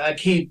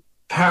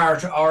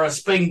part or a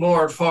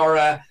springboard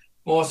for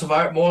most of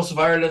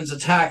Ireland's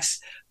attacks.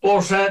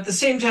 But they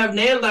seem to have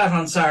nailed that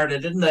on Saturday,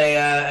 didn't they?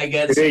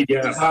 Against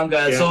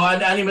Tonga. Yeah. So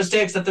any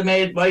mistakes that they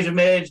might have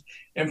made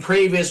in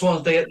previous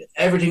ones,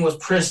 everything was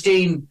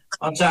pristine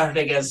on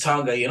Saturday against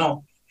Tonga.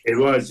 It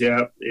was,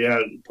 yeah.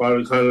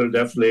 Paul O'Connell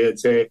definitely, I'd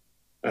say.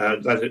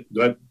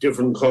 Got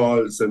different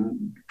calls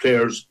and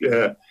players,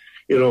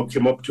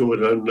 came up to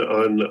it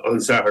on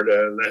Saturday,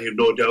 and I have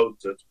no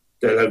doubt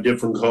they'll have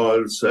different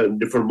calls and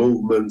different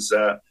movements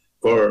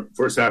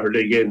for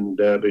Saturday again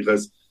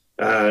because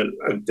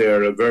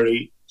they're a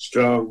very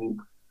strong,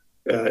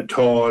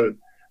 tall,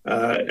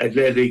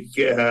 athletic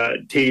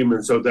team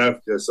in South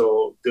Africa.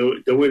 So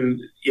they will,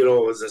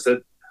 as I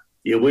said,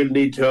 you will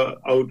need to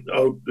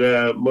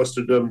out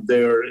muster them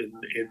there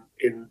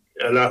in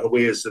a lot of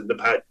ways in the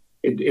pack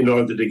in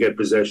order to get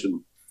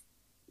possession.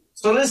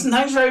 So listen,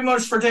 thanks very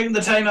much for taking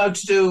the time out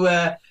to do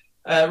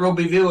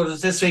Rugby View with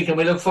us this week, and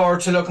we look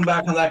forward to looking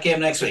back on that game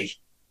next week.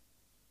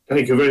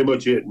 Thank you very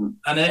much, Aidan.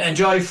 And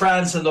enjoy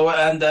France and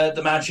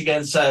the match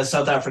against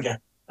South Africa.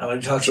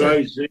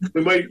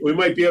 Right, we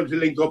might be able to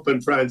link up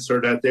in France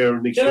or that there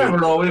next week. You never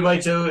know, we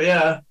might do.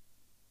 Yeah.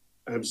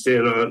 I'm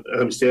staying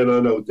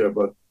on out there,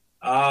 but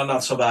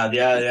not so bad.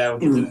 Yeah, we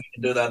can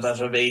do that. That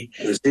would be.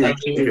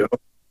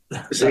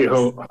 See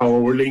how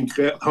our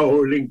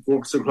link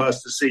works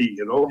across the sea,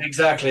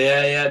 Exactly.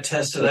 Yeah.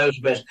 Test it out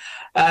a bit.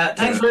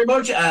 Thanks very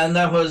much. And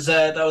that was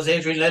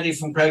Adrian Leddy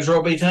from Craig's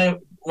Rugby Club,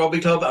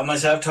 and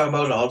myself talking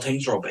about all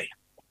things rugby.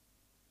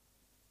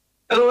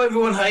 Hello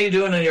everyone, how you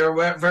doing? And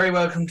you're very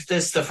welcome to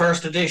this, the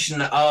first edition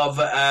of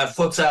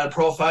Futsal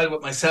Profile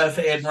with myself,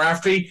 Aidan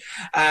Raftery,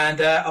 and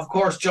of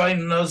course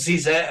joining us,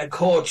 he's a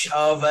coach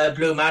of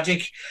Blue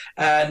Magic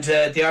and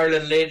the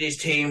Ireland ladies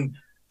team,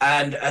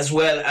 and as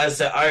well as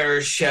the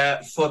Irish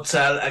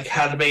Futsal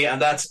Academy, and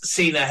that's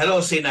Sina.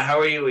 Hello Sina, how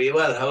are you? Are you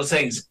well? How's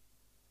things?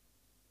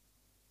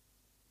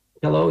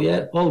 Hello,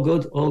 yeah, all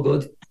good.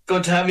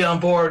 Good to have you on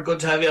board.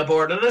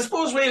 And I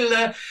suppose we'll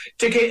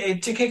to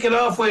kick it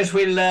off with,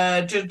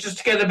 we'll just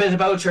to get a bit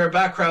about your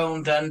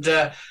background and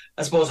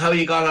I suppose how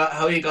you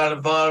got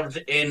involved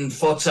in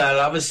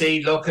futsal.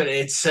 Obviously, look,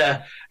 it's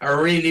a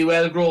really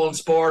well grown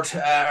sport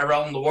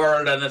around the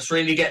world, and it's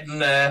really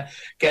getting a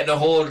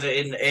hold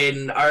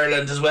in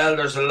Ireland as well.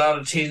 There's a lot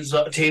of teams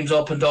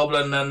up in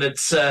Dublin, and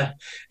it's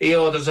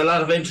there's a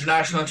lot of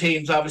international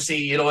teams.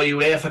 Obviously,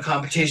 UEFA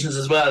competitions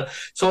as well.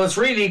 So it's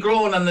really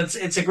grown, and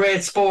it's a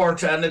great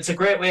sport, and it's a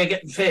great way of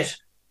getting fit.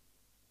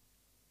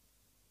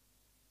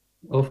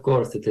 Of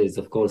course it is.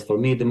 Of course, for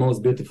me, the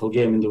most beautiful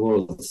game in the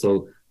world.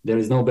 So there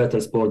is no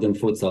better sport than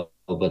futsal,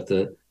 but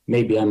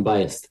maybe I'm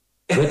biased.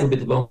 A little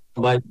bit about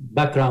my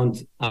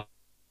background.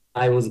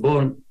 I was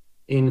born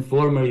in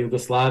former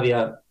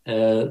Yugoslavia,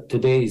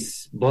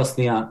 today's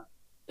Bosnia,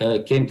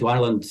 came to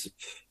Ireland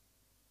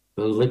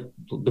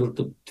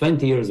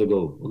 20 years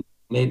ago,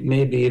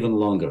 maybe even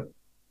longer.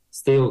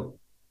 Still,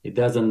 it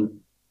doesn't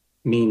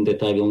mean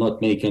that I will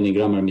not make any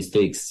grammar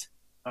mistakes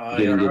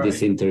during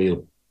this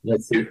interview.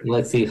 Let's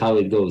see how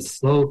it goes.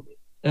 So,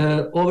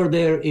 over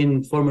there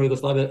in former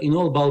Yugoslavia, in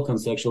all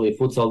Balkans, actually,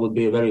 futsal would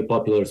be a very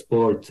popular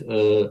sport.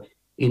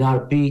 In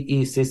our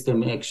PE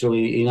system,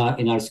 actually,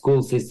 in our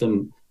school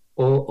system,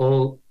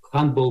 all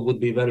handball would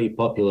be very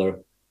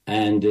popular,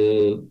 and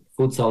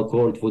futsal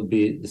court would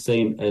be the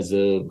same as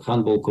a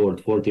handball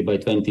court, 40 by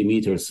 20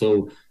 meters.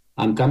 So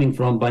I'm coming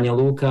from Banja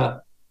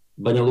Luka.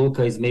 Banja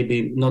Luka is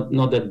maybe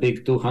not that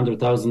big,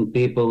 200,000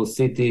 people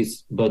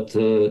cities, but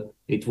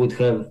it would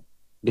have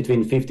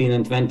between 15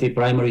 and 20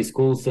 primary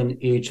schools,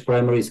 and each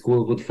primary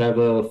school would have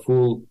a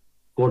full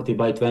 40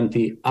 by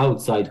 20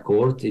 outside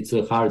court. It's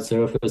a hard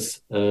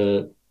surface,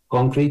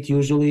 concrete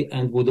usually,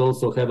 and would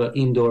also have an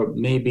indoor.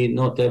 Maybe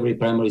not every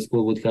primary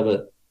school would have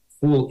a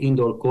full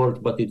indoor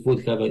court, but it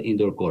would have an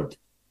indoor court.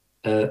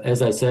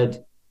 As I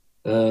said,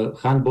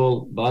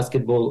 handball,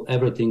 basketball,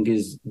 everything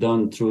is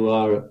done through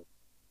our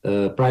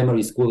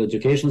primary school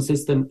education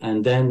system.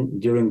 And then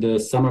during the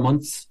summer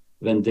months,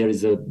 when there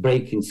is a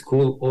break in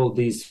school, all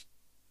these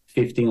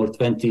 15 or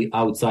 20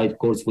 outside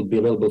courts would be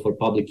available for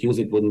public use.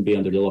 It wouldn't be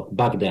under the law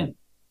back then.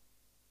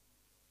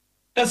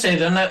 That's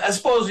it, and I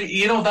suppose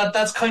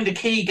that's kind of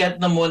key, getting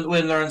them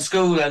when they're in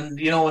school, and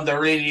when they're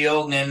really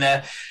young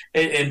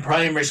in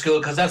primary school,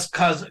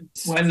 because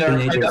when they're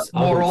kind of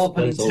more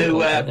open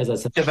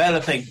to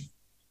developing.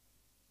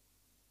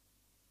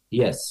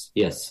 Yes,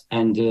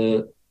 and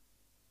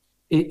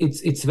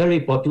it's very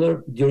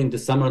popular during the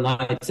summer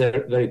nights.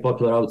 Very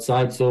popular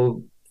outside.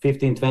 So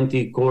 15,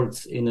 20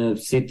 courts in a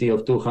city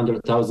of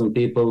 200,000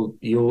 people,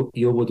 you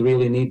would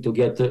really need to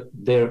get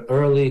there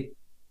early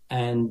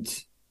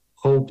and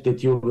hope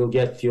that you will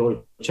get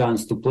your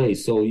chance to play.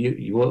 So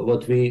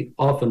what we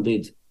often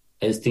did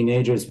as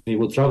teenagers, we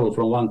would travel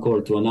from one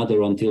court to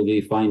another until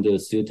we find a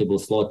suitable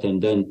slot.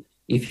 And then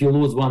if you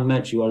lose one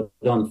match, you are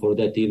done for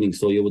that evening.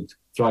 So you would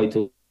try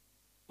to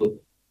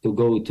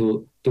go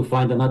to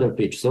find another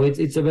pitch. So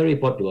it's a very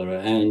popular,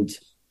 and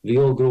we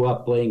all grew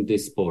up playing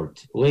this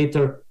sport.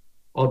 Later,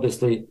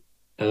 obviously,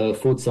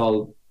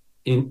 futsal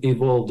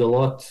evolved a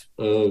lot.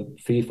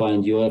 FIFA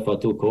and UEFA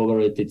took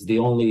over it. It's the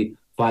only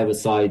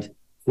five-a-side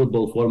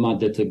football format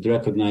that's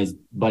recognized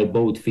by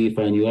both FIFA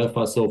and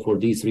UEFA. So for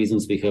these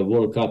reasons, we have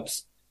World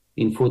Cups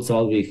in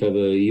futsal, we have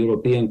a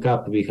European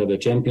Cup, we have a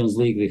Champions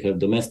League, we have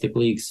domestic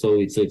leagues.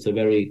 So it's a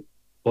very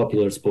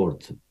popular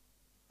sport.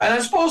 And I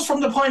suppose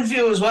from the point of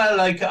view as well,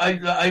 like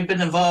I've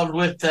been involved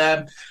with,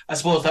 I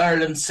suppose,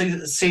 Ireland's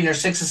senior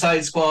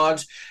six-a-side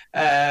squad.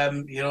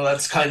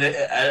 That's kind of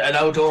an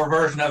outdoor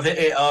version of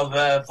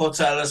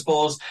futsal, I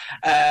suppose.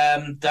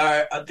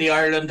 The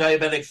Ireland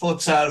Diabetic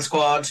Futsal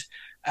squad.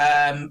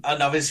 And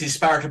obviously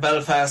Sparta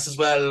Belfast as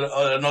well,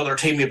 another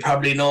team you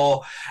probably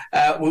know.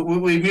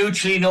 We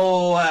mutually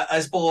know,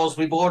 I suppose,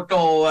 we both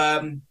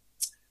know,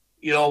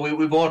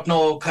 we both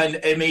know kind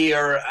of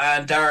Emir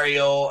and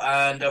Dario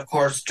and, of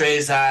course,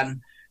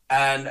 Drezan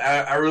and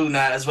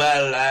Aruna as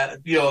well.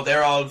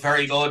 They're all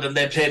very good and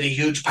they played a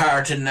huge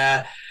part in,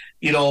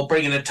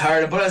 bringing it to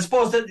Ireland. But I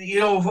suppose that,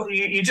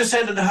 you just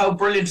said how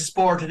brilliant a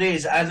sport it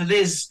is. And it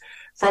is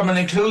from an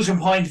inclusion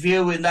point of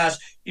view in that,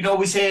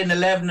 we say in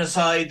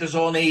 11-a-side, there's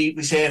only,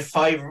 we say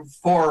 4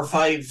 or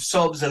 5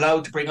 subs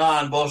allowed to bring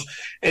on, but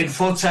in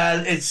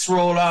futsal, it's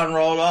roll on,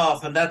 roll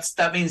off, and that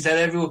means that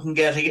everyone can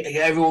get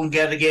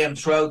a game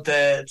throughout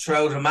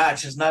a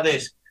match, isn't that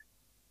it?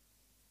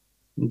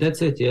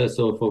 That's it, yeah.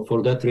 So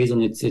for that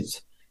reason,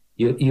 it's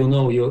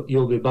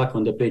you'll be back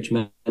on the pitch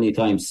many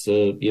times.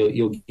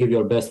 You give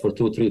your best for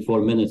 2, 3,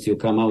 4 minutes. You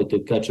come out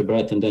to catch a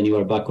breath, and then you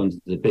are back on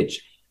the pitch.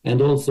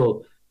 And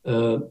also,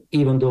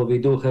 even though we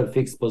do have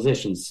fixed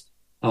positions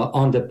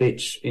on the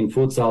pitch in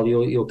futsal,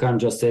 you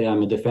can't just say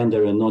I'm a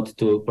defender and not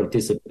to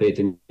participate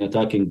in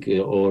attacking,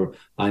 or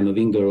I'm a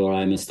winger, or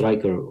I'm a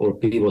striker or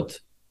pivot.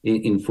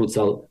 In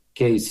futsal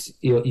case,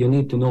 you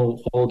need to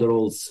know all the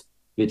roles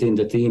within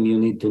the team. You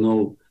need to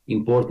know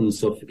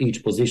importance of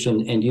each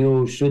position, and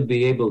you should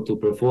be able to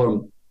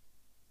perform,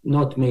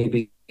 not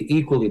maybe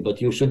equally,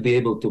 but you should be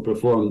able to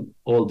perform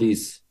all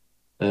these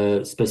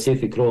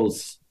specific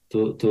roles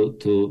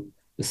to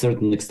a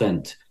certain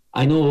extent.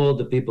 I know all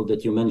the people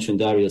that you mentioned,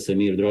 Darius,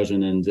 Emir,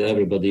 Dražan, and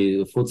everybody.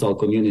 The futsal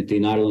community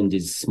in Ireland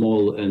is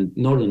small, and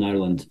Northern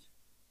Ireland,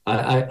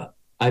 I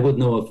would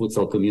know a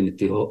futsal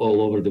community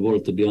all over the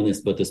world, to be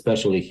honest, but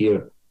especially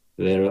here,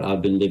 where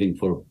I've been living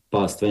for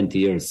past 20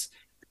 years.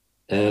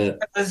 So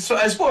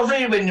I suppose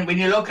really when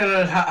you look at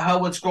it,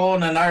 how it's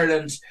grown in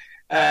Ireland,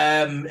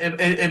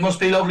 it must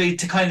be lovely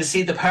to kind of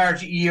see the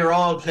part you're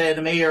all playing,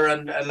 Emir,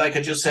 and like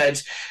I just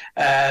said,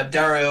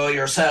 Dario,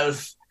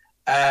 yourself,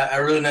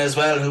 Aruna as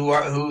well,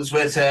 who's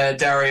with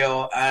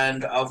Dario,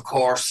 and of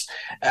course,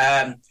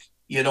 Aruna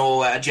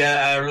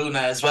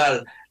as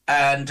well.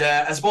 And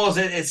I suppose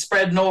it's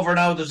spreading over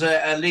now. There's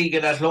a league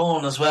in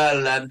Athlone as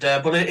well, and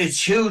but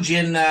it's huge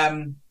in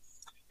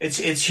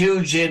it's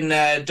huge in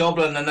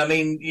Dublin. And I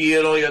mean,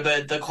 you're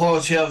the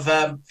coach of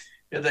I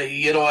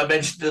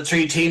mentioned the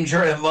 3 teams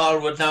you're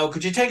involved with now.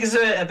 Could you take us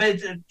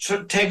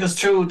take us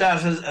through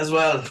that as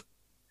well?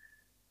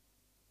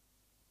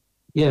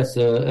 Yes,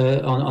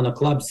 on a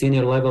club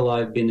senior level,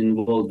 I've been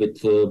involved with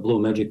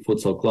Blue Magic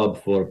Futsal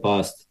Club for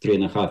past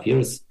 3.5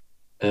 years.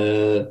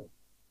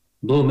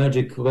 Blue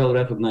Magic,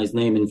 well-recognized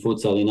name in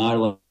futsal in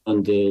Ireland,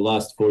 and the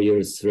last 4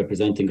 years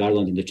representing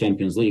Ireland in the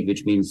Champions League,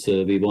 which means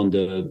we won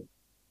the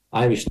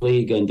Irish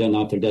League, and then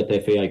after that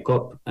FAI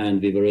Cup,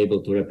 and we were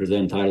able to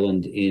represent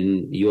Ireland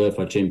in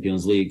UEFA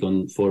Champions League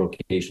on 4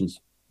 occasions.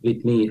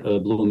 With me,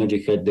 Blue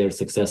Magic had their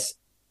success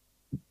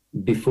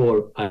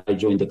before I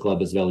joined the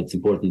club as well. It's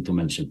important to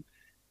mention.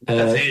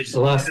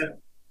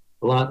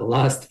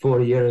 Last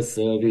 4 years,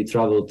 we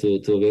traveled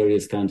to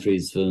various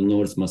countries,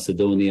 North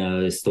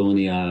Macedonia,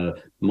 Estonia,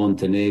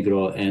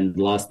 Montenegro, and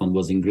last one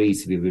was in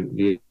Greece.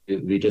 We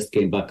just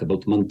came back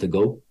about a month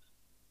ago.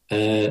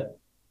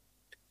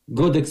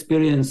 Good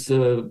experience.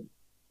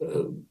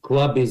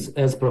 Club is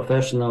as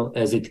professional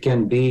as it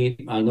can be.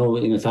 I know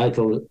in the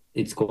title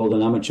it's called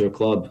an amateur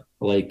club,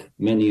 like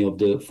many of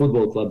the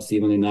football clubs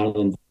even in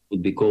Ireland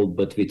would be called,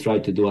 but we try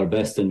to do our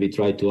best and we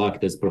try to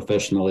act as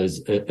professional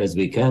as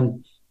we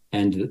can.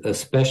 And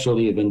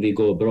especially when we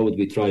go abroad,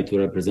 we try to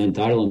represent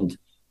Ireland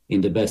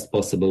in the best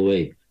possible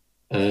way.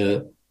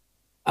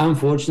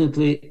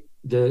 Unfortunately,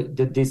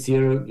 this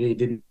year we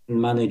didn't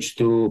manage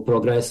to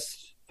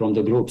progress from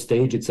the group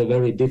stage. It's a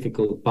very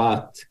difficult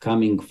path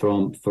coming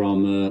from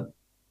a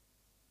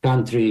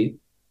country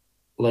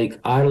like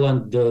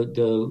Ireland.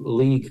 The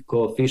league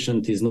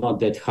coefficient is not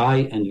that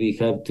high, and we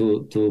have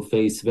to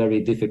face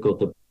very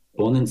difficult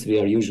opponents. We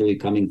are usually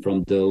coming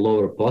from the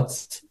lower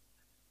pots,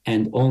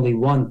 and only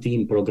one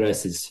team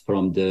progresses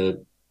from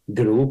the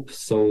group.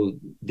 So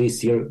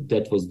this year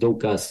that was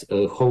Doukas,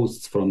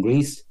 hosts from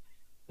Greece.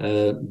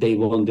 They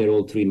won their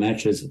all 3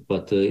 matches,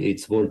 but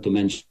it's worth to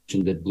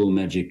mention that Blue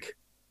Magic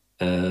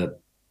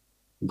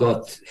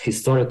got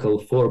historical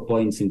 4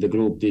 points in the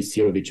group this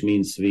year, which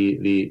means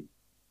we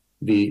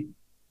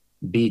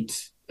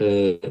beat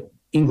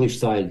English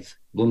side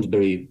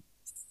Bloomsbury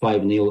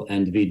 5-0,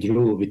 and we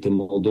drew with the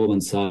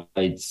Moldovan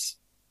sides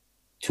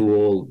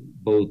 2-2.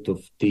 Both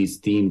of these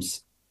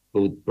teams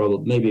would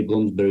probably, maybe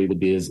Bloomsbury would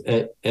be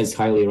as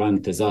highly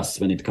ranked as us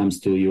when it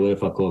comes to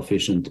UEFA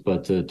coefficient,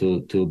 but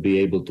to be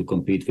able to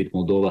compete with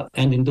Moldova.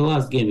 And in the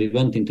last game, we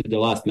went into the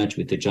last match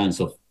with the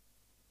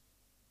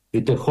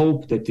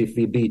hope that if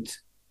we beat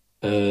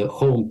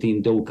home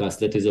team Doukas,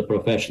 that is a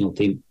professional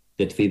team,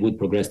 that we would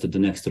progress to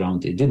the next round.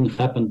 It didn't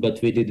happen, but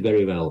we did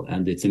very well.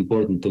 And it's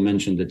important to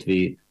mention that we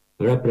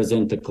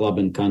represent the club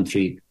and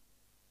country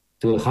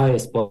to the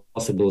highest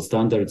possible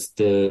standards.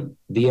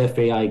 The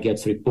FAI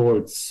gets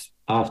reports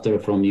after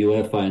from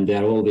UEFA, and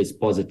they're always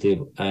positive.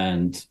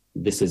 And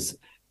this is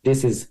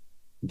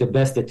the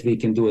best that we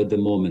can do at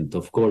the moment.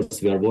 Of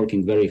course, we are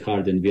working very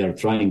hard and we are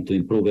trying to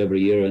improve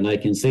every year. And I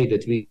can say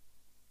that we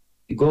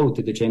go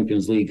to the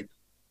Champions League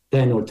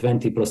 10 or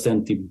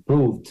 20%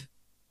 improved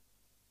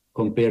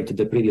compared to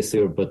the previous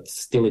year, but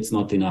still it's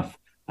not enough.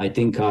 I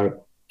think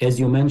as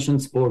you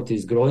mentioned, sport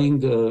is growing,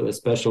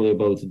 especially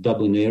about the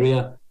Dublin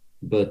area,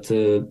 but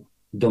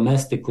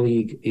domestic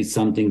league is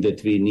something that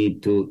we need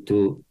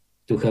to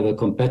have a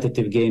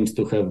competitive games,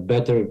 to have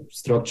better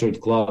structured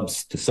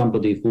clubs, to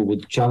somebody who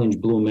would challenge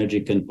Blue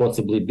Magic and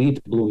possibly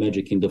beat Blue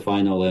Magic in the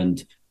final. And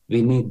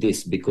we need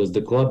this because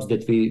the clubs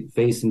that we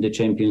face in the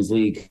Champions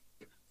League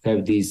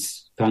have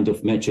these kind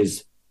of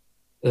matches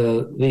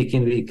week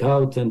in, week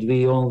out, and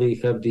we only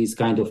have these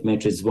kind of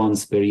matches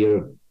once per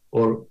year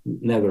or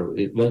never.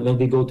 When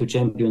we go to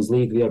Champions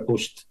League, we are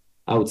pushed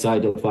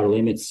outside of our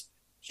limits.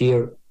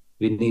 Here,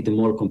 we need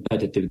more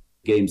competitive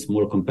games,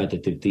 more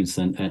competitive teams,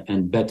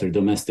 and better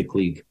domestic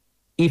league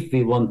if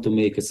we want to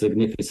make a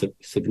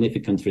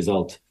significant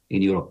result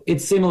in Europe.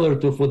 It's similar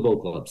to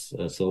football clubs,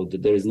 so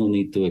there is no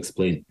need to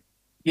explain.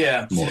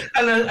 Yeah, more.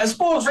 And I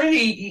suppose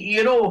really,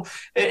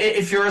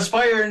 if you're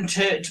aspiring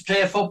to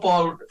play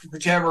football,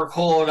 whichever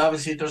code,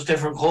 obviously there's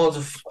different codes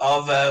of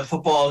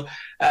football,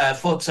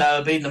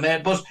 futsal being the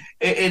main, but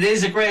it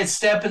is a great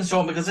stepping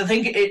stone because I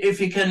think if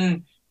you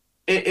can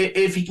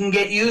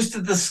get used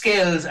to the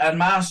skills and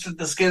master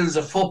the skills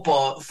of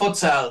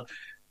futsal,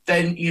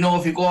 then,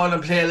 if you go on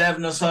and play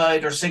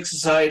 11-a-side or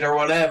 6-a-side or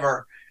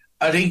whatever,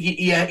 I think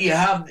you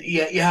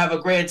have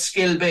a great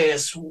skill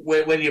base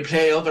when you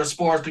play other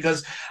sports,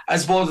 because I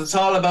suppose it's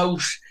all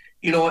about,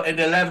 in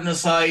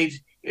 11-a-side,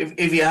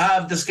 if you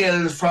have the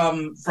skills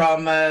from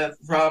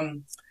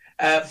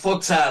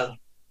futsal,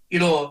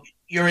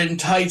 you're in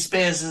tight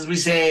spaces. We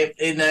say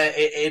in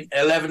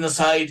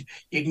 11-a-side,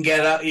 you can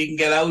get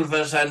out of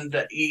it,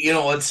 and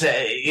it's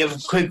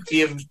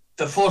you have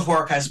the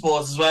footwork, I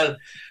suppose, as well,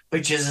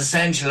 which is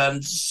essential.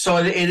 And so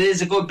it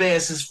is a good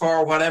basis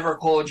for whatever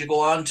code you go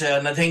on to.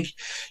 And I think,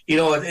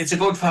 it's a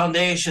good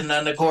foundation.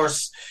 And of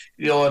course,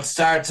 it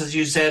starts, as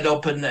you said,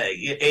 up in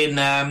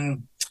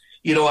at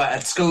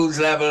schools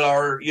level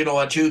or,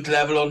 at youth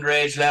level,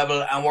 underage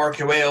level, and work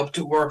your way up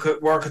to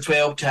work its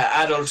way up to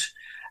adult.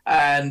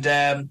 And,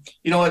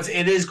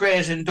 it is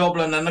great in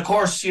Dublin. And of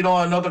course,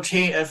 another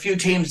team, a few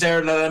teams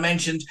there that I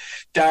mentioned,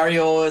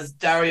 Dario and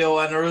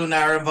Aruna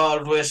are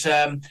involved with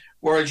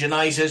World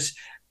United.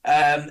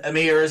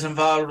 Amir is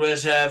involved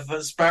with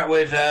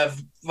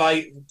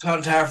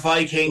Clontarf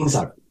Vikings.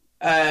 All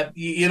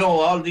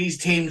these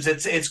teams.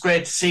 It's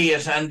great to see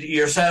it, and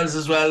yourselves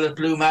as well at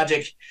Blue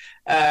Magic.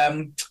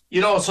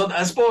 So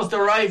I suppose the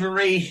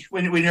rivalry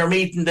when you're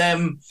meeting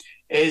them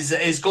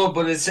is good,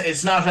 but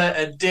it's not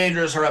a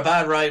dangerous or a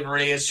bad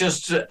rivalry. It's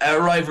just a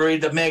rivalry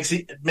that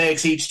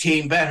makes each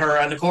team better.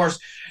 And of course,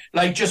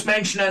 like just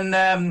mentioning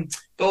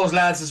those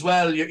lads as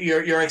well,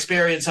 your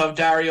experience of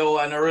Dario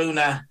and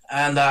Aruna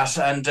and that,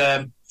 and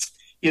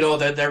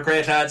they're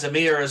great lads.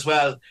 Amir as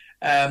well.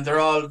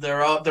 They're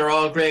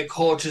all great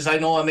coaches. I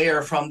know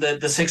Amir from the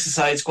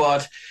 6-a-side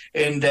squad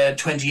in the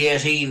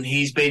 2018.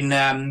 He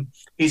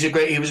was a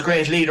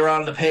great leader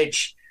on the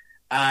pitch,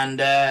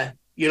 and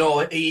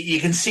you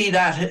can see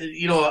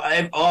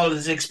that all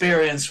his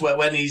experience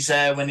when he's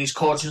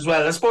coaching as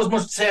well. I suppose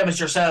much the same as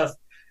yourself.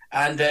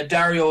 And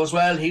Dario as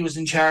well, he was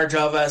in charge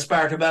of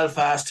Sparta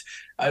Belfast.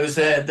 I was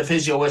the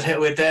physio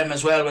with them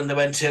as well when they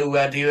went to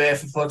the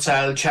UEFA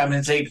Futsal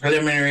Champions League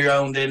preliminary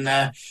round in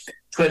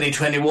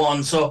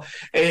 2021. So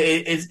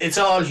it's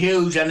all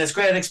huge, and it's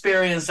great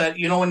experience that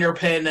when you're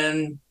playing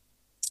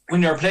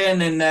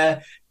in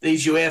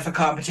these UEFA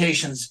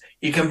competitions,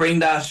 you can bring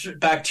that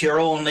back to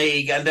your own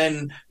league, and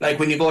then like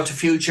when you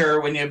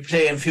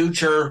play in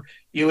future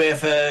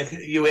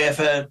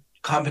UEFA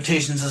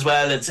competitions as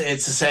well, it's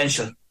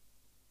essential.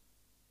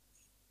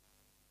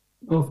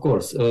 Of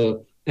course,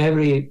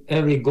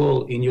 every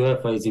goal in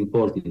UEFA is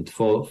important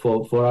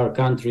for our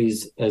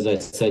countries. As I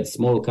said,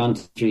 small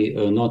country,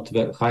 not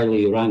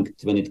highly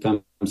ranked when it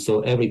comes.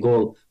 So every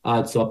goal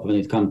adds up when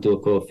it comes to a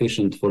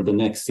coefficient for the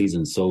next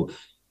season. So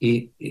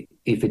if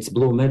it's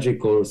Blue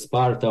Magic or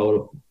Sparta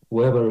or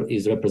whoever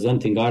is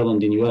representing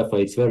Ireland in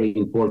UEFA, it's very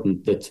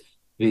important that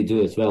we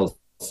do as well.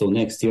 So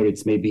next year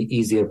it's maybe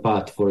easier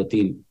path for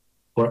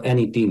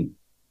any team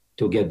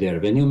to get there.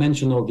 When you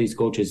mention all these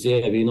coaches,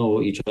 we know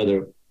each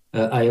other.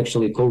 I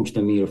actually coached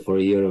Amir for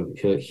a year.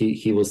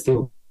 He was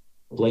still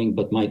playing,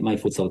 but my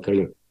futsal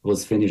career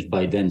was finished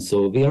by then.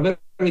 So we are very,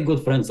 very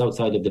good friends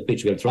outside of the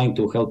pitch. We are trying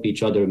to help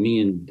each other.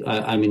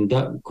 I'm in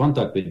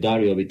contact with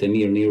Dario, with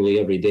Amir nearly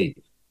every day,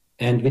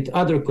 and with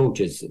other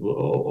coaches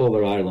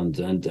over Ireland.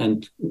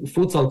 And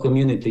futsal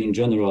community in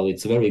general,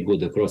 it's very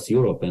good across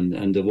Europe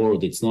and the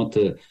world. It's not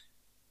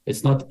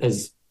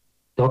as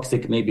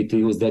toxic, maybe to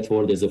use that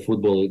word as a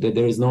football.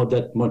 There is not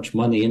that much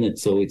money in it,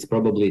 so it's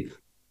probably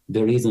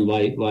the reason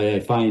why I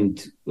find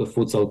the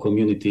futsal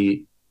community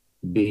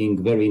being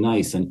very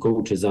nice, and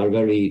coaches are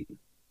very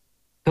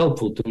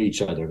helpful to each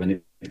other when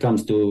it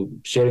comes to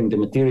sharing the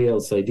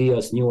materials,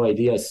 ideas, new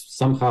ideas.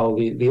 Somehow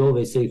we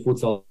always say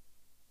futsal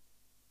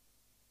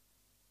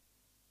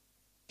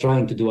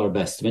trying to do our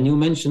best. When you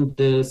mentioned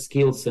the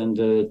skills and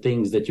the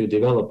things that you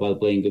develop while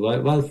playing,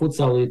 while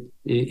futsal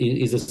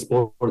is a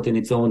sport in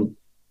its own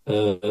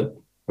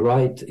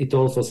right, it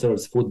also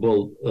serves football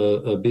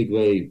a big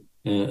way.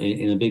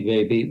 In a big way,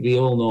 we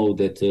all know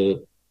that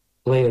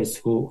players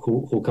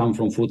who come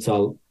from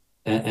futsal,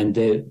 and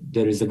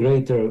there is a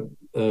greater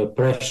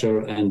pressure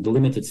and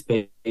limited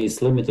space,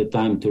 limited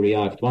time to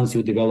react. Once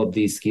you develop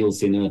these skills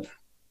in a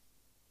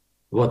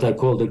what I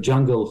call the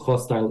jungle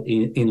hostile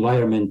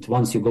environment,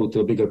 once you go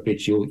to a bigger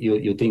pitch,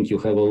 you think you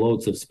have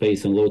loads of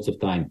space and loads of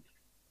time.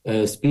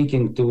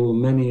 Speaking to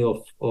many of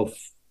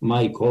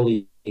my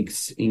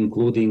colleagues,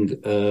 including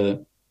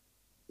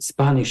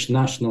Spanish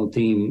national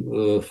team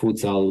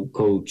futsal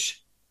coach,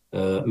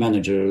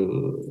 manager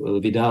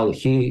Vidal,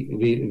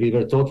 we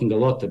were talking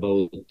a lot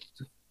about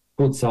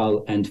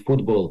futsal and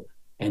football,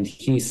 and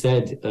he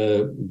said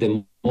the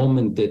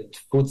moment that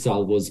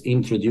futsal was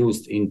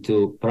introduced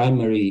into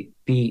primary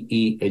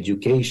PE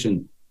education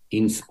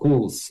in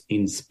schools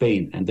in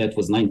Spain, and that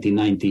was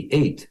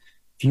 1998.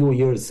 Few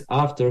years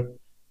after,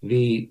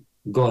 we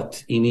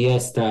got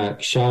Iniesta,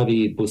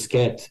 Xavi,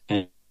 Busquets,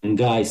 and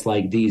guys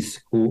like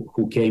these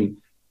who came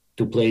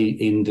to play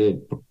in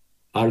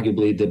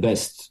arguably the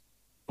best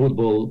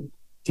football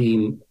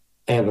team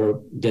ever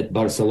that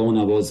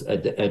Barcelona was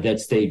at that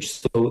stage.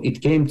 So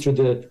it came through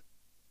the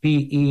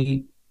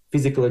PE,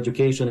 physical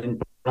education in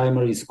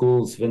primary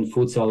schools where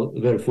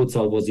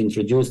futsal was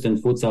introduced,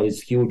 and futsal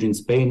is huge in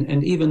Spain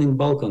and even in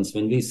Balkans.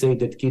 When we say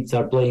that kids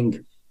are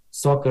playing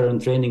soccer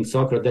and training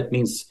soccer, that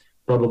means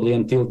probably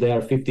until they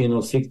are 15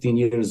 or 16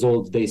 years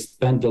old, they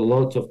spend a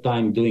lot of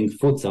time doing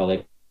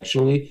futsal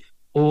actually.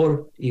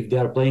 Or if they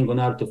are playing on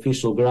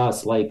artificial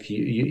grass, like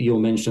you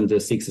mentioned the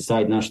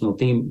 6-a-side national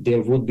team,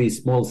 there would be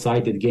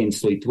small-sided games,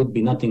 so it would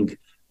be nothing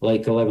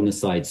like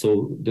 11-a-side.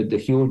 So the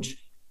huge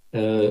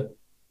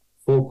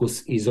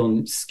focus is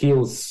on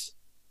skills,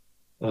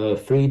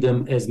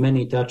 freedom, as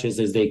many touches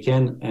as they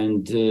can,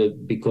 and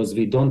because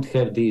we don't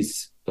have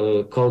this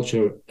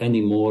culture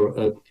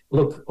anymore.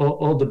 Look,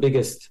 all the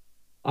biggest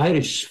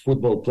Irish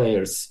football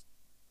players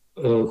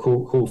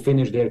who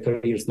finish their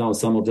careers now,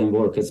 some of them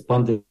work as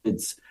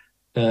pundits.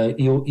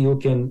 You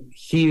can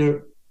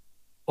hear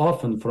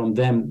often from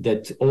them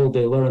that all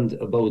they learned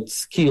about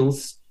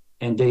skills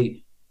and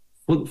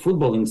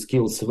footballing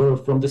skills were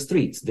from the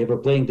streets. They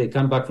were playing, they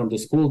come back from the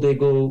school, they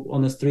go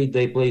on the street,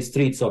 they play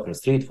street soccer,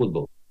 street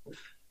football.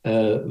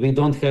 We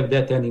don't have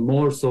that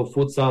anymore, so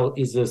futsal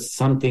is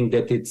something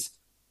that it's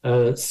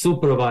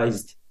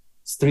supervised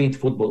street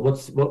football.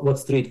 What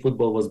street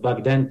football was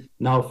back then,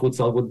 now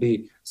futsal would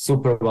be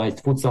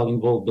supervised. Futsal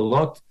involved a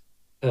lot,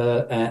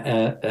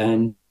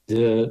 and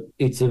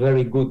it's a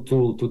very good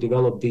tool to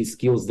develop these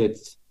skills that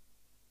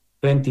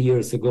 20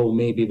 years ago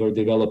maybe were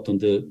developed on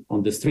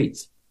the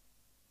streets.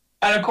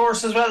 And of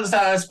course, as well as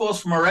that, I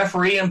suppose from a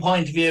refereeing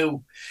point of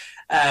view,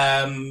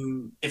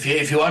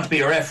 if you want to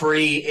be a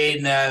referee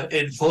in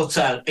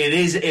futsal,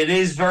 it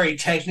is very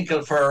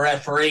technical for a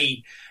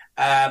referee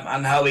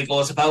and how he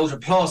goes about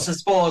it. Plus, I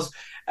suppose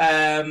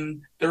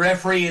the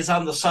referee is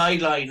on the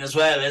sideline as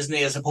well, isn't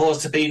he, as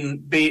opposed to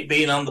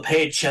being on the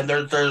pitch, and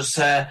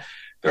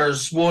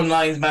there's one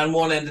linesman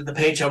one end of the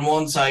pitch on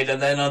one side,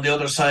 and then on the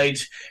other side,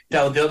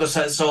 down the other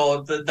side.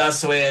 So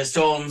that's the way it's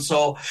done.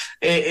 So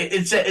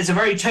it's a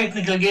very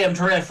technical game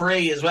to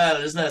referee as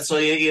well, isn't it? So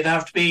you'd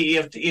have to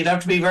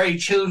be very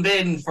tuned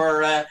in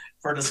for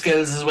the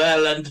skills as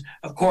well. And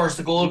of course,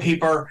 the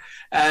goalkeeper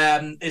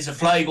is a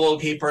fly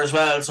goalkeeper as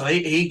well, so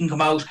he can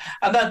come out,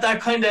 and that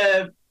kind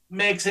of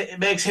makes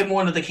him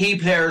one of the key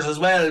players as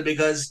well,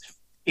 because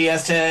he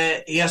has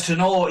to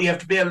know, you have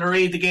to be able to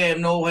read the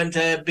game, know when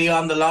to be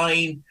on the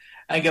line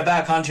and get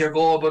back onto your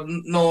goal, but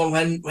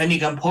knowing when you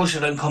can push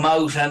it and come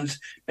out and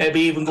maybe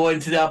even go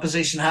into the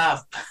opposition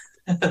half.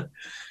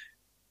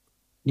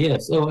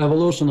 Yes, so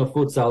evolution of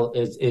futsal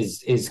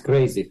is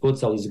crazy.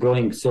 Futsal is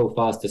growing so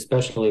fast,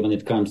 especially when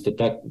it comes to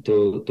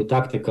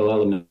tactical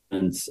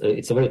elements.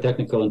 It's a very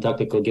technical and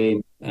tactical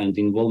game, and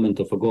involvement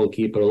of a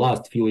goalkeeper.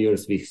 Last few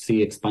years we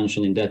see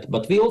expansion in that,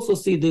 but we also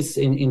see this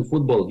in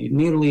football.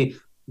 Nearly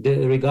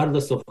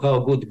regardless of how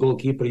good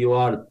goalkeeper you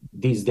are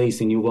these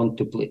days, and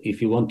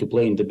if you want to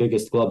play in the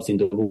biggest clubs in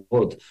the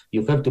world,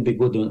 you have to be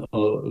good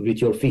with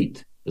your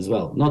feet as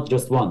well, not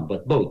just one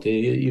but both.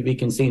 We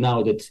can see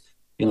now that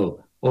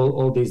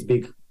all these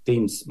big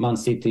teams, Man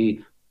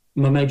City,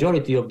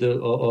 majority of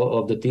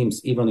the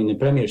teams, even in the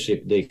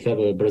Premiership, they have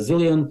a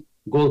Brazilian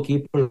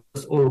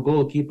goalkeepers or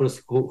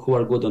goalkeepers who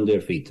are good on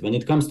their feet. When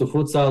it comes to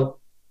futsal,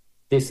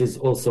 this is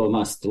also a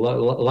must.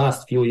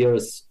 Last few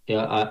years,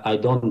 I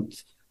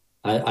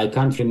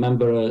can't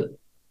remember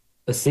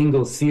a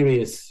single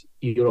serious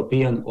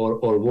European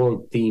or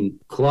world team,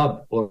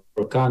 club or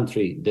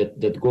country that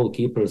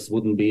goalkeepers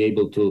wouldn't be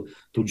able to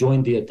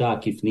join the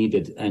attack if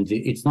needed. And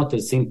it's not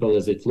as simple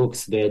as it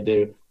looks.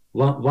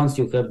 Once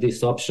you have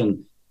this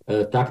option,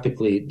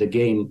 tactically, the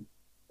game,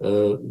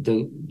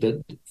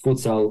 the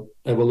futsal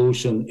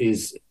evolution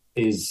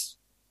is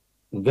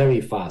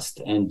very fast,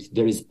 and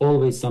there is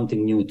always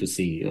something new to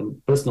see.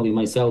 Personally,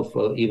 myself,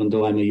 even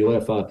though I'm a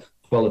UEFA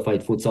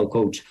qualified futsal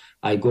coach,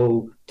 I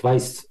go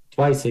twice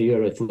a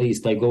year at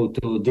least. I go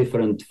to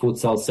different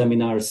futsal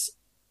seminars,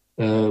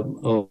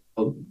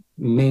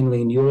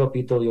 mainly in Europe,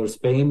 Italy or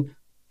Spain,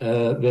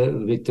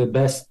 with the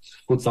best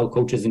futsal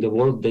coaches in the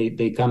world.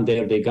 They come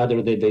there, they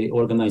gather, they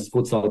organize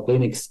futsal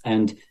clinics,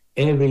 and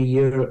every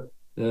year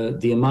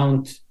the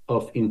amount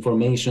of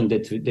information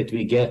that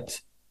we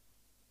get,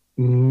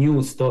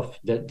 new stuff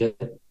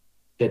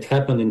that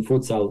happened in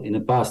futsal in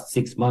the past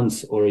 6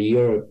 months or a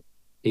year,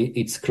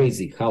 it's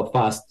crazy how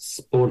fast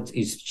sport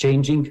is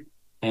changing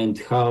and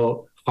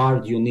how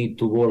hard you need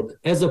to work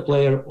as a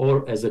player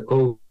or as a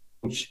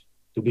coach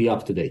to be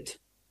up to date.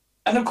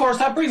 And of course,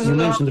 that brings us. You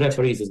mentioned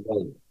referees as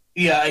well.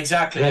 Yeah,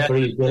 exactly.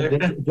 Referees.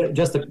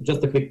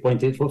 Just a quick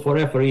point. For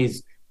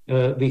referees,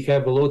 we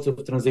have lots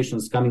of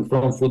transitions coming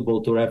from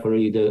football to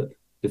referee the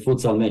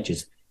futsal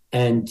matches,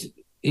 and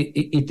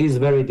it is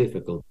very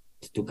difficult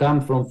to come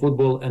from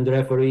football and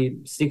referee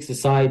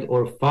 6-a-side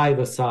or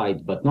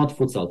 5-a-side, but not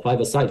futsal,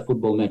 5-a-side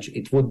football match.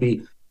 It would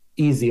be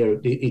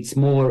easier. It's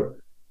more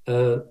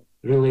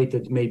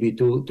related maybe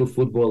to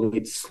football.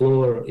 It's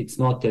slower. It's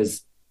not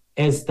as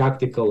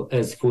tactical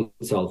as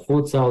futsal.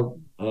 Futsal,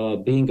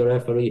 being a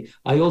referee,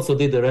 I also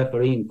did a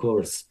refereeing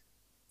course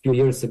a few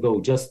years ago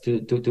just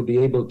to be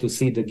able to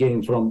see the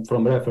game from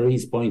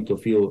referee's point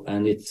of view,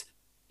 and it's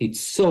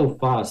so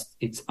fast.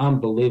 It's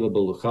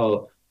unbelievable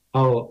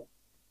how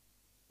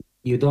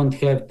you don't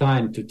have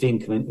time to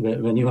think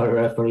when you are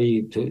a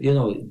referee.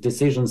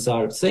 Decisions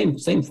are same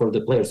for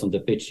the players on the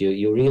pitch.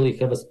 You really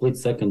have a split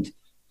second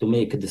to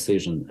make a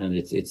decision, and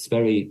it's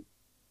very,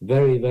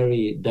 very,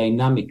 very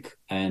dynamic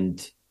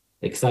and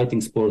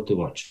exciting sport to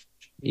watch.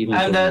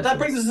 And that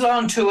brings us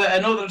on to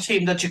another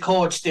team that you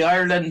coach, the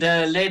Ireland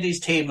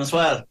ladies team as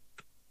well.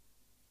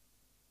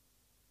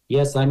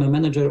 Yes, I'm a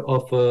manager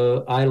of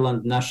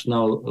Ireland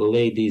national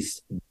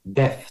ladies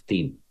deaf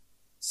team.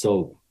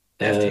 So.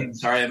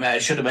 Sorry, I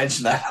should have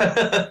mentioned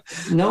that.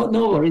 No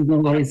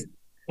worries.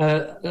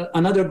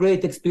 Another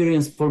great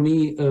experience for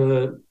me,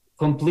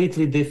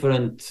 completely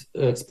different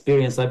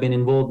experience. I've been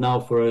involved now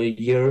for a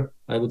year,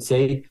 I would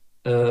say,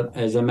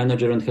 as a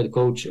manager and head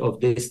coach of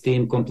this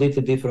team.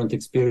 Completely different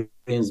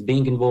experience.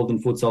 Being involved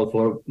in futsal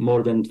for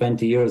more than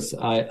 20 years,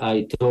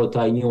 I thought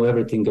I knew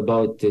everything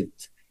about it,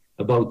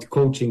 about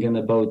coaching and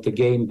about the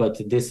game, but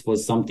this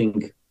was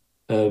something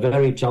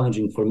very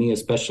challenging for me,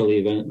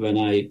 especially when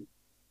I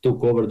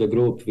took over the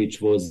group,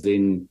 which was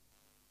in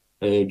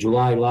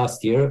July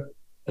last year.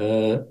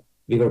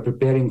 We were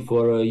preparing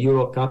for a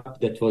Euro Cup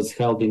that was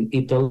held in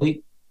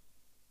Italy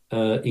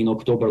in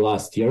October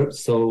last year.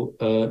 So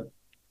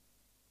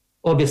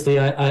obviously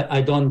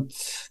I don't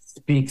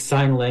speak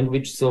sign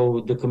language,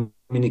 so the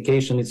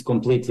communication is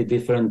completely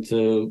different.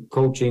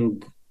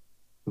 Coaching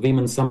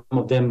women, some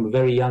of them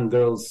very young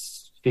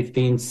girls,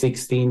 15,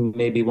 16,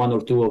 maybe one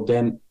or two of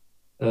them.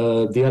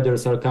 The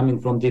others are coming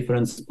from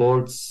different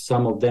sports.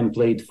 Some of them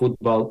played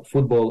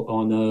football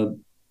on a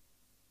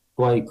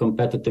quite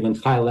competitive and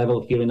high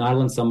level here in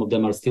Ireland. Some of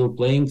them are still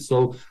playing.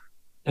 So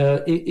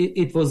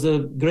it was a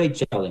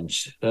great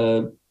challenge.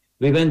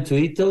 We went to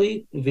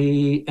Italy.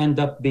 We end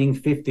up being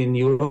fifth in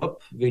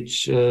Europe,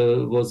 which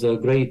was a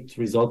great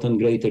result and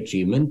great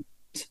achievement.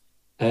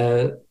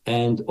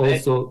 And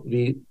also,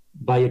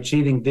 by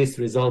achieving this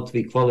result,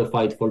 we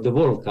qualified for the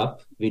World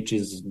Cup, which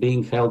is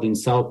being held in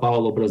Sao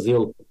Paulo,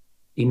 Brazil,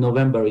 in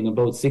November. In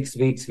about 6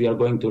 weeks, we are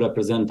going to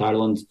represent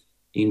Ireland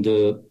in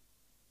the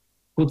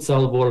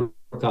Futsal World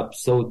Cup.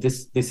 So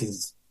this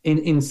is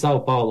in Sao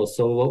Paulo.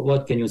 So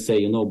what can you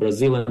say?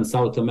 Brazil and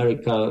South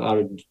America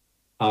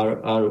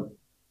are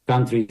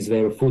countries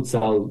where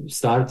futsal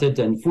started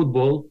and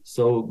football.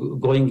 So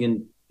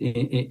going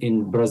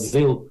in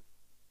Brazil,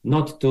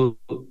 not to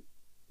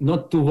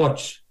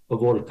watch a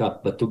World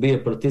Cup, but to be a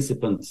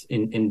participant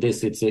in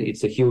this,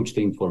 it's a huge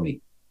thing for me.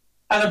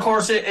 And of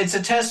course, it's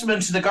a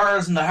testament to the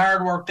girls and the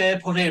hard work they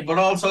put in, but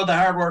also the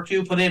hard work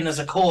you put in as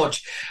a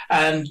coach.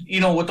 And,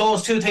 with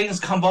those two things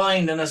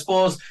combined, and I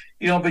suppose,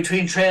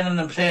 between training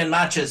and playing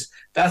matches,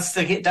 that's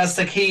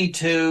the key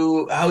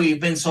to how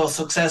you've been so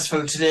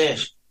successful to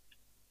date.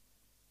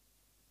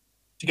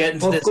 To get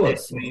into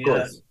this. Of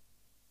course.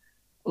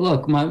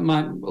 Look,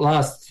 my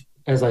last,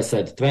 as I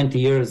said, 20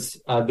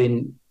 years, I've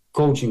been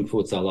coaching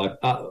futsal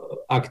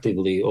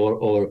actively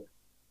or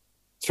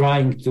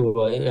trying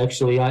to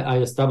actually I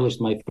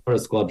established my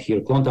first club here,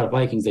 Clontarf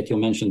Vikings, that you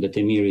mentioned that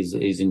Emir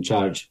is in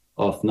charge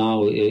of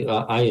now.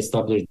 I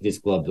established this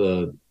club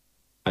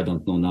I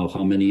don't know now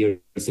how many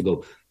years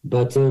ago,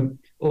 but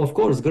of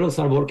course girls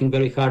are working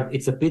very hard.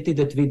 It's a pity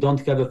that we don't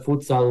have a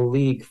futsal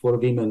league for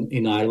women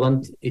in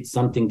Ireland. It's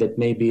something that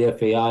maybe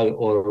FAI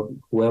or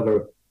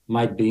whoever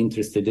might be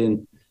interested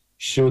in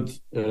should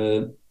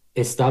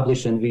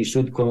establish, and we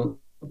should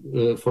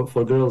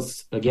for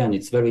girls, again,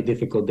 it's very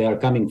difficult. They are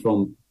coming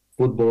from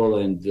football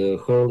and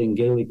hurling,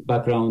 Gaelic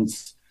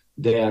backgrounds.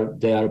 They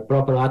are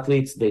proper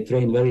athletes. They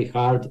train very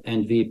hard,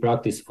 and we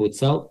practice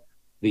futsal.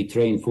 We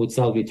train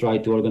futsal. We try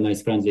to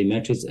organize friendly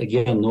matches.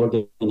 Again,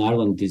 Northern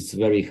Ireland is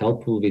very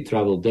helpful. We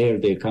travel there.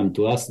 They come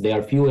to us. There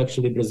are few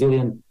actually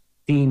Brazilian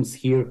teams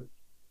here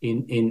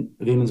in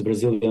women's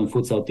Brazilian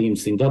futsal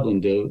teams in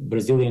Dublin. The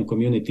Brazilian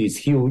community is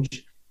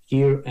huge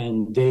here,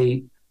 and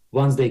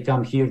once they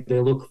come here, they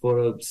look for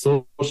a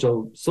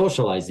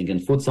socializing,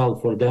 and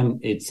futsal for them,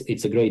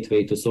 it's a great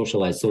way to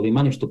socialize. So we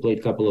managed to play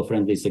a couple of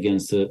friendlies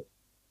against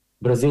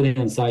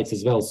Brazilian sides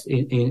as well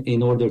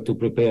in order to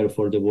prepare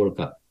for the World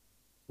Cup.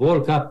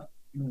 World Cup,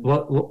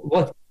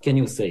 what can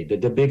you say?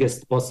 The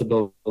biggest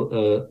possible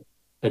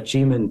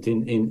achievement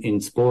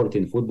in sport,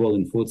 in football,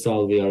 in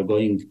futsal, we are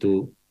going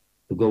to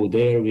go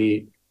there.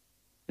 We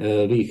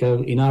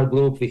have in our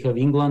group, we have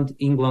England.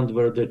 England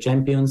were the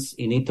champions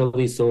in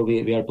Italy, so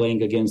we are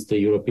playing against the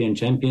European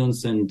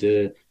champions, and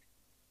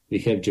we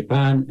have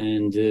Japan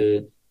and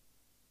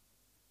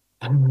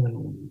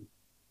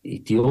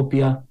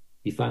Ethiopia,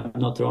 if I'm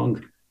not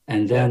wrong.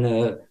 And then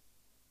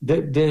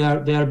there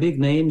are big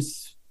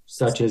names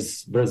such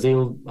as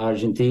Brazil,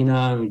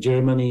 Argentina,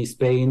 Germany,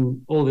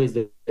 Spain, always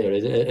there,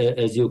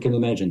 as you can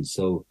imagine.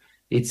 So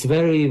it's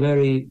very,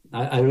 very.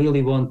 I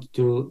really want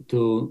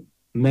to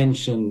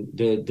mention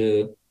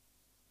the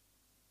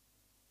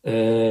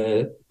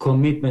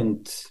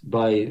commitment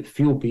by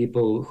few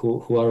people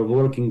who are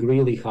working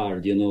really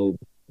hard. You know,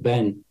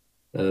 Ben,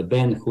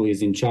 who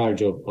is in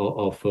charge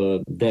of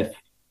deaf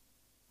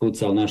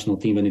futsal national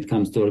team when it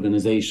comes to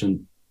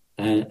organization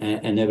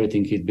and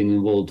everything. He's been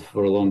involved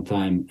for a long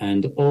time,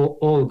 and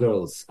all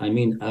girls. I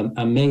mean,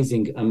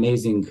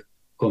 amazing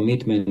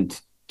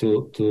commitment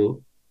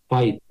to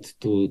fight,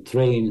 to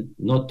train,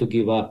 not to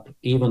give up,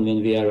 even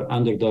when we are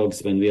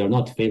underdogs, when we are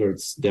not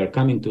favorites. They are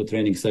coming to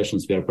training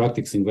sessions. We are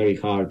practicing very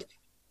hard.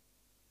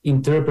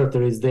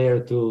 Interpreter is there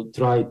to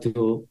try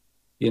to,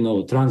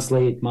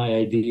 translate my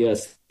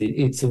ideas.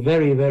 It's a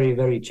very, very,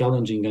 very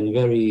challenging and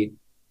very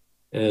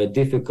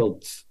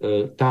difficult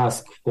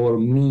task for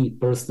me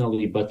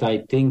personally. But I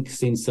think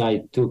since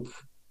I took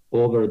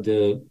over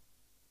the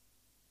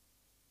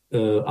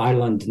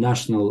Ireland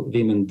national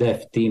women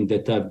deaf team,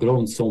 that I've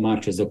grown so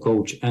much as a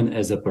coach and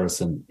as a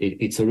person.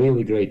 It's a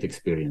really great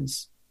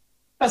experience.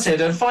 That's it.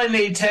 And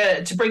finally,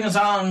 to bring us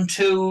on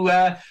to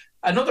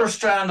another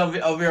strand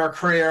of your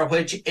career,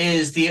 which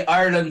is the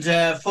Ireland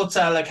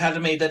Futsal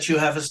Academy that you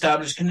have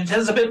established. Can you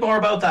tell us a bit more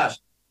about that?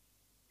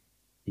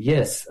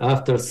 Yes,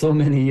 after so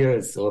many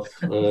years of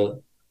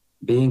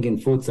being in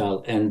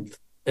futsal and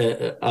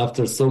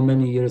after so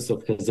many years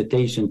of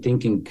hesitation,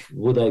 thinking,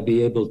 would I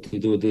be able to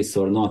do this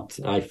or not?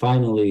 I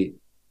finally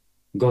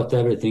got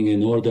everything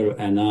in order,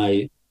 and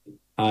I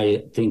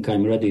think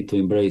I'm ready to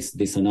embrace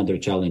this another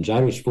challenge.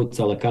 Irish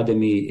Futsal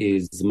Academy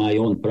is my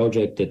own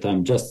project that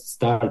I'm just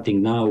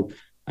starting now.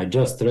 I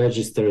just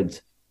registered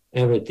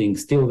everything,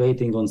 still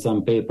waiting on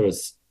some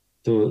papers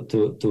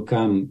to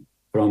come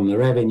from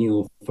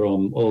revenue,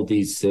 from all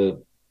these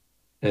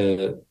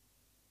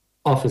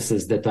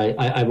offices that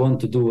I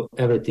want to do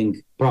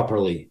everything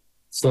properly.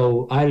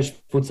 So Irish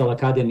Futsal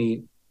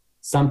Academy,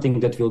 something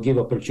that will give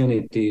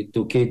opportunity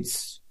to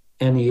kids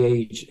any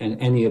age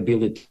and any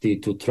ability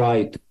to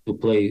try to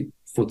play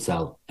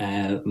futsal.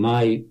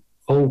 My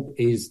hope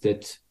is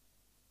that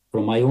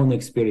from my own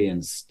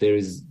experience, there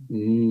is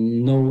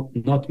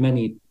not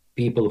many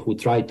people who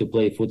tried to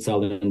play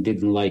futsal and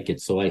didn't like it.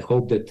 So I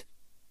hope that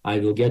I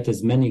will get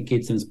as many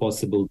kids as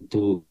possible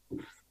to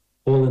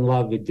fall in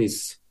love with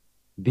this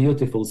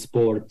beautiful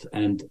sport,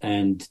 and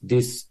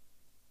this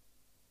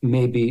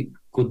maybe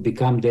could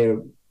become their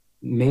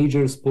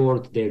major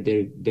sport,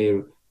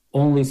 their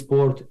only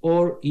sport,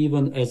 or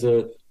even as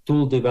a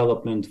tool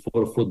development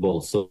for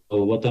football. So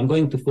what I'm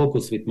going to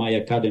focus with my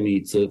academy,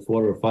 it's 4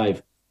 or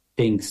 5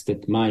 things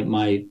that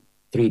my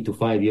 3 to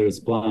 5 years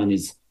plan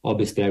is.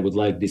 Obviously, I would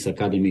like this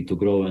academy to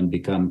grow and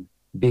become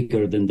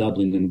bigger than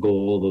Dublin and go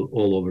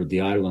all over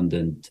the Ireland,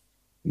 and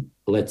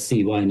let's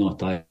see, why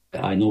not?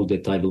 I know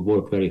that I will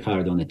work very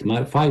hard on it.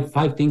 My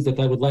five things that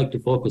I would like to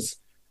focus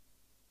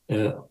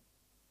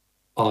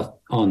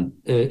on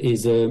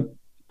is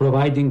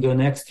providing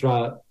an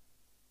extra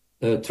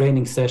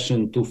training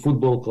session to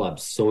football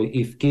clubs. So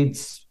if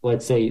kids,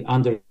 let's say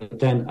under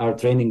 10, are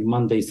training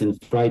Mondays and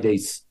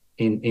Fridays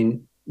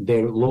in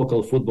their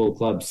local football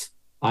clubs,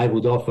 I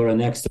would offer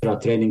an extra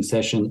training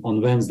session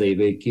on Wednesday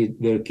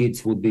where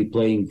kids would be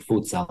playing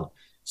futsal.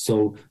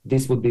 So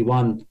this would be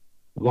one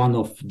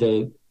of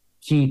the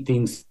key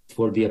things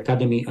for the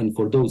academy and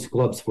for those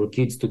clubs, for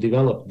kids to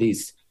develop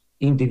this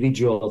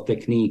individual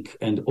technique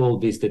and all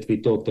this that we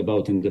talked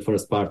about in the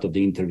first part of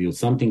the interview,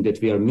 something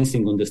that we are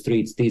missing on the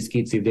streets. These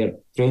kids, if they're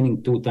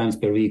training 2 times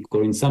per week,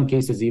 or in some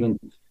cases even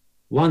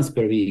once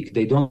per week,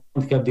 they don't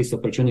have this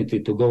opportunity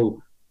to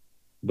go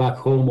back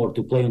home or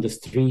to play on the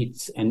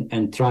streets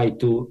and try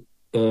to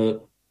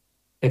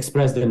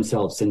express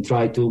themselves and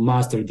try to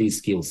master these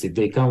skills. If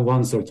they come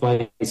once or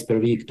twice per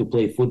week to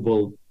play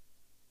football,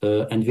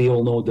 and we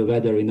all know the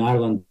weather in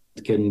Ireland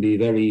can be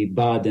very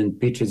bad and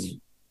pitches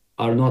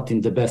are not in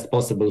the best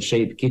possible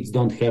shape, kids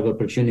don't have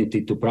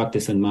opportunity to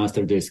practice and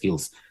master their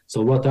skills.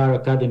 So what our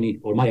academy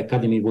or my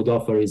academy would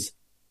offer is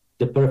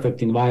the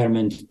perfect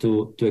environment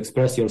to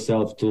express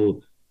yourself,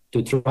 to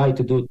try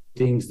to do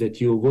things that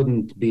you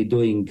wouldn't be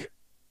doing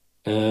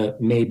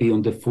maybe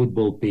on the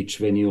football pitch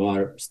when you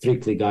are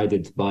strictly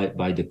guided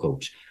by the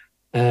coach.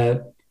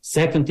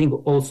 Second thing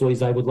also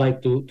is I would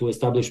like to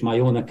establish my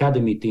own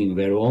academy team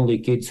where only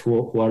kids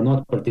who are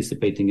not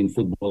participating in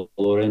football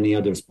or any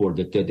other sport,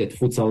 that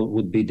futsal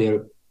would be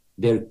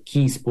their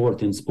key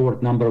sport and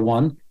sport number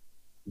one.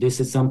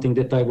 This is something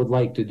that I would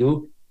like to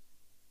do.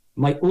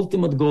 My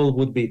ultimate goal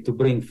would be to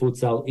bring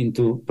futsal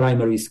into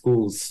primary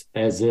schools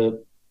as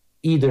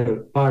either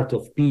part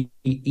of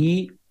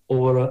PE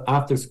or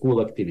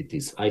after-school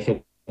activities. I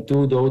have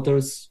two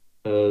daughters.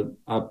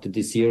 Up to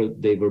this year,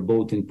 they were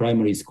both in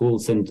primary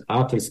schools, and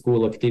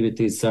after-school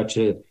activities such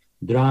as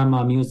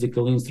drama,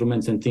 musical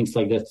instruments, and things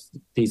like that.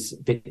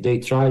 They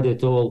tried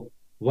it all.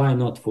 Why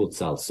not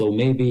futsal? So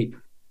maybe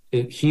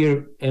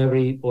here,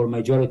 every or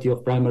majority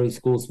of primary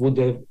schools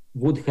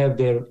would have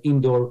their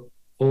indoor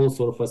halls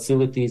or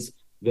facilities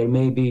where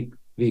maybe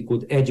we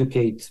could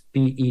educate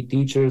PE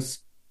teachers,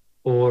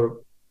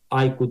 or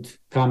I could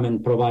come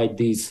and provide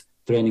these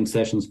training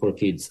sessions for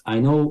kids. I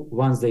know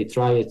once they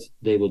try it,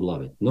 they would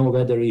love it. No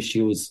weather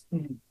issues,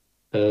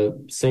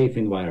 safe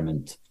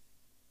environment.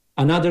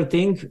 Another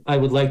thing I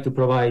would like to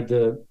provide,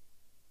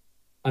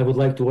 I would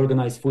like to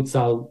organize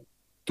futsal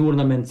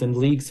tournaments and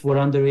leagues for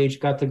underage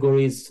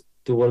categories,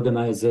 to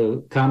organize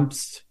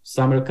camps,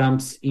 summer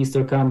camps,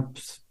 Easter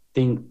camps,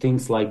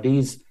 things like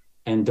these.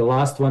 And the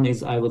last one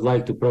is I would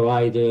like to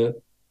provide a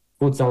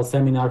futsal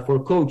seminar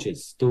for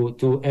coaches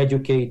to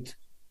educate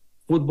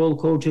football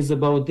coaches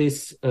about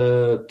this,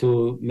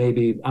 to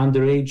maybe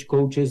underage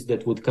coaches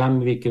that would come.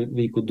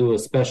 We could do a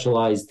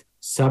specialized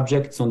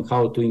subjects on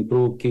how to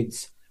improve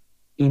kids'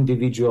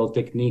 individual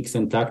techniques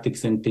and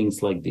tactics and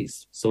things like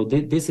this. So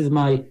this is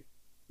my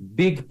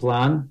big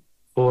plan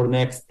for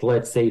next,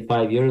 let's say,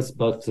 5 years.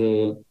 But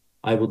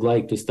I would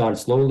like to start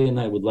slowly, and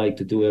I would like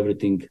to do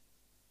everything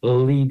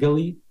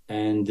legally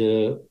and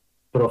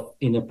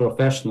in a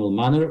professional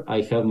manner.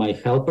 I have my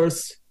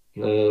helpers,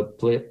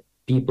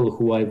 people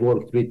who I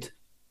worked with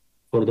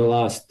for the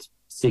last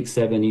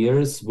 6-7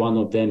 years. One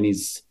of them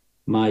is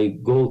my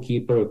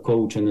goalkeeper,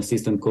 coach, and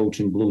assistant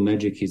coach in Blue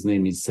Magic. His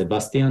name is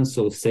Sebastian.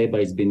 So Seba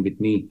has been with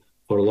me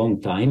for a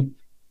long time.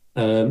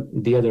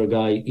 The other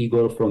guy,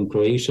 Igor from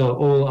Croatia.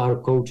 All our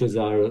coaches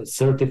are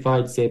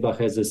certified. Seba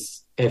has a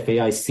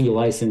FAI C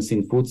license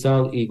in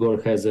futsal.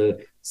 Igor has a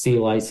C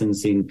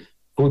license in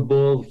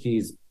football.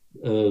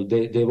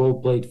 They've all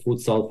played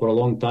futsal for a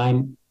long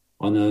time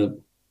on a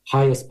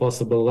highest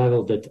possible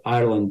level that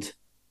Ireland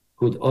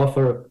could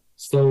offer.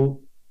 So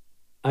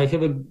I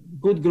have a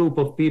good group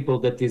of people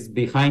that is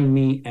behind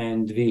me,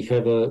 and we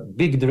have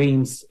big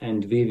dreams,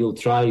 and we will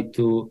try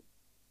to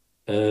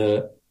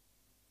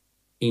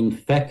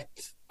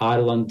infect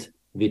Ireland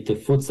with the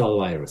futsal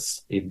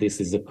virus, if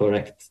this is the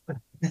correct.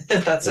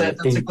 That's a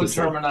good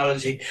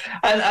terminology.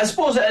 And I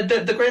suppose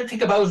the great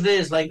thing about it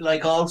is,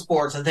 like all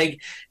sports, I think,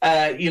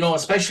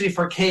 especially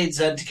for kids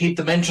and to keep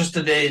them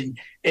interested in,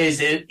 is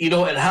it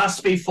has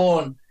to be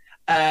fun.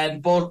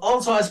 But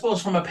also, I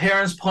suppose, from a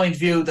parent's point of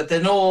view, that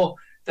they know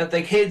that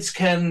the kids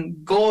can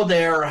go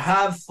there,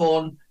 have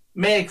fun,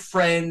 make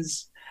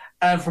friends.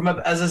 And from,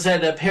 as I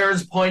said, a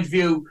parent's point of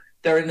view,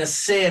 they're in a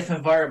safe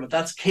environment.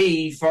 That's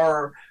key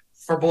for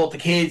both the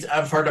kids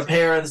and for the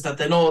parents, that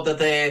they know that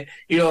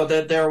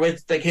that they're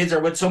with, the kids are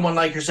with someone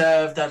like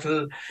yourself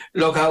that'll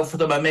look out for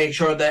them and make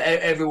sure that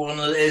everyone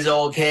is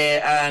okay,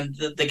 and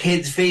the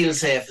kids feel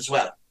safe as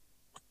well.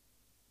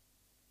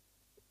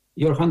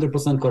 You're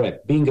 100%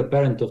 correct. Being a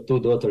parent of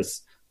two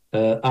daughters,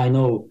 I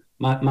know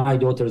my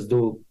daughters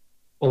do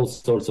all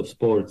sorts of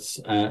sports.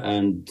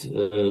 And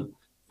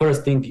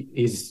first thing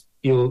is,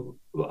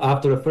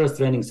 after a first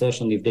training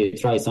session, if they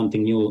try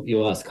something new,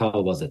 you ask,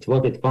 how was it?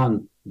 Was it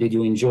fun? Did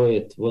you enjoy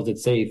it? Was it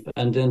safe?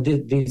 And then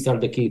these are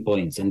the key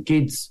points. And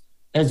kids,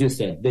 as you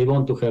said, they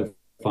want to have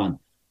fun.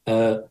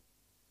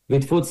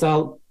 With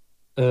futsal,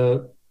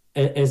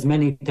 as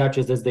many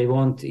touches as they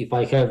want. If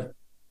I have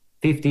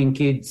 15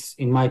 kids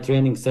in my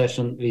training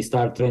session, we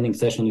start training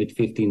session with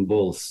 15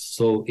 balls.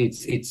 So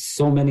it's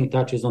so many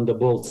touches on the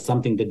ball,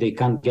 something that they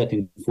can't get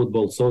in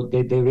football. So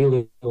they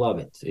really love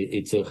it.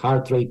 It's a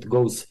heart rate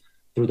goes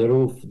through the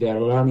roof. They're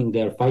running,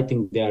 they're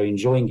fighting, they're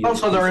enjoying it.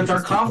 Also, their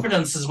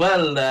confidence as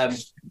well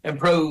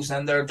improves,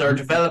 and their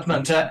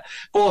development,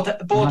 both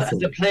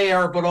as a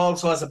player but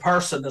also as a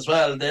person as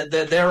well.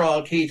 They're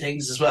all key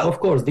things as well. Of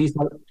course, these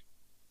are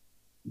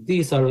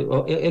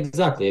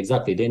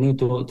exactly. They need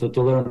to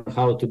learn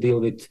how to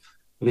deal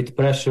with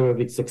pressure,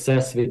 with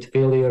success, with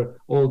failure.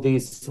 All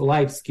these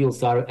life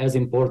skills are as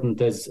important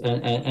as,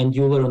 and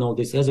you learn all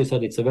this. As you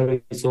said, it's a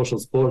very social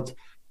sport.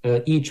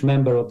 each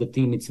member of the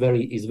team is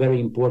very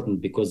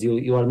important, because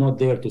you are not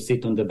there to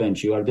sit on the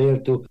bench. You are there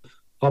to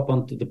hop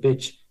onto the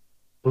pitch,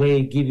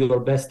 play, give your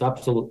best,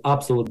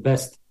 absolute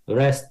best,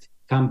 rest,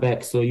 come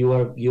back. So you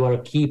are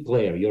a key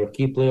player. You're a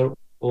key player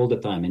all the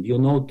time, and you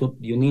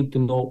need to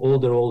know all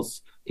the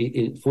roles.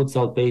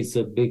 Futsal pays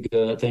a big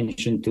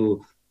attention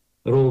to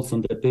roles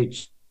on the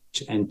pitch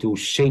and to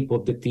shape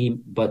of the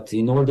team. But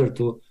in order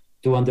to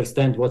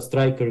understand what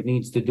striker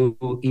needs to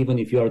do, even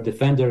if you are a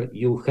defender,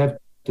 you have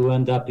to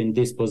end up in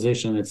this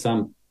position at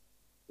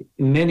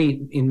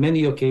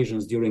many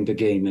occasions during the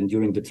game and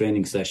during the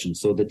training session,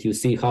 so that you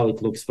see how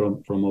it looks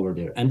from over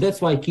there. And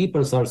that's why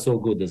keepers are so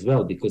good as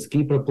well, because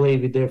keeper play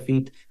with their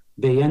feet.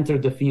 They enter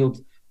the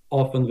field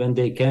often when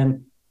they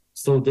can,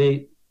 so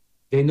they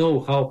know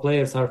how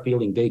players are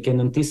feeling. They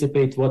can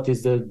anticipate what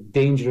is the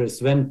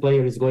dangerous, when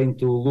player is going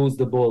to lose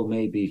the ball,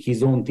 maybe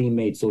his own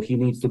teammate, so he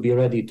needs to be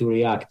ready to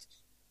react.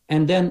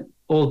 And then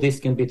all this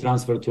can be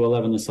transferred to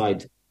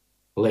 11-a-side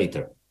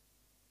later.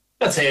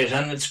 That's it,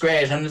 and it's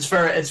great, and it's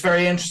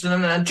very interesting,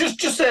 and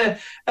just a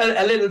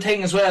little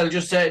thing as well.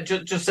 Just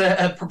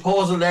a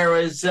proposal there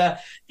is,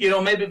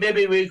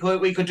 maybe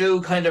we could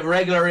do kind of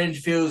regular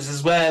interviews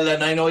as well.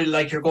 And I know,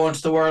 like, you're going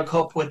to the World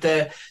Cup with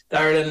the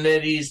Ireland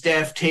ladies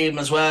deaf team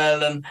as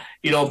well, and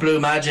Blue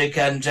Magic,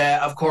 and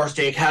of course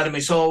the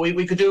academy. So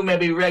we could do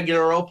maybe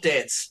regular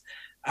updates.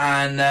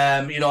 And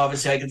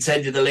obviously I can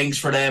send you the links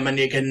for them, and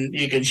you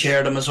can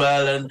share them as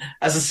well. And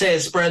as I say,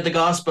 spread the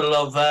gospel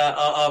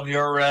of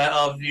your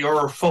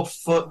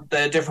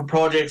the different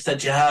projects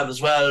that you have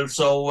as well.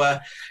 So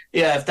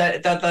if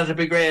that'd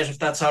be great, if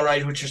that's all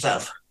right with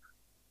yourself.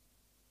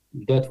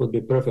 That would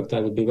be perfect. I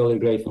would be very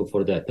grateful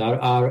for that.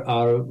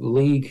 Our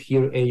league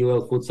here,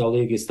 AUL Futsal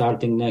League, is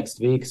starting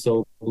next week.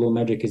 So Blue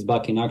Magic is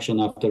back in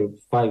action after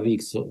 5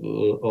 weeks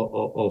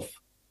of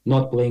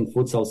not playing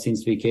futsal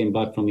since we came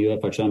back from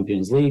UEFA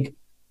Champions League.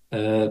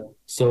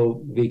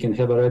 So we can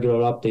have a regular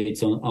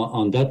updates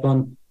on that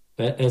one.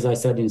 As I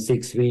said, in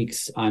 6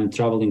 weeks, I'm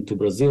traveling to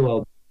Brazil.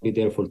 I'll be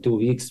there for 2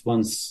 weeks.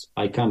 Once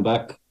I come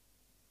back,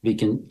 we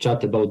can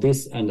chat about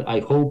this. And I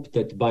hope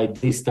that by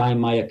this time,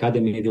 my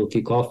academy will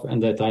kick off,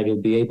 and that I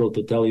will be able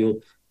to tell you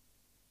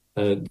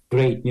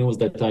great news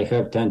that I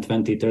have 10,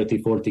 20, 30,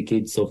 40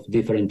 kids of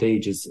different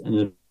ages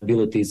and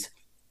abilities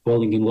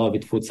falling in love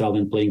with futsal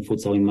and playing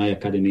futsal in my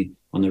academy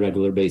on a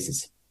regular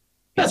basis.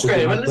 That's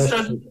great. Well,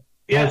 listen,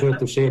 pleasure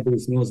to share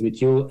this news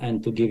with you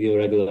and to give you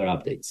regular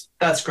updates.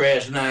 That's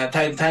great, and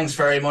thanks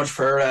very much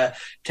for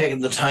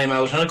taking the time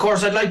out. And of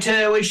course, I'd like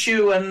to wish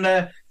you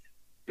and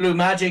Blue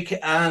Magic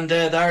and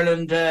the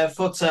Ireland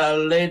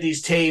Futsal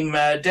ladies team,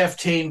 deaf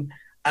team,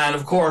 and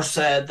of course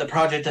the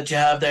project that you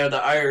have there,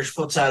 the Irish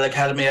Futsal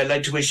Academy. I'd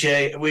like to wish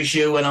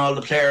you and all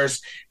the players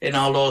in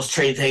all those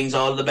three things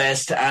all the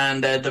best,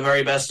 and the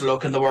very best of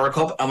luck in the World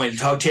Cup. And we'll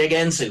talk to you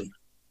again soon.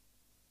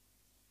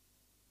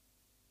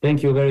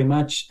 Thank you very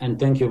much, and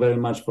thank you very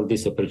much for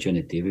this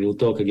opportunity. We will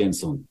talk again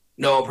soon.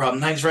 No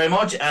problem. Thanks very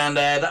much. And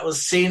that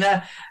was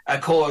Sina, a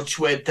coach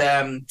with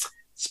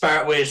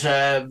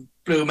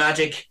Blue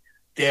Magic,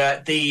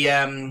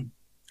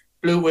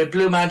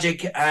 Blue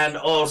Magic, and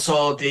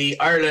also the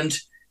Ireland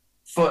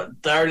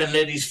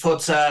ladies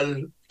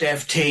futsal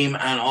deaf team,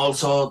 and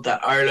also the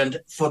Ireland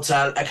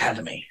Futsal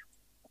Academy.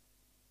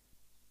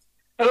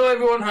 Hello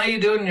everyone, how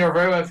you doing? You're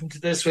very welcome to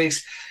this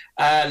week's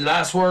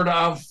last word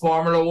of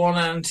Formula One,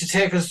 and to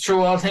take us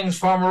through all things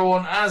Formula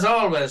One, as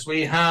always,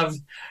 we have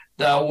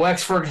the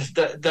Wexford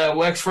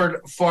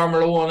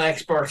Formula One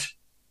expert,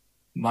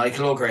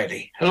 Michael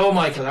O'Grady. Hello,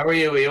 Michael. How are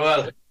you? Are you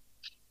well?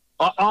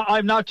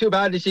 I'm not too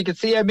bad. As you can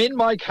see, I'm in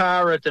my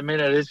car at the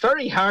minute. It's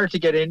very hard to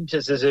get into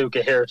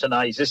Suzuka here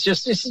tonight.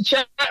 It's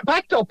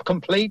backed up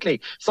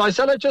completely. So I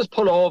said I'd just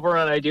pull over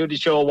and I do the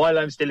show while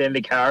I'm still in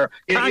the car.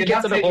 Can't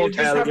get to the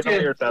hotel. You know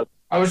yourself.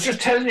 I was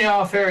just telling you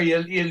off air,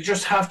 you'll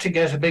just have to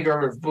get a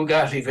bigger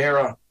Bugatti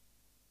Veyron.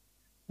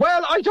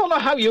 Well, I don't know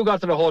how you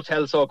got to the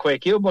hotel so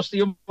quick. You must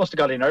have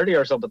got in early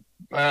or something.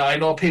 I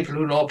know people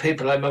who know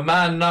people. I'm a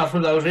man not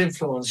without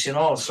influence,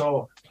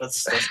 so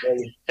that's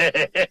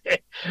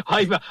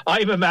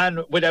I'm a man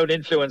without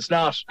influence,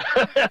 not.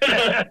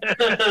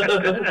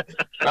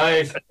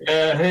 Right,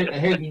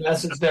 hidden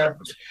message there.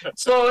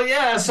 So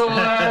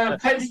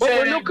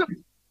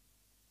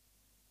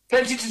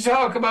plenty to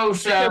talk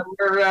about.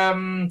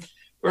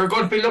 We're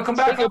going to be looking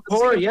back at the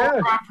Singapore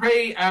Grand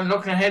Prix and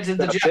looking ahead to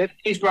the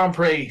Japanese Grand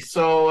Prix.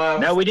 So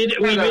now we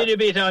made a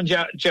bit on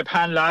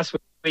Japan last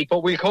week,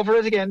 but we'll cover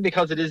it again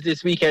because it is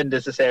this weekend,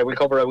 as I say. We'll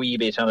cover a wee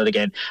bit on it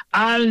again.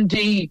 And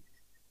the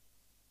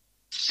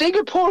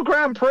Singapore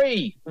Grand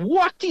Prix,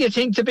 what do you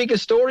think the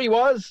biggest story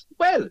was?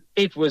 Well,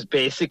 it was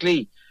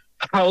basically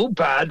how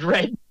bad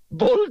Red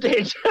Bull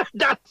did.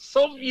 That's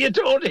something you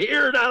don't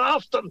hear that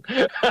often.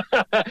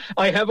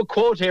 I have a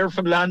quote here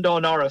from Lando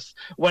Norris.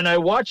 When I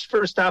watched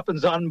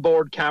Verstappen's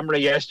onboard camera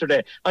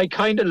yesterday, I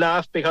kind of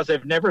laughed because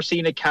I've never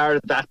seen a car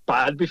that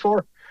bad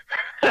before.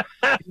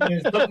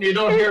 Something you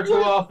don't hear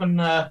too often.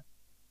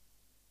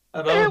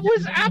 It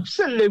was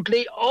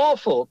absolutely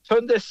awful.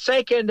 From the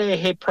second they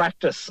hit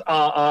practice,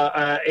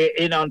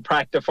 in on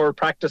practice for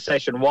practice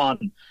session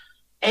 1,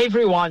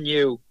 everyone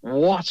knew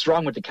what's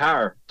wrong with the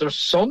car. There's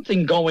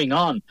something going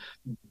on.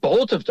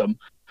 Both of them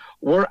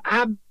were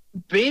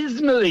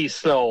abysmally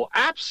slow,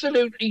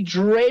 absolutely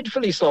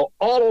dreadfully slow,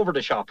 all over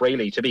the shop,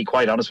 really, to be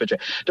quite honest with you.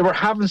 They were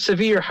having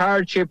severe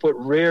hardship with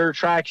rear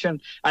traction,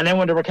 and then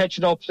when they were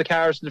catching up to the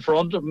cars in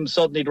front of them,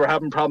 suddenly they were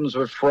having problems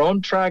with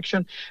front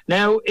traction.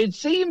 Now, it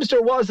seems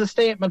there was a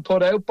statement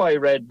put out by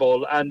Red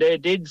Bull, and they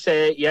did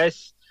say,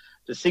 yes,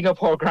 the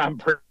Singapore Grand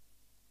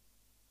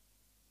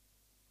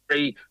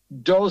Prix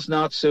does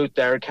not suit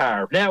their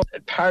car. Now,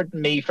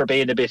 pardon me for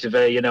being a bit of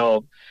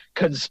a,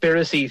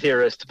 conspiracy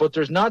theorist, but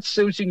there's not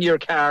suiting your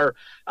car,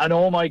 and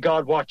oh my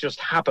God, what just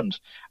happened?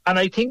 And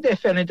I think they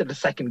fell into the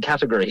second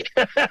category.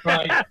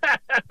 Right.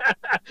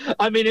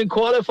 I mean, in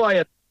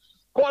qualifying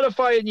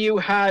you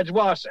had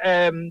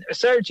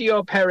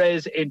Sergio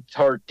Perez in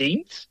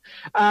 13th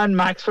and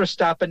Max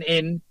Verstappen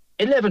in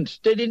 11th.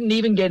 They didn't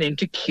even get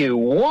into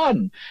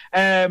Q1.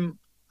 It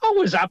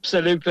was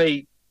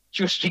absolutely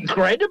just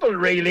incredible,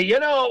 really.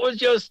 It was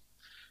just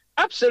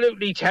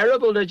absolutely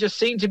terrible. They just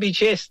seemed to be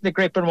chasing the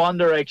grip in one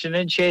direction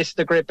and chasing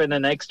the grip in the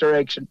next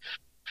direction.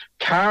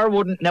 Car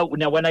wouldn't. Now,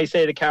 when I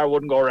say the car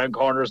wouldn't go around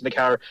corners in the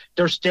car,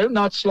 they're still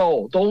not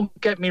slow. Don't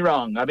get me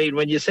wrong. I mean,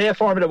 when you say a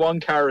Formula One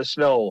car is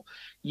slow,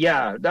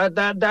 yeah,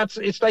 that's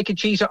it's like a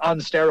cheetah on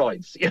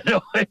steroids.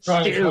 It's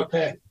right, still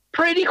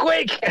pretty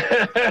quick,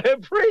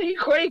 pretty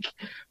quick.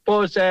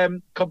 But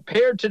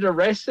compared to the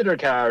rest of their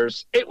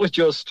cars, it was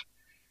just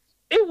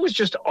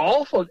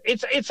awful.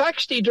 It's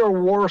actually their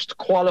worst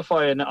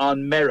qualifying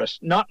on merit,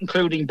 not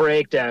including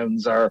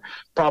breakdowns or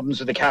problems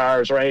with the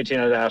cars or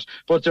anything like that.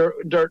 But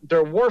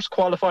their worst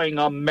qualifying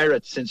on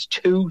merit since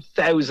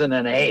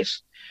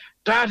 2008.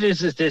 That is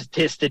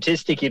the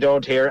statistic you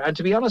don't hear. And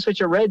to be honest with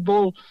you, Red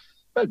Bull,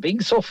 well,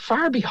 being so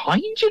far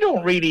behind, you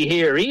don't really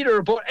hear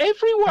either. But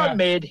everyone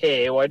made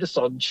hay while the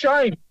sun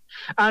shined.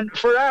 And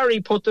Ferrari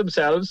put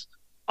themselves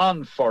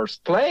on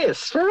first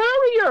place.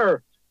 Ferrari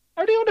are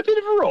they on a bit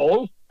of a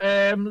roll?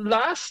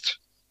 Last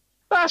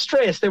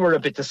race they were a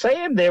bit the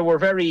same. They were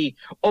very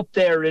up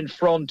there in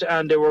front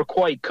and they were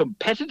quite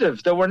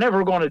competitive. They were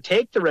never going to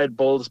take the Red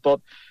Bulls, but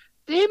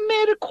they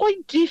made it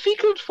quite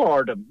difficult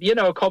for them,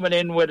 coming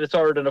in with a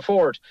third and a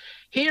fourth.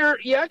 Here,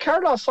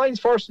 Carlos Sainz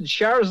first and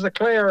Charles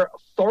Leclerc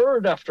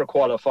third after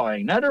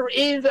qualifying. Now, there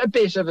is a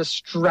bit of a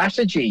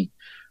strategy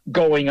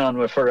going on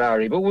with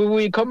Ferrari, but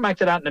we'll come back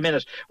to that in a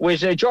minute.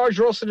 With George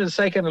Russell in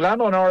second,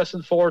 Lando Norris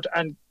in fourth,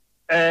 and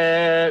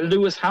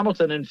Lewis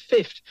Hamilton in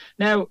fifth.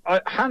 Now,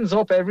 hands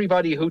up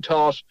everybody who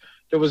thought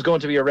there was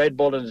going to be a Red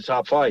Bull in the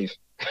top 5.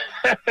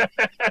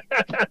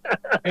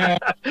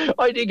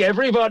 I think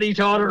everybody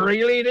thought it,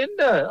 really, didn't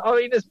they? I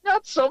mean, it's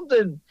not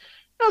something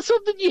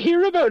you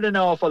hear about an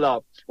awful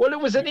lot. Well, it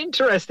was on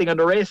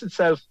the race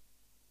itself,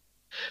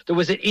 there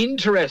was an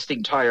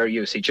interesting tyre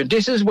usage, and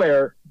this is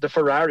where the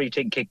Ferrari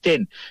thing kicked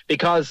in,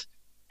 because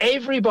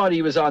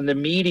everybody was on the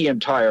medium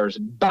tyres,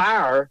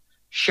 bar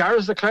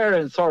Charles Leclerc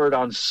in third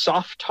on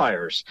soft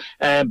tyres.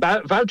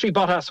 Valtteri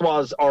Bottas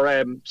was,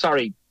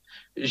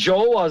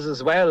 Zhou was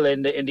as well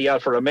in the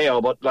Alfa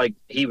Romeo, but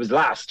he was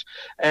last,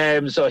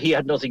 so he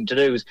had nothing to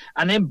lose.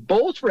 And then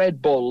both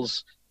Red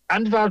Bulls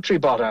and Valtteri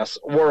Bottas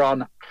were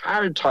on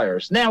hard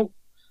tyres. Now,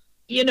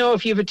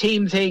 if you have a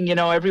team thing,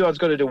 everyone's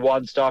going to do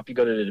one stop. You're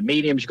going to do the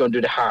mediums, you're going to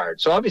do the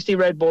hard. So obviously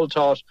Red Bull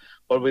thought,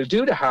 well, we'll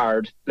do the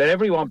hard, let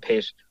everyone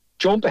pit,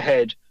 jump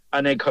ahead,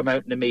 and then come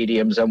out in the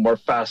mediums, and we're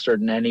faster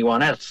than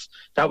anyone else.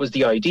 That was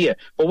the idea.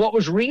 But what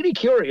was really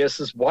curious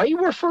is, why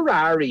were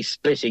Ferrari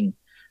splitting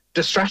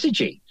the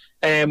strategy?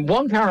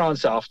 One car on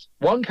soft,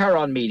 one car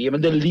on medium,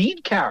 and the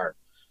lead car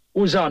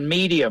was on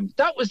medium.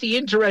 That was the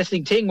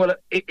interesting thing. Well,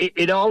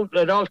 it all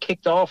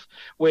kicked off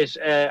with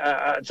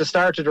at the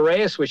start of the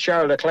race with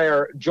Charles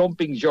Leclerc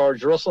jumping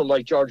George Russell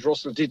like George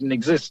Russell didn't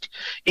exist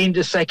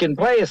into second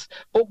place.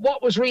 But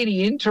what was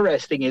really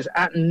interesting is,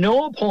 at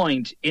no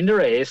point in the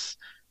race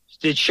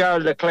did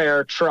Charles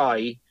Leclerc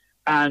try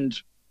and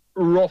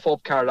rough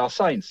up Carlos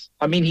Sainz.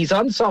 I mean, he's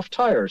on soft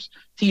tyres.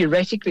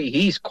 Theoretically,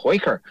 he's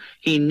quicker.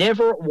 He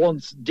never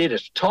once did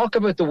it. Talk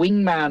about the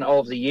wingman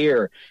of the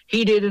year.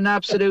 He did an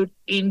absolute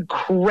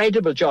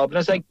incredible job. And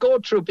as I go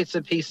through bits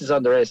and pieces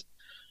on the race,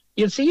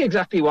 you'll see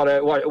exactly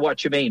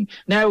what you mean.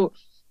 Now,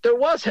 there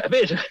was a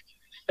bit...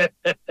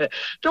 there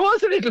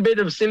was a little bit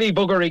of silly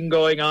buggering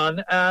going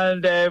on,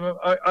 and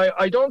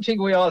I don't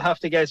think we all have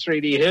to guess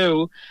really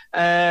who,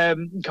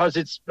 because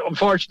it's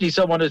unfortunately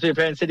someone has been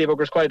playing silly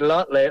buggers quite a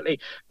lot lately.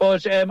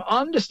 But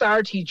on the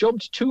start, he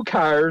jumped 2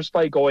 cars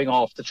by going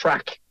off the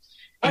track,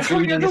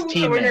 including his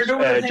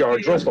teammate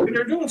George Russell. When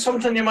you're doing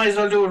something, you might as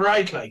well do it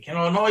right,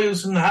 no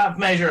using half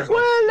measures.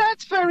 Well,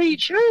 that's very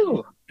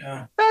true.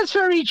 Yeah. That's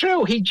very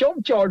true. He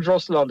jumped George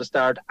Russell on the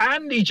start,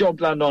 and he jumped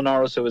Lando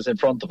Norris, who was in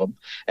front of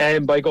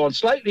him, by going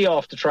slightly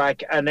off the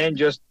track and then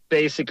just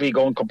basically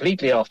going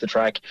completely off the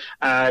track,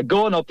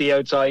 going up the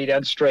outside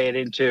and straight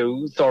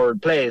into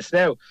third place.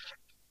 Now,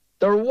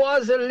 there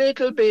was a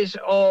little bit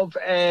of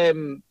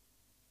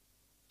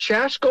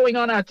chat going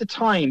on at the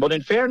time, but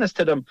in fairness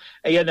to them,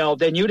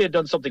 they knew they'd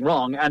done something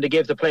wrong and they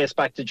gave the place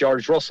back to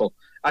George Russell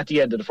at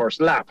the end of the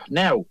first lap.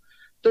 Now,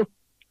 the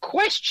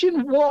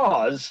question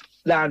was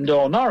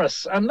Lando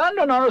Norris, and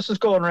Lando Norris was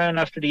going around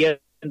after the end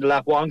of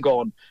lap 1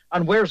 going,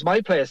 and where's my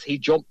place? He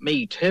jumped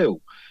me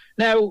too.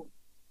 Now,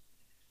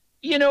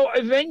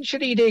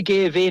 eventually they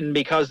gave in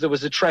because there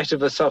was a threat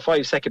of a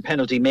 5-second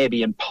penalty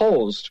maybe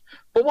imposed.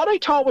 But what I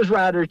thought was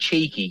rather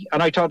cheeky,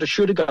 and I thought it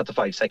should have got the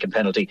 5-second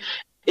penalty,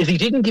 is he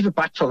didn't give it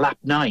back for lap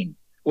 9,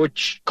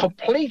 which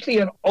completely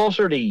and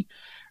utterly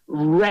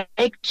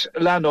wrecked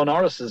Lando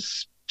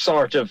Norris's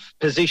sort of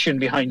position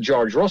behind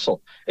George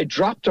Russell. It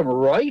dropped him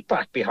right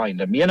back behind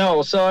him,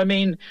 So,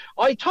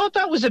 I thought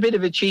that was a bit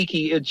of a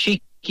cheeky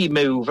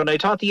move, and I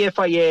thought the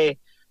FIA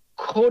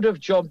could have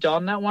jumped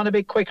on that one a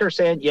bit quicker,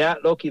 saying, yeah,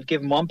 look, you've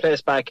given one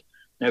place back.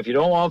 Now, if you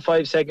don't want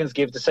 5 seconds,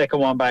 give the second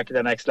one back in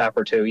the next lap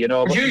or two,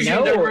 But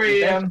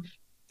usually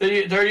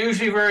they're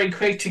usually very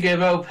quick to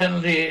give out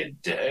penalty,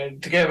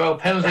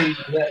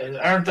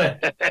 aren't they?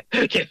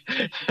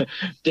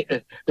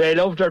 They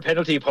love their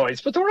penalty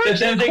points, but they've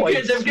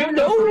given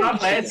them for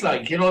athletes,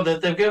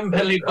 they've given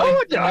penalty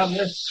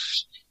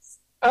points.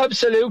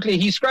 Absolutely.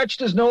 He scratched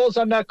his nose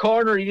on that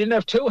corner. He didn't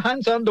have 2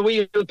 hands on the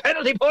wheel.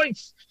 Penalty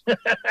points. and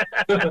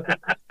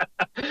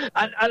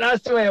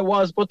that's the way it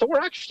was. But they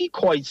were actually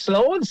quite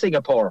slow in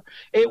Singapore.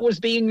 It was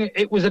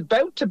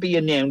about to be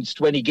announced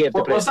when he gave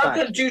the place back.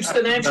 Was that due to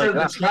the nature of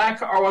the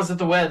track, or was it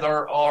the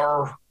weather,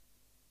 or...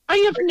 I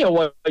have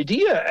no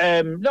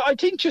idea. No, I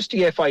think just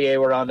the FIA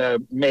were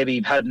on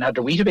maybe hadn't had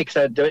their Weetabix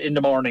in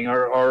the morning,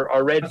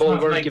 or Red Bull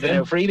weren't giving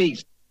out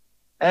freebies.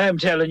 I'm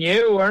telling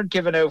you, weren't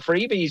giving out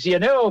freebies,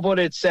 but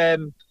it's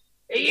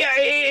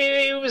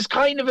it was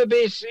kind of a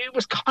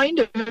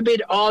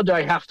bit odd,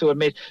 I have to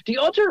admit. The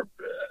other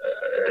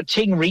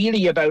thing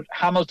really about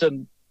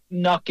Hamilton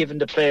not giving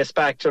the place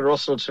back to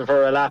Russell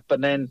for a lap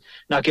and then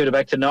not giving it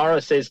back to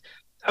Norris is,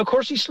 of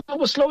course, he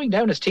was slowing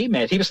down his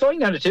teammate. He was slowing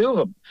down the two of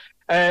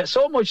them.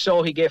 So much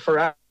so he gave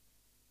Ferrari,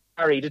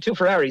 the two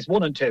Ferraris,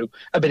 1 and 2,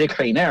 a bit of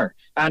clean air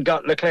and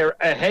got Leclerc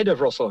ahead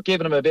of Russell,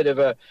 giving him a bit of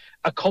a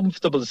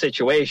comfortable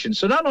situation.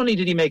 So not only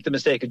did he make the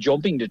mistake of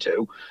jumping the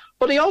two,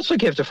 but he also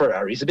gave the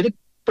Ferraris a bit of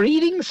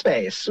breathing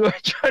space,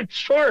 which I'm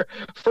sure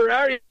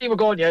Ferrari were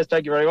going, yes,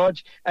 thank you very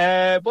much.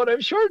 But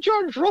I'm sure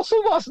George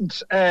Russell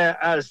wasn't,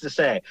 as to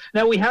say.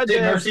 Now we had...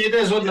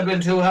 Mercedes wouldn't have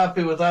been too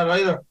happy with that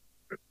either.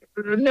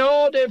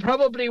 No, they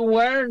probably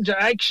weren't,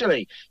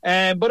 actually.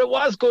 But it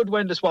was good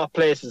when they swapped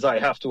places, I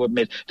have to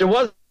admit. There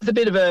was a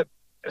bit of a...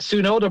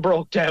 Tsunoda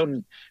broke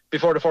down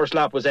before the first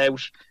lap was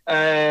out.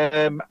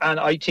 And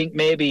I think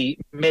maybe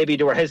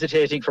they were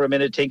hesitating for a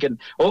minute, thinking,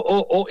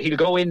 oh, he'll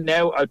go in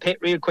now. I'll pit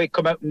real quick,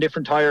 come out in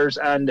different tyres,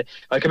 and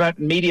I'll come out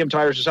in medium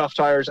tyres or soft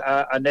tyres,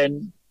 and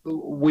then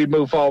we'd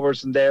move forwards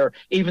from there.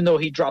 Even though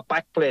he dropped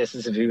back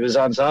places, if he was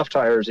on soft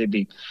tyres, he'd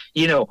be,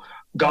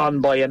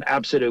 gone by an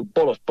absolute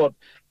bullet. But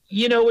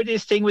with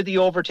this thing with the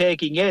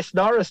overtaking, yes,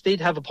 Norris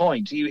did have a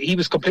point. He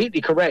was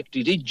completely correct.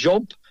 He did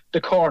jump the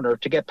corner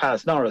to get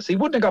past Norris. He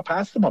wouldn't have got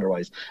past him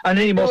otherwise. And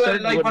then he most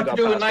certainly wouldn't have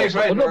got past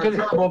Russell. Look at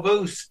turbo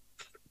boost.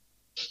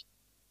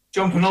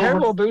 Jumping over.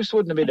 Turbo boost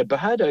wouldn't have been a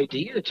bad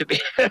idea to be.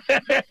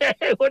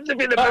 It wouldn't have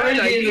been a bad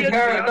idea.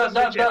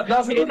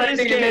 That's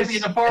maybe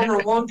in a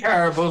Formula 1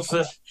 car, but...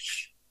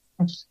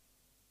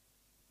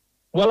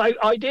 Well,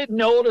 I did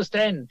notice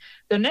then.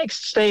 The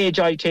next stage,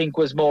 I think,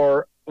 was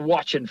more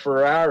watching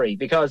Ferrari,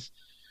 because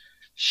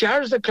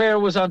Charles Leclerc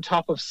was on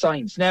top of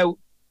Sainz. Now,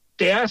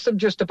 they asked him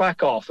just to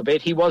back off a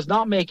bit. He was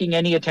not making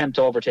any attempt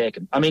to overtake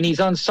him. I mean, he's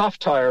on soft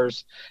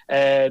tyres.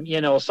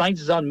 Sainz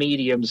is on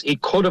mediums. He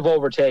could have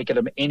overtaken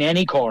him in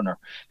any corner,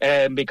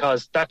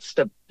 because that's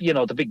the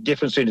big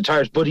difference between the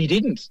tyres. But he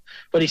didn't.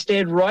 But he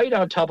stayed right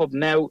on top of him.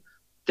 Now,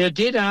 they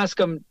did ask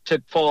him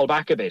to fall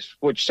back a bit,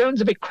 which sounds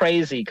a bit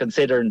crazy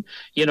considering,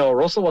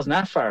 Russell wasn't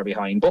that far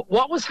behind. But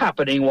what was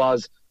happening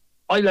was,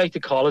 I like to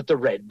call it the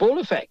Red Bull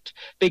effect,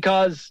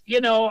 because,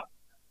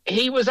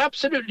 he was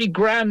absolutely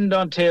grand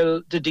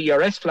until the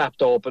DRS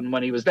flapped open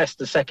when he was less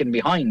than a second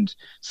behind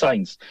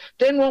Sainz.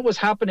 Then what was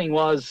happening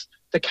was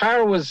the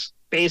car was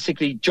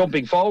basically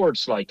jumping forward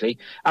slightly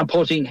and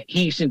putting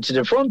heat into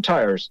the front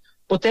tyres.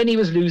 But then he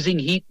was losing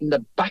heat in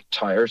the back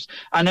tyres.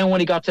 And then when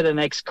he got to the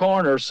next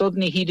corner,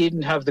 suddenly he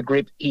didn't have the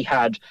grip he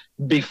had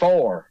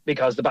before,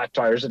 because the back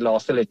tyres had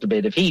lost a little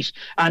bit of heat.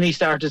 And he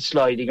started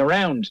sliding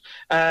around,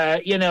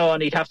 and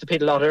he'd have to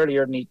pit a lot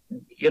earlier than he,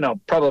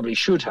 probably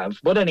should have.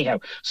 But anyhow,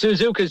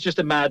 Suzuka is just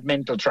a mad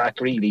mental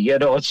track, really.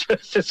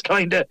 It's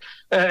kind of,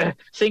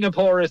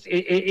 Singapore it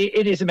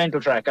is a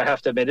mental track, I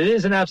have to admit. It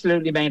is an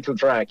absolutely mental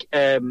track.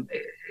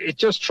 It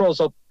just throws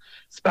up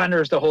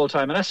spanners the whole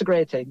time, and that's a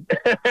great thing.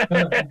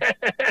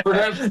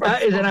 That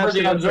is an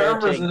absolute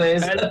great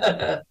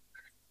thing.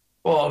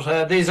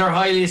 But these are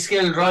highly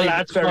skilled drivers. Well,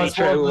 that's very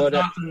true.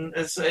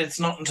 It's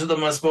nothing to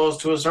them, I suppose,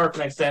 to a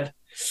certain extent.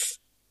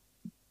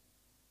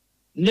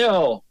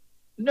 No,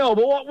 No,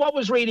 but what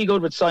was really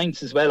good with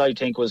Sainz as well, I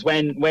think, was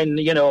when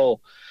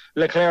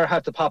Leclerc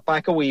had to pop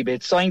back a wee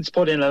bit. Sainz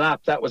put in a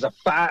lap that was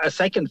a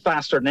second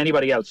faster than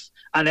anybody else,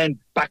 and then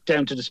back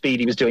down to the speed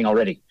he was doing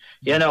already.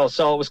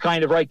 So it was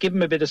kind of right, give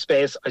him a bit of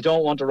space. I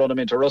don't want to run him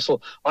into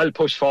Russell. I'll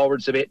push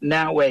forwards a bit.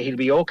 Now he'll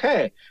be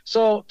okay.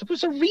 So there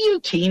was a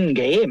real team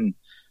game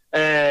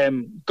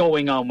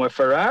going on with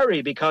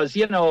Ferrari because,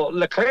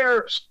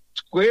 Leclerc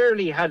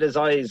squarely had his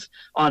eyes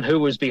on who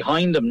was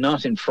behind him,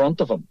 not in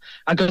front of him.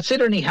 And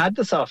considering he had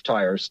the soft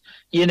tyres,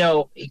 he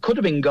could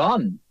have been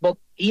gone. But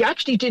he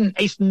actually didn't.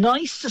 It's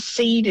nice to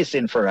see this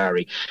in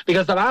Ferrari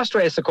because the last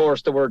race, of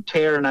course, they were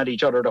tearing at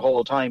each other the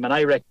whole time. And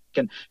I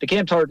reckon they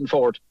came third and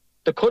fourth.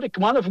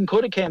 One of them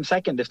could have came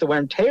second if they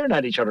weren't tearing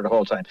at each other the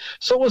whole time.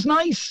 So it was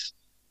nice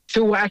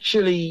to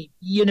actually,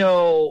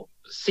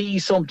 see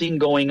something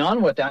going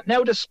on with that.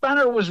 Now, the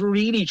spanner was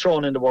really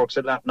thrown in the works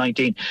at lap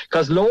 19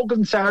 because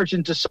Logan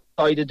Sargent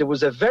decided there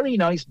was a very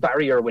nice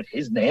barrier with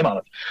his name on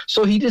it.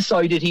 So he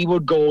decided he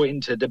would go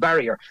into the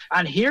barrier.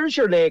 And here's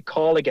your late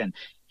call again.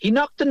 He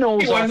knocked the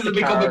nose off the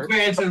car.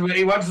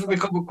 He wanted to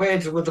become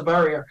acquainted with the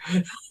barrier.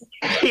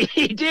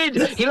 He did.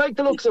 He liked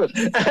the looks of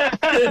it.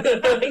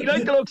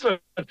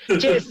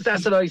 Jesus,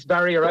 that's a nice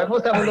barrier. I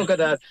must have a look at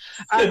that.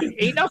 And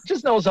he knocked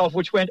his nose off,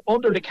 which went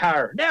under the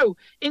car. Now,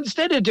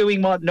 instead of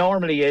doing what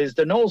normally is,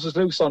 the nose is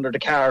loose under the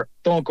car,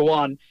 don't go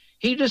on,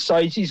 he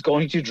decides he's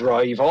going to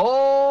drive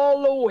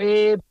all the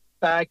way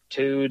back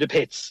to the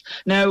pits.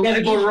 Now,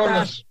 if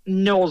that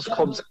nose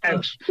comes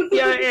out,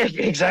 yeah,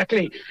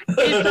 exactly.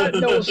 If that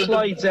nose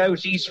slides out,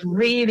 he's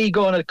really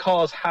going to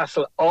cause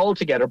hassle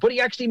altogether. But he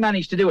actually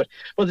managed to do it.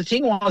 But the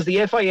thing was,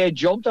 the FIA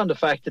jumped on the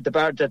fact that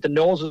the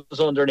nose was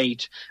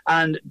underneath,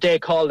 and they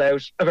called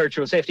out a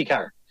virtual safety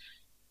car.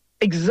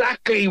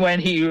 Exactly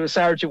when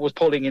Sargent was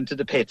pulling into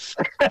the pits.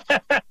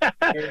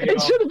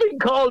 It should have been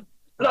called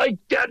like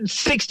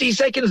 60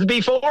 seconds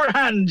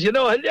beforehand,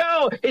 No,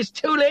 it's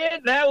too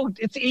late now.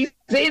 He's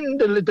in.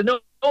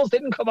 The nose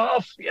didn't come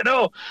off,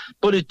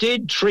 But it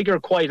did trigger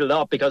quite a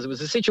lot because it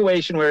was a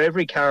situation where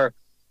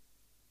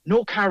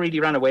no car really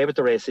ran away with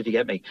the race, if you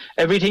get me.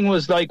 Everything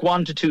was like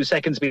 1 to 2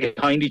 seconds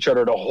behind each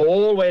other the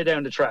whole way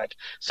down the track.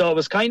 So I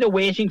was kind of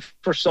waiting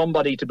for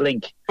somebody to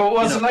blink. But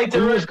was it like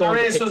the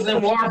race was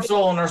in warp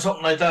zone or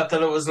something like that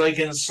it was like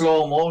in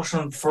slow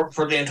motion for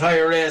the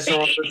entire race?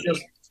 Or it was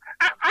just...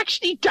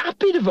 Actually, that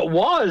bit of it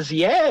was,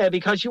 yeah,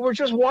 because you were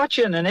just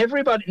watching and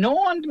no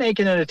one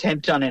making an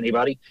attempt on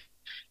anybody.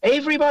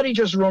 Everybody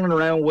just running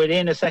around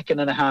within a second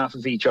and a half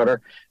of each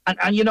other.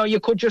 And you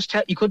could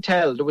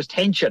tell there was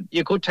tension.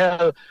 You could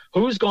tell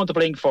who's going to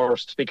blink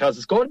first because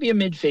it's going to be a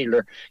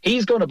midfielder.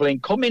 He's going to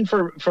blink, come in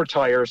for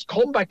tyres,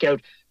 come back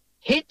out,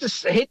 hit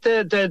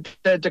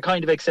the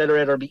kind of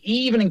accelerator, be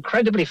even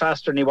incredibly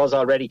faster than he was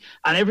already,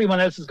 and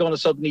everyone else is going to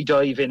suddenly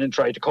dive in and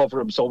try to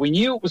cover him. So we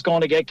knew it was going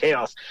to get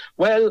chaos.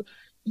 Well,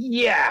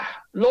 yeah,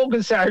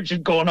 Logan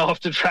Sargent going off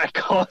the track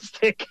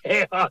caused the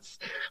chaos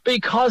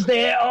because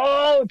they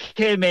all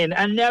came in.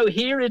 And now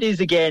here it is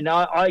again.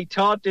 I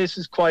thought this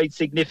was quite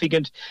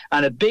significant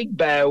and a big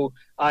bow,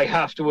 I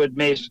have to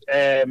admit,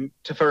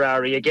 to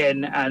Ferrari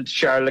again and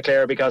Charles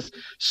Leclerc because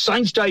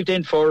Sainz dived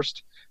in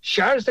first.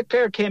 Charles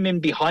Leclerc came in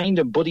behind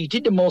him, but he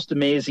did the most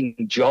amazing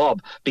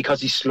job because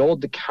he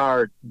slowed the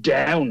car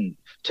down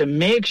to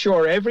make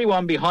sure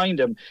everyone behind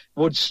him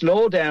would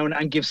slow down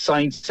and give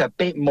Sainz a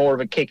bit more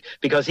of a kick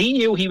because he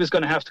knew he was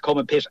going to have to come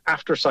and pit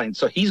after Sainz,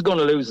 so he's going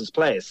to lose his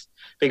place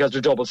because they're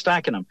double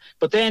stacking him.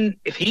 But then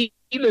if he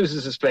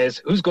loses his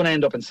place, who's going to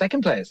end up in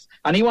second place?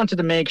 And he wanted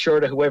to make sure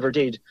that whoever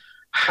did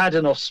had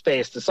enough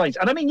space to Sainz.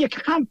 And I mean, you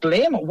can't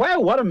blame him. Wow,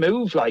 what a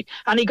move, like.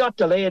 And he got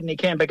delayed and he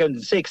came back out in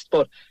sixth,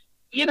 but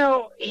he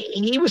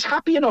was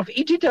happy enough.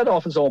 He did that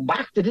off his own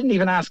back. They didn't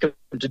even ask him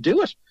to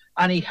do it.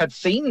 And he had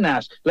seen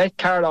that. Let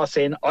Carlos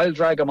in. I'll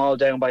drag them all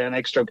down by an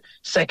extra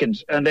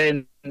second. And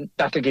then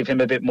that'll give him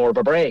a bit more of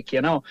a break,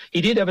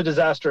 He did have a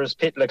disastrous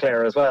pit,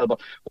 Leclerc, as well.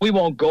 But we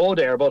won't go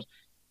there. But,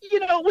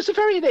 it was a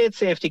very late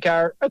safety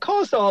car. It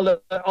caused all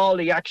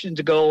the action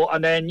to go.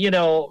 And then,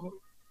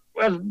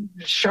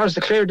 Charles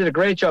Leclerc did a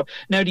great job.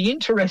 Now, the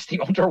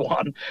interesting other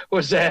one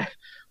was...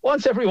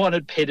 once everyone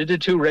had pitted, the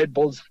two Red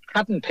Bulls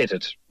hadn't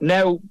pitted.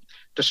 Now,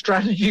 the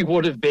strategy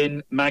would have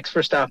been Max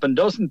Verstappen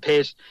doesn't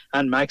pit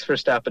and Max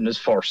Verstappen is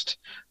first.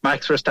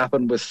 Max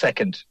Verstappen was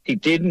second. He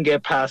didn't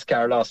get past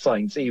Carlos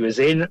Sainz. He was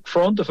in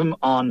front of him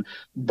on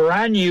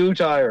brand new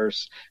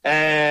tyres,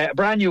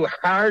 brand new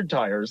hard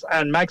tyres,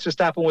 and Max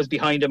Verstappen was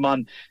behind him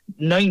on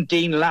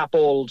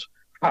 19-lap-old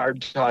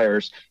hard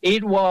tyres.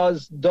 It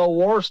was the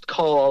worst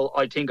call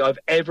I think I've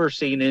ever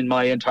seen in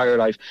my entire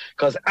life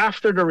because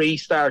after the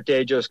restart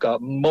they just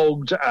got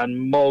mugged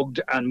and mugged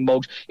and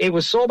mugged. It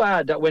was so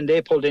bad that when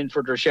they pulled in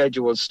for their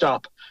scheduled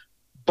stop,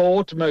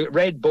 both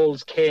Red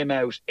Bulls came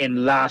out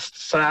in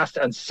last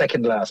and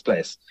second last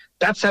place.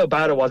 That's how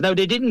bad it was. Now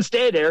they didn't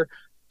stay there,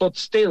 but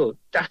still,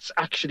 that's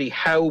actually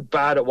how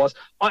bad it was.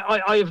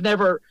 I have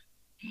never...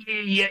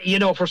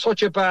 for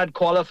such a bad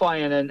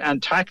qualifying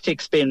and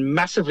tactics being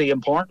massively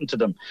important to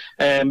them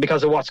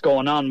because of what's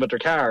going on with their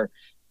car.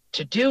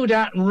 to do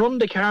that and run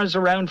the cars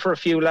around for a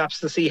few laps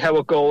to see how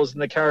it goes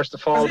and the cars to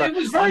fall back.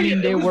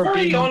 They were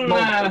being on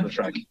the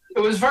track. It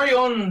was very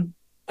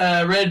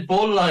Red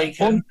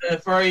Bull-like and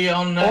very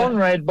on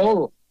Red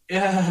Bull.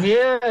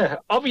 Yeah.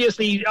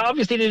 Obviously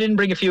they didn't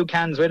bring a few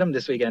cans with them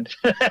this weekend.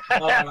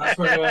 That's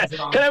where it went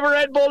wrong. Can I have a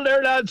Red Bull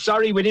there, lads?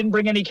 Sorry, we didn't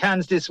bring any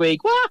cans this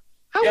week. What?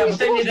 How are we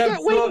supposed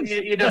to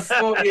get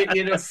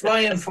you'd have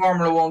flying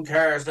Formula 1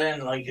 cars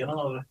then, like, you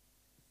know.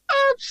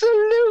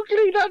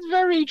 Absolutely, that's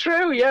very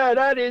true. Yeah,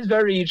 that is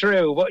very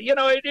true. But, you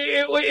know,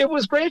 it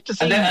was great to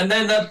see. And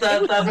then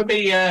that would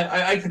be,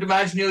 I could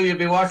imagine you'd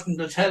be watching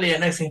the telly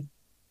and next thing,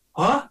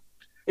 what?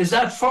 Is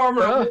that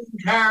Formula 1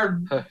 car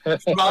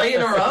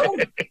flying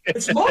around?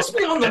 It's supposed to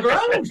be on the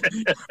ground.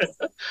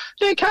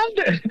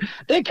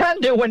 They can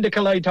do when they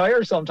collide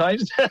tires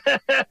sometimes.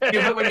 When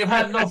you've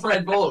had enough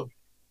Red Bull.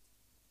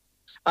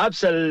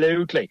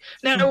 Absolutely.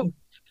 Now,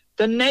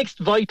 the next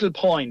vital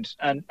point,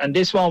 and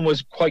this one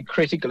was quite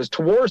critical, is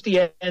towards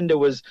the end there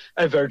was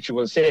a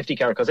virtual safety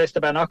car because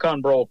Esteban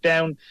Ocon broke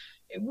down.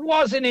 It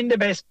wasn't in the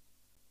best.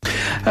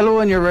 Hello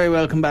and you're very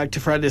welcome back to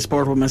Friday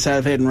Sport with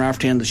myself, Aidan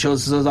Raftery, and the show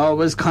is as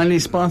always kindly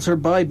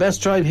sponsored by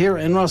Best Drive here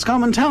in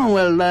Roscommon Town.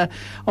 Well,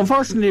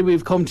 unfortunately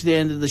we've come to the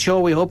end of the show.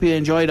 We hope you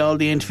enjoyed all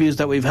the interviews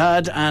that we've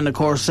had, and of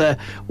course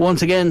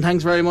once again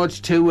thanks very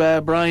much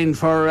to Brian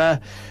for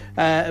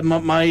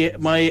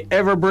my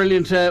ever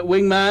brilliant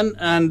wingman,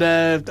 and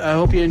I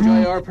hope you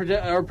enjoy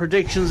our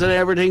predictions and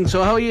everything.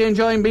 So how are you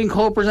enjoying being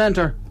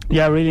co-presenter?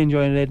 Yeah, really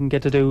enjoying it and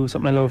get to do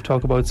something I love,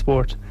 talk about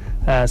sport.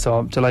 So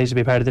I'm delighted to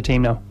be part of the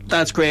team now.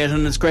 That's great,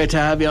 and it's great to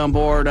have you on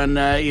board. And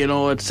you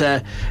know, we'll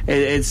get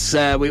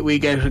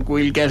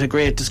a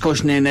great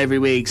discussion in every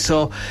week.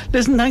 So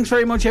listen, thanks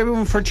very much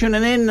everyone for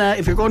tuning in.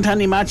 If you're going to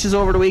any matches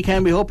over the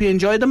weekend, we hope you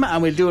enjoyed them,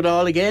 and we'll do it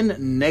all again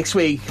next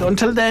week.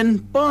 Until then,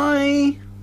 bye.